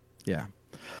 Yeah.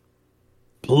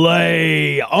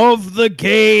 Play of the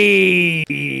game.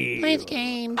 Play the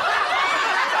game.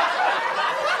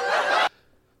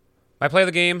 My play of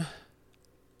the game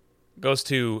goes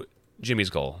to Jimmy's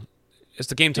goal. It's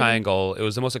the game-tying goal. It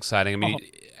was the most exciting. I mean,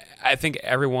 I think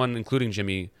everyone, including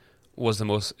Jimmy, was the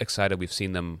most excited we've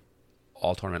seen them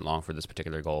all tournament long for this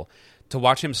particular goal. To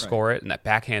watch him score it in that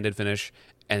backhanded finish,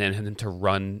 and then him to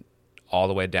run all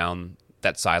the way down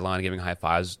that sideline, giving high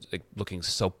fives, like, looking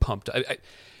so pumped.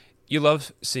 You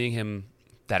love seeing him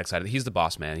that excited. He's the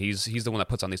boss man. He's the one that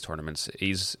puts on these tournaments.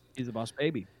 He's the boss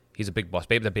baby. He's a big boss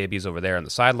baby. The baby's over there on the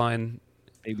sideline.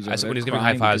 Baby's when he's giving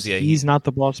high fives, he's not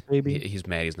the boss baby. He's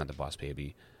mad. He's not the boss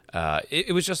baby.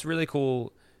 It was just really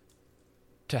cool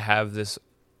to have this.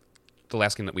 The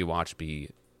last game that we watched be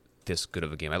this good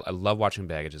of a game. I love watching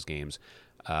Baggage's games.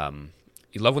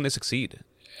 You love when they succeed,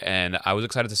 and I was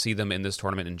excited to see them in this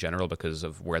tournament in general because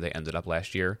of where they ended up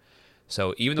last year.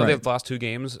 So even though they've lost 2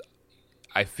 games,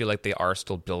 I feel like they are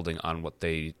still building on what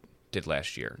they did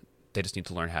last year. They just need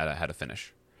to learn how to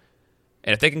finish.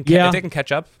 And if they can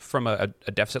catch up from a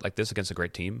deficit like this against a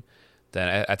great team,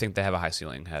 then I think they have a high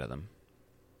ceiling ahead of them.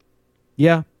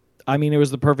 Yeah, I mean, it was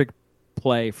the perfect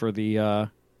play for the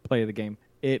play of the game.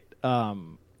 It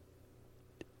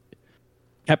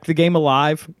kept the game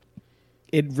alive.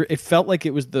 It felt like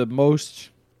it was the most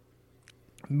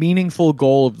meaningful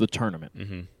goal of the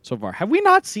tournament so far. Have we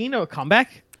not seen a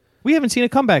comeback? We haven't seen a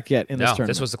comeback yet in this tournament.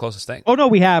 This was the closest thing. Oh, no,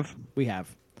 we have.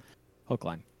 Hook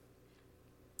line.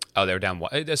 Oh, they were down one.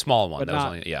 A small one. But that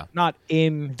not, was only, not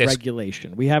in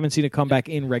regulation. We haven't seen a comeback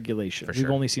in regulation. For We've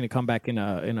sure. only seen a comeback in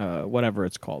a whatever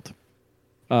it's called.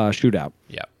 Shootout.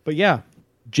 Yeah. But yeah,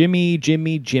 Jimmy.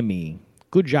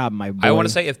 Good job, my boy. I want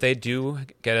to say if they do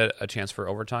get a chance for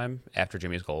overtime after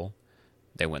Jimmy's goal,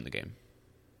 they win the game.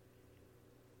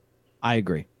 I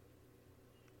agree.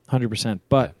 100%.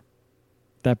 But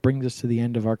that brings us to the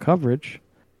end of our coverage.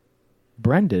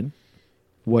 Brendan,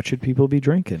 what should people be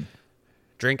drinking?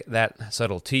 Drink that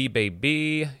subtle tea,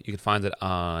 baby. You can find it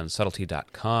on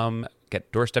subtletea.com.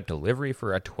 Get doorstep delivery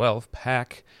for a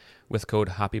 12-pack. With code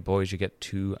HoppyBoys, you get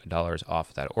 $2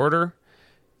 off that order.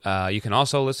 You can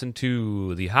also listen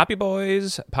to the Hoppy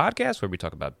Boys podcast, where we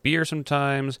talk about beer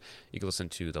sometimes. You can listen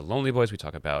to the Lonely Boys. We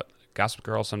talk about Gossip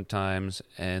Girl sometimes.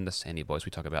 And the Sandy Boys. We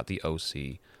talk about the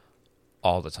OC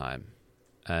all the time.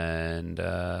 And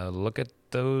look at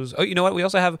those. Oh, you know what? We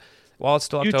also have, while it's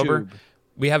still October, YouTube.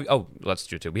 we have, let's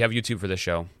do YouTube. We have YouTube for this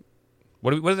show.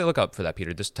 What do they look up for that,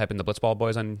 Peter? Just type in the Blitzball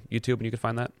Boys on YouTube and you can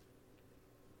find that.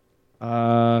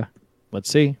 Let's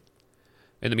see.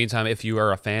 In the meantime, if you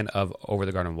are a fan of Over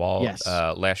the Garden Wall, Yes.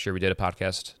 Last year we did a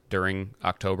podcast during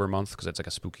October month because it's like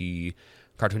a spooky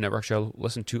Cartoon Network show.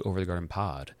 Listen to Over the Garden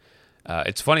Pod.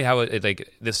 It's funny how it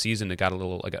like this season it got a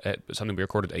little like something we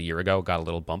recorded a year ago got a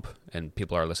little bump and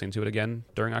people are listening to it again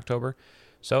during October.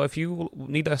 So if you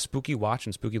need a spooky watch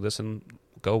and spooky listen,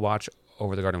 go watch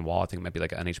Over the Garden Wall. I think it might be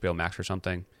like an HBO Max or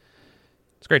something.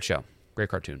 It's a great show, great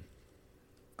cartoon.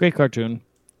 Great cartoon.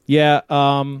 Yeah.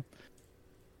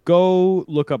 Go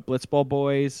look up Blitzball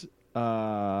Boys.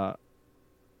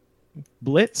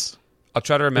 Blitz. I'll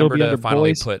try to remember be to under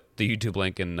finally Boys. put the YouTube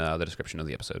link in the description of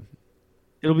the episode.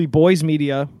 It'll be Boys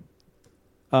Media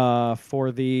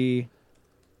for the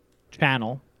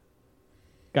channel.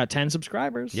 Got 10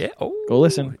 subscribers. Yeah. Oh, Go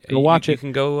listen. Go watch You it.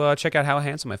 can go check out how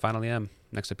handsome I finally am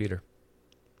next to Peter.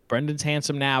 Brendan's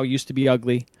handsome now. Used to be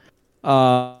ugly.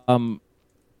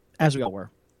 As we all were.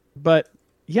 But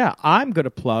yeah, I'm going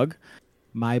to plug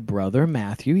my brother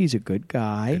Matthew. He's a good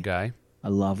guy. Good guy. I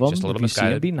love him. Just a little if you see him,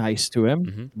 misguided. be nice to him.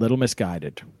 Mm-hmm. Little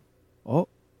misguided. Oh,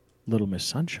 Little Miss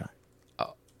Sunshine.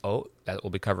 That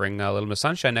will be covering Little Miss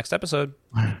Sunshine next episode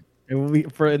It will be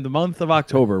in the month of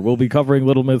October. We'll be covering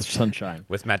Little Miss Sunshine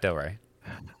with Matt Del Rey.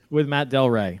 with Matt Del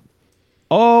Rey.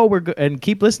 Oh, and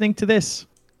keep listening to this.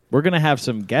 We're gonna have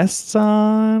some guests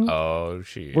on. Oh,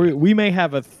 shit. We may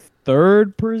have a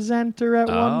third presenter at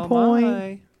one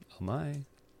point. My.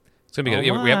 It's gonna be good. Oh,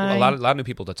 Yeah, we have a my. lot of new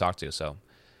people to talk to. So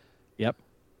Yep.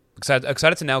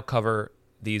 excited to now cover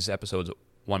these episodes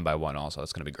one by one. Also,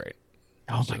 it's gonna be great.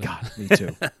 Oh my God, me too.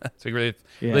 So we really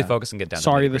Yeah. focus and get down. to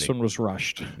Sorry, the this nitty-gritty. one was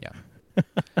rushed. Yeah.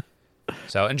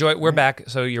 So enjoy. We're back.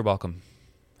 So you're welcome.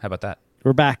 How about that,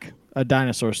 We're back. A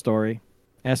dinosaur story.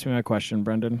 Ask me my question,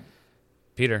 Brendan.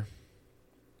 Peter?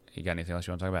 You got anything else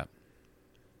you want to talk about?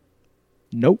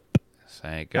 Nope.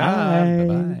 Thank God. Bye.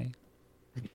 Bye-bye.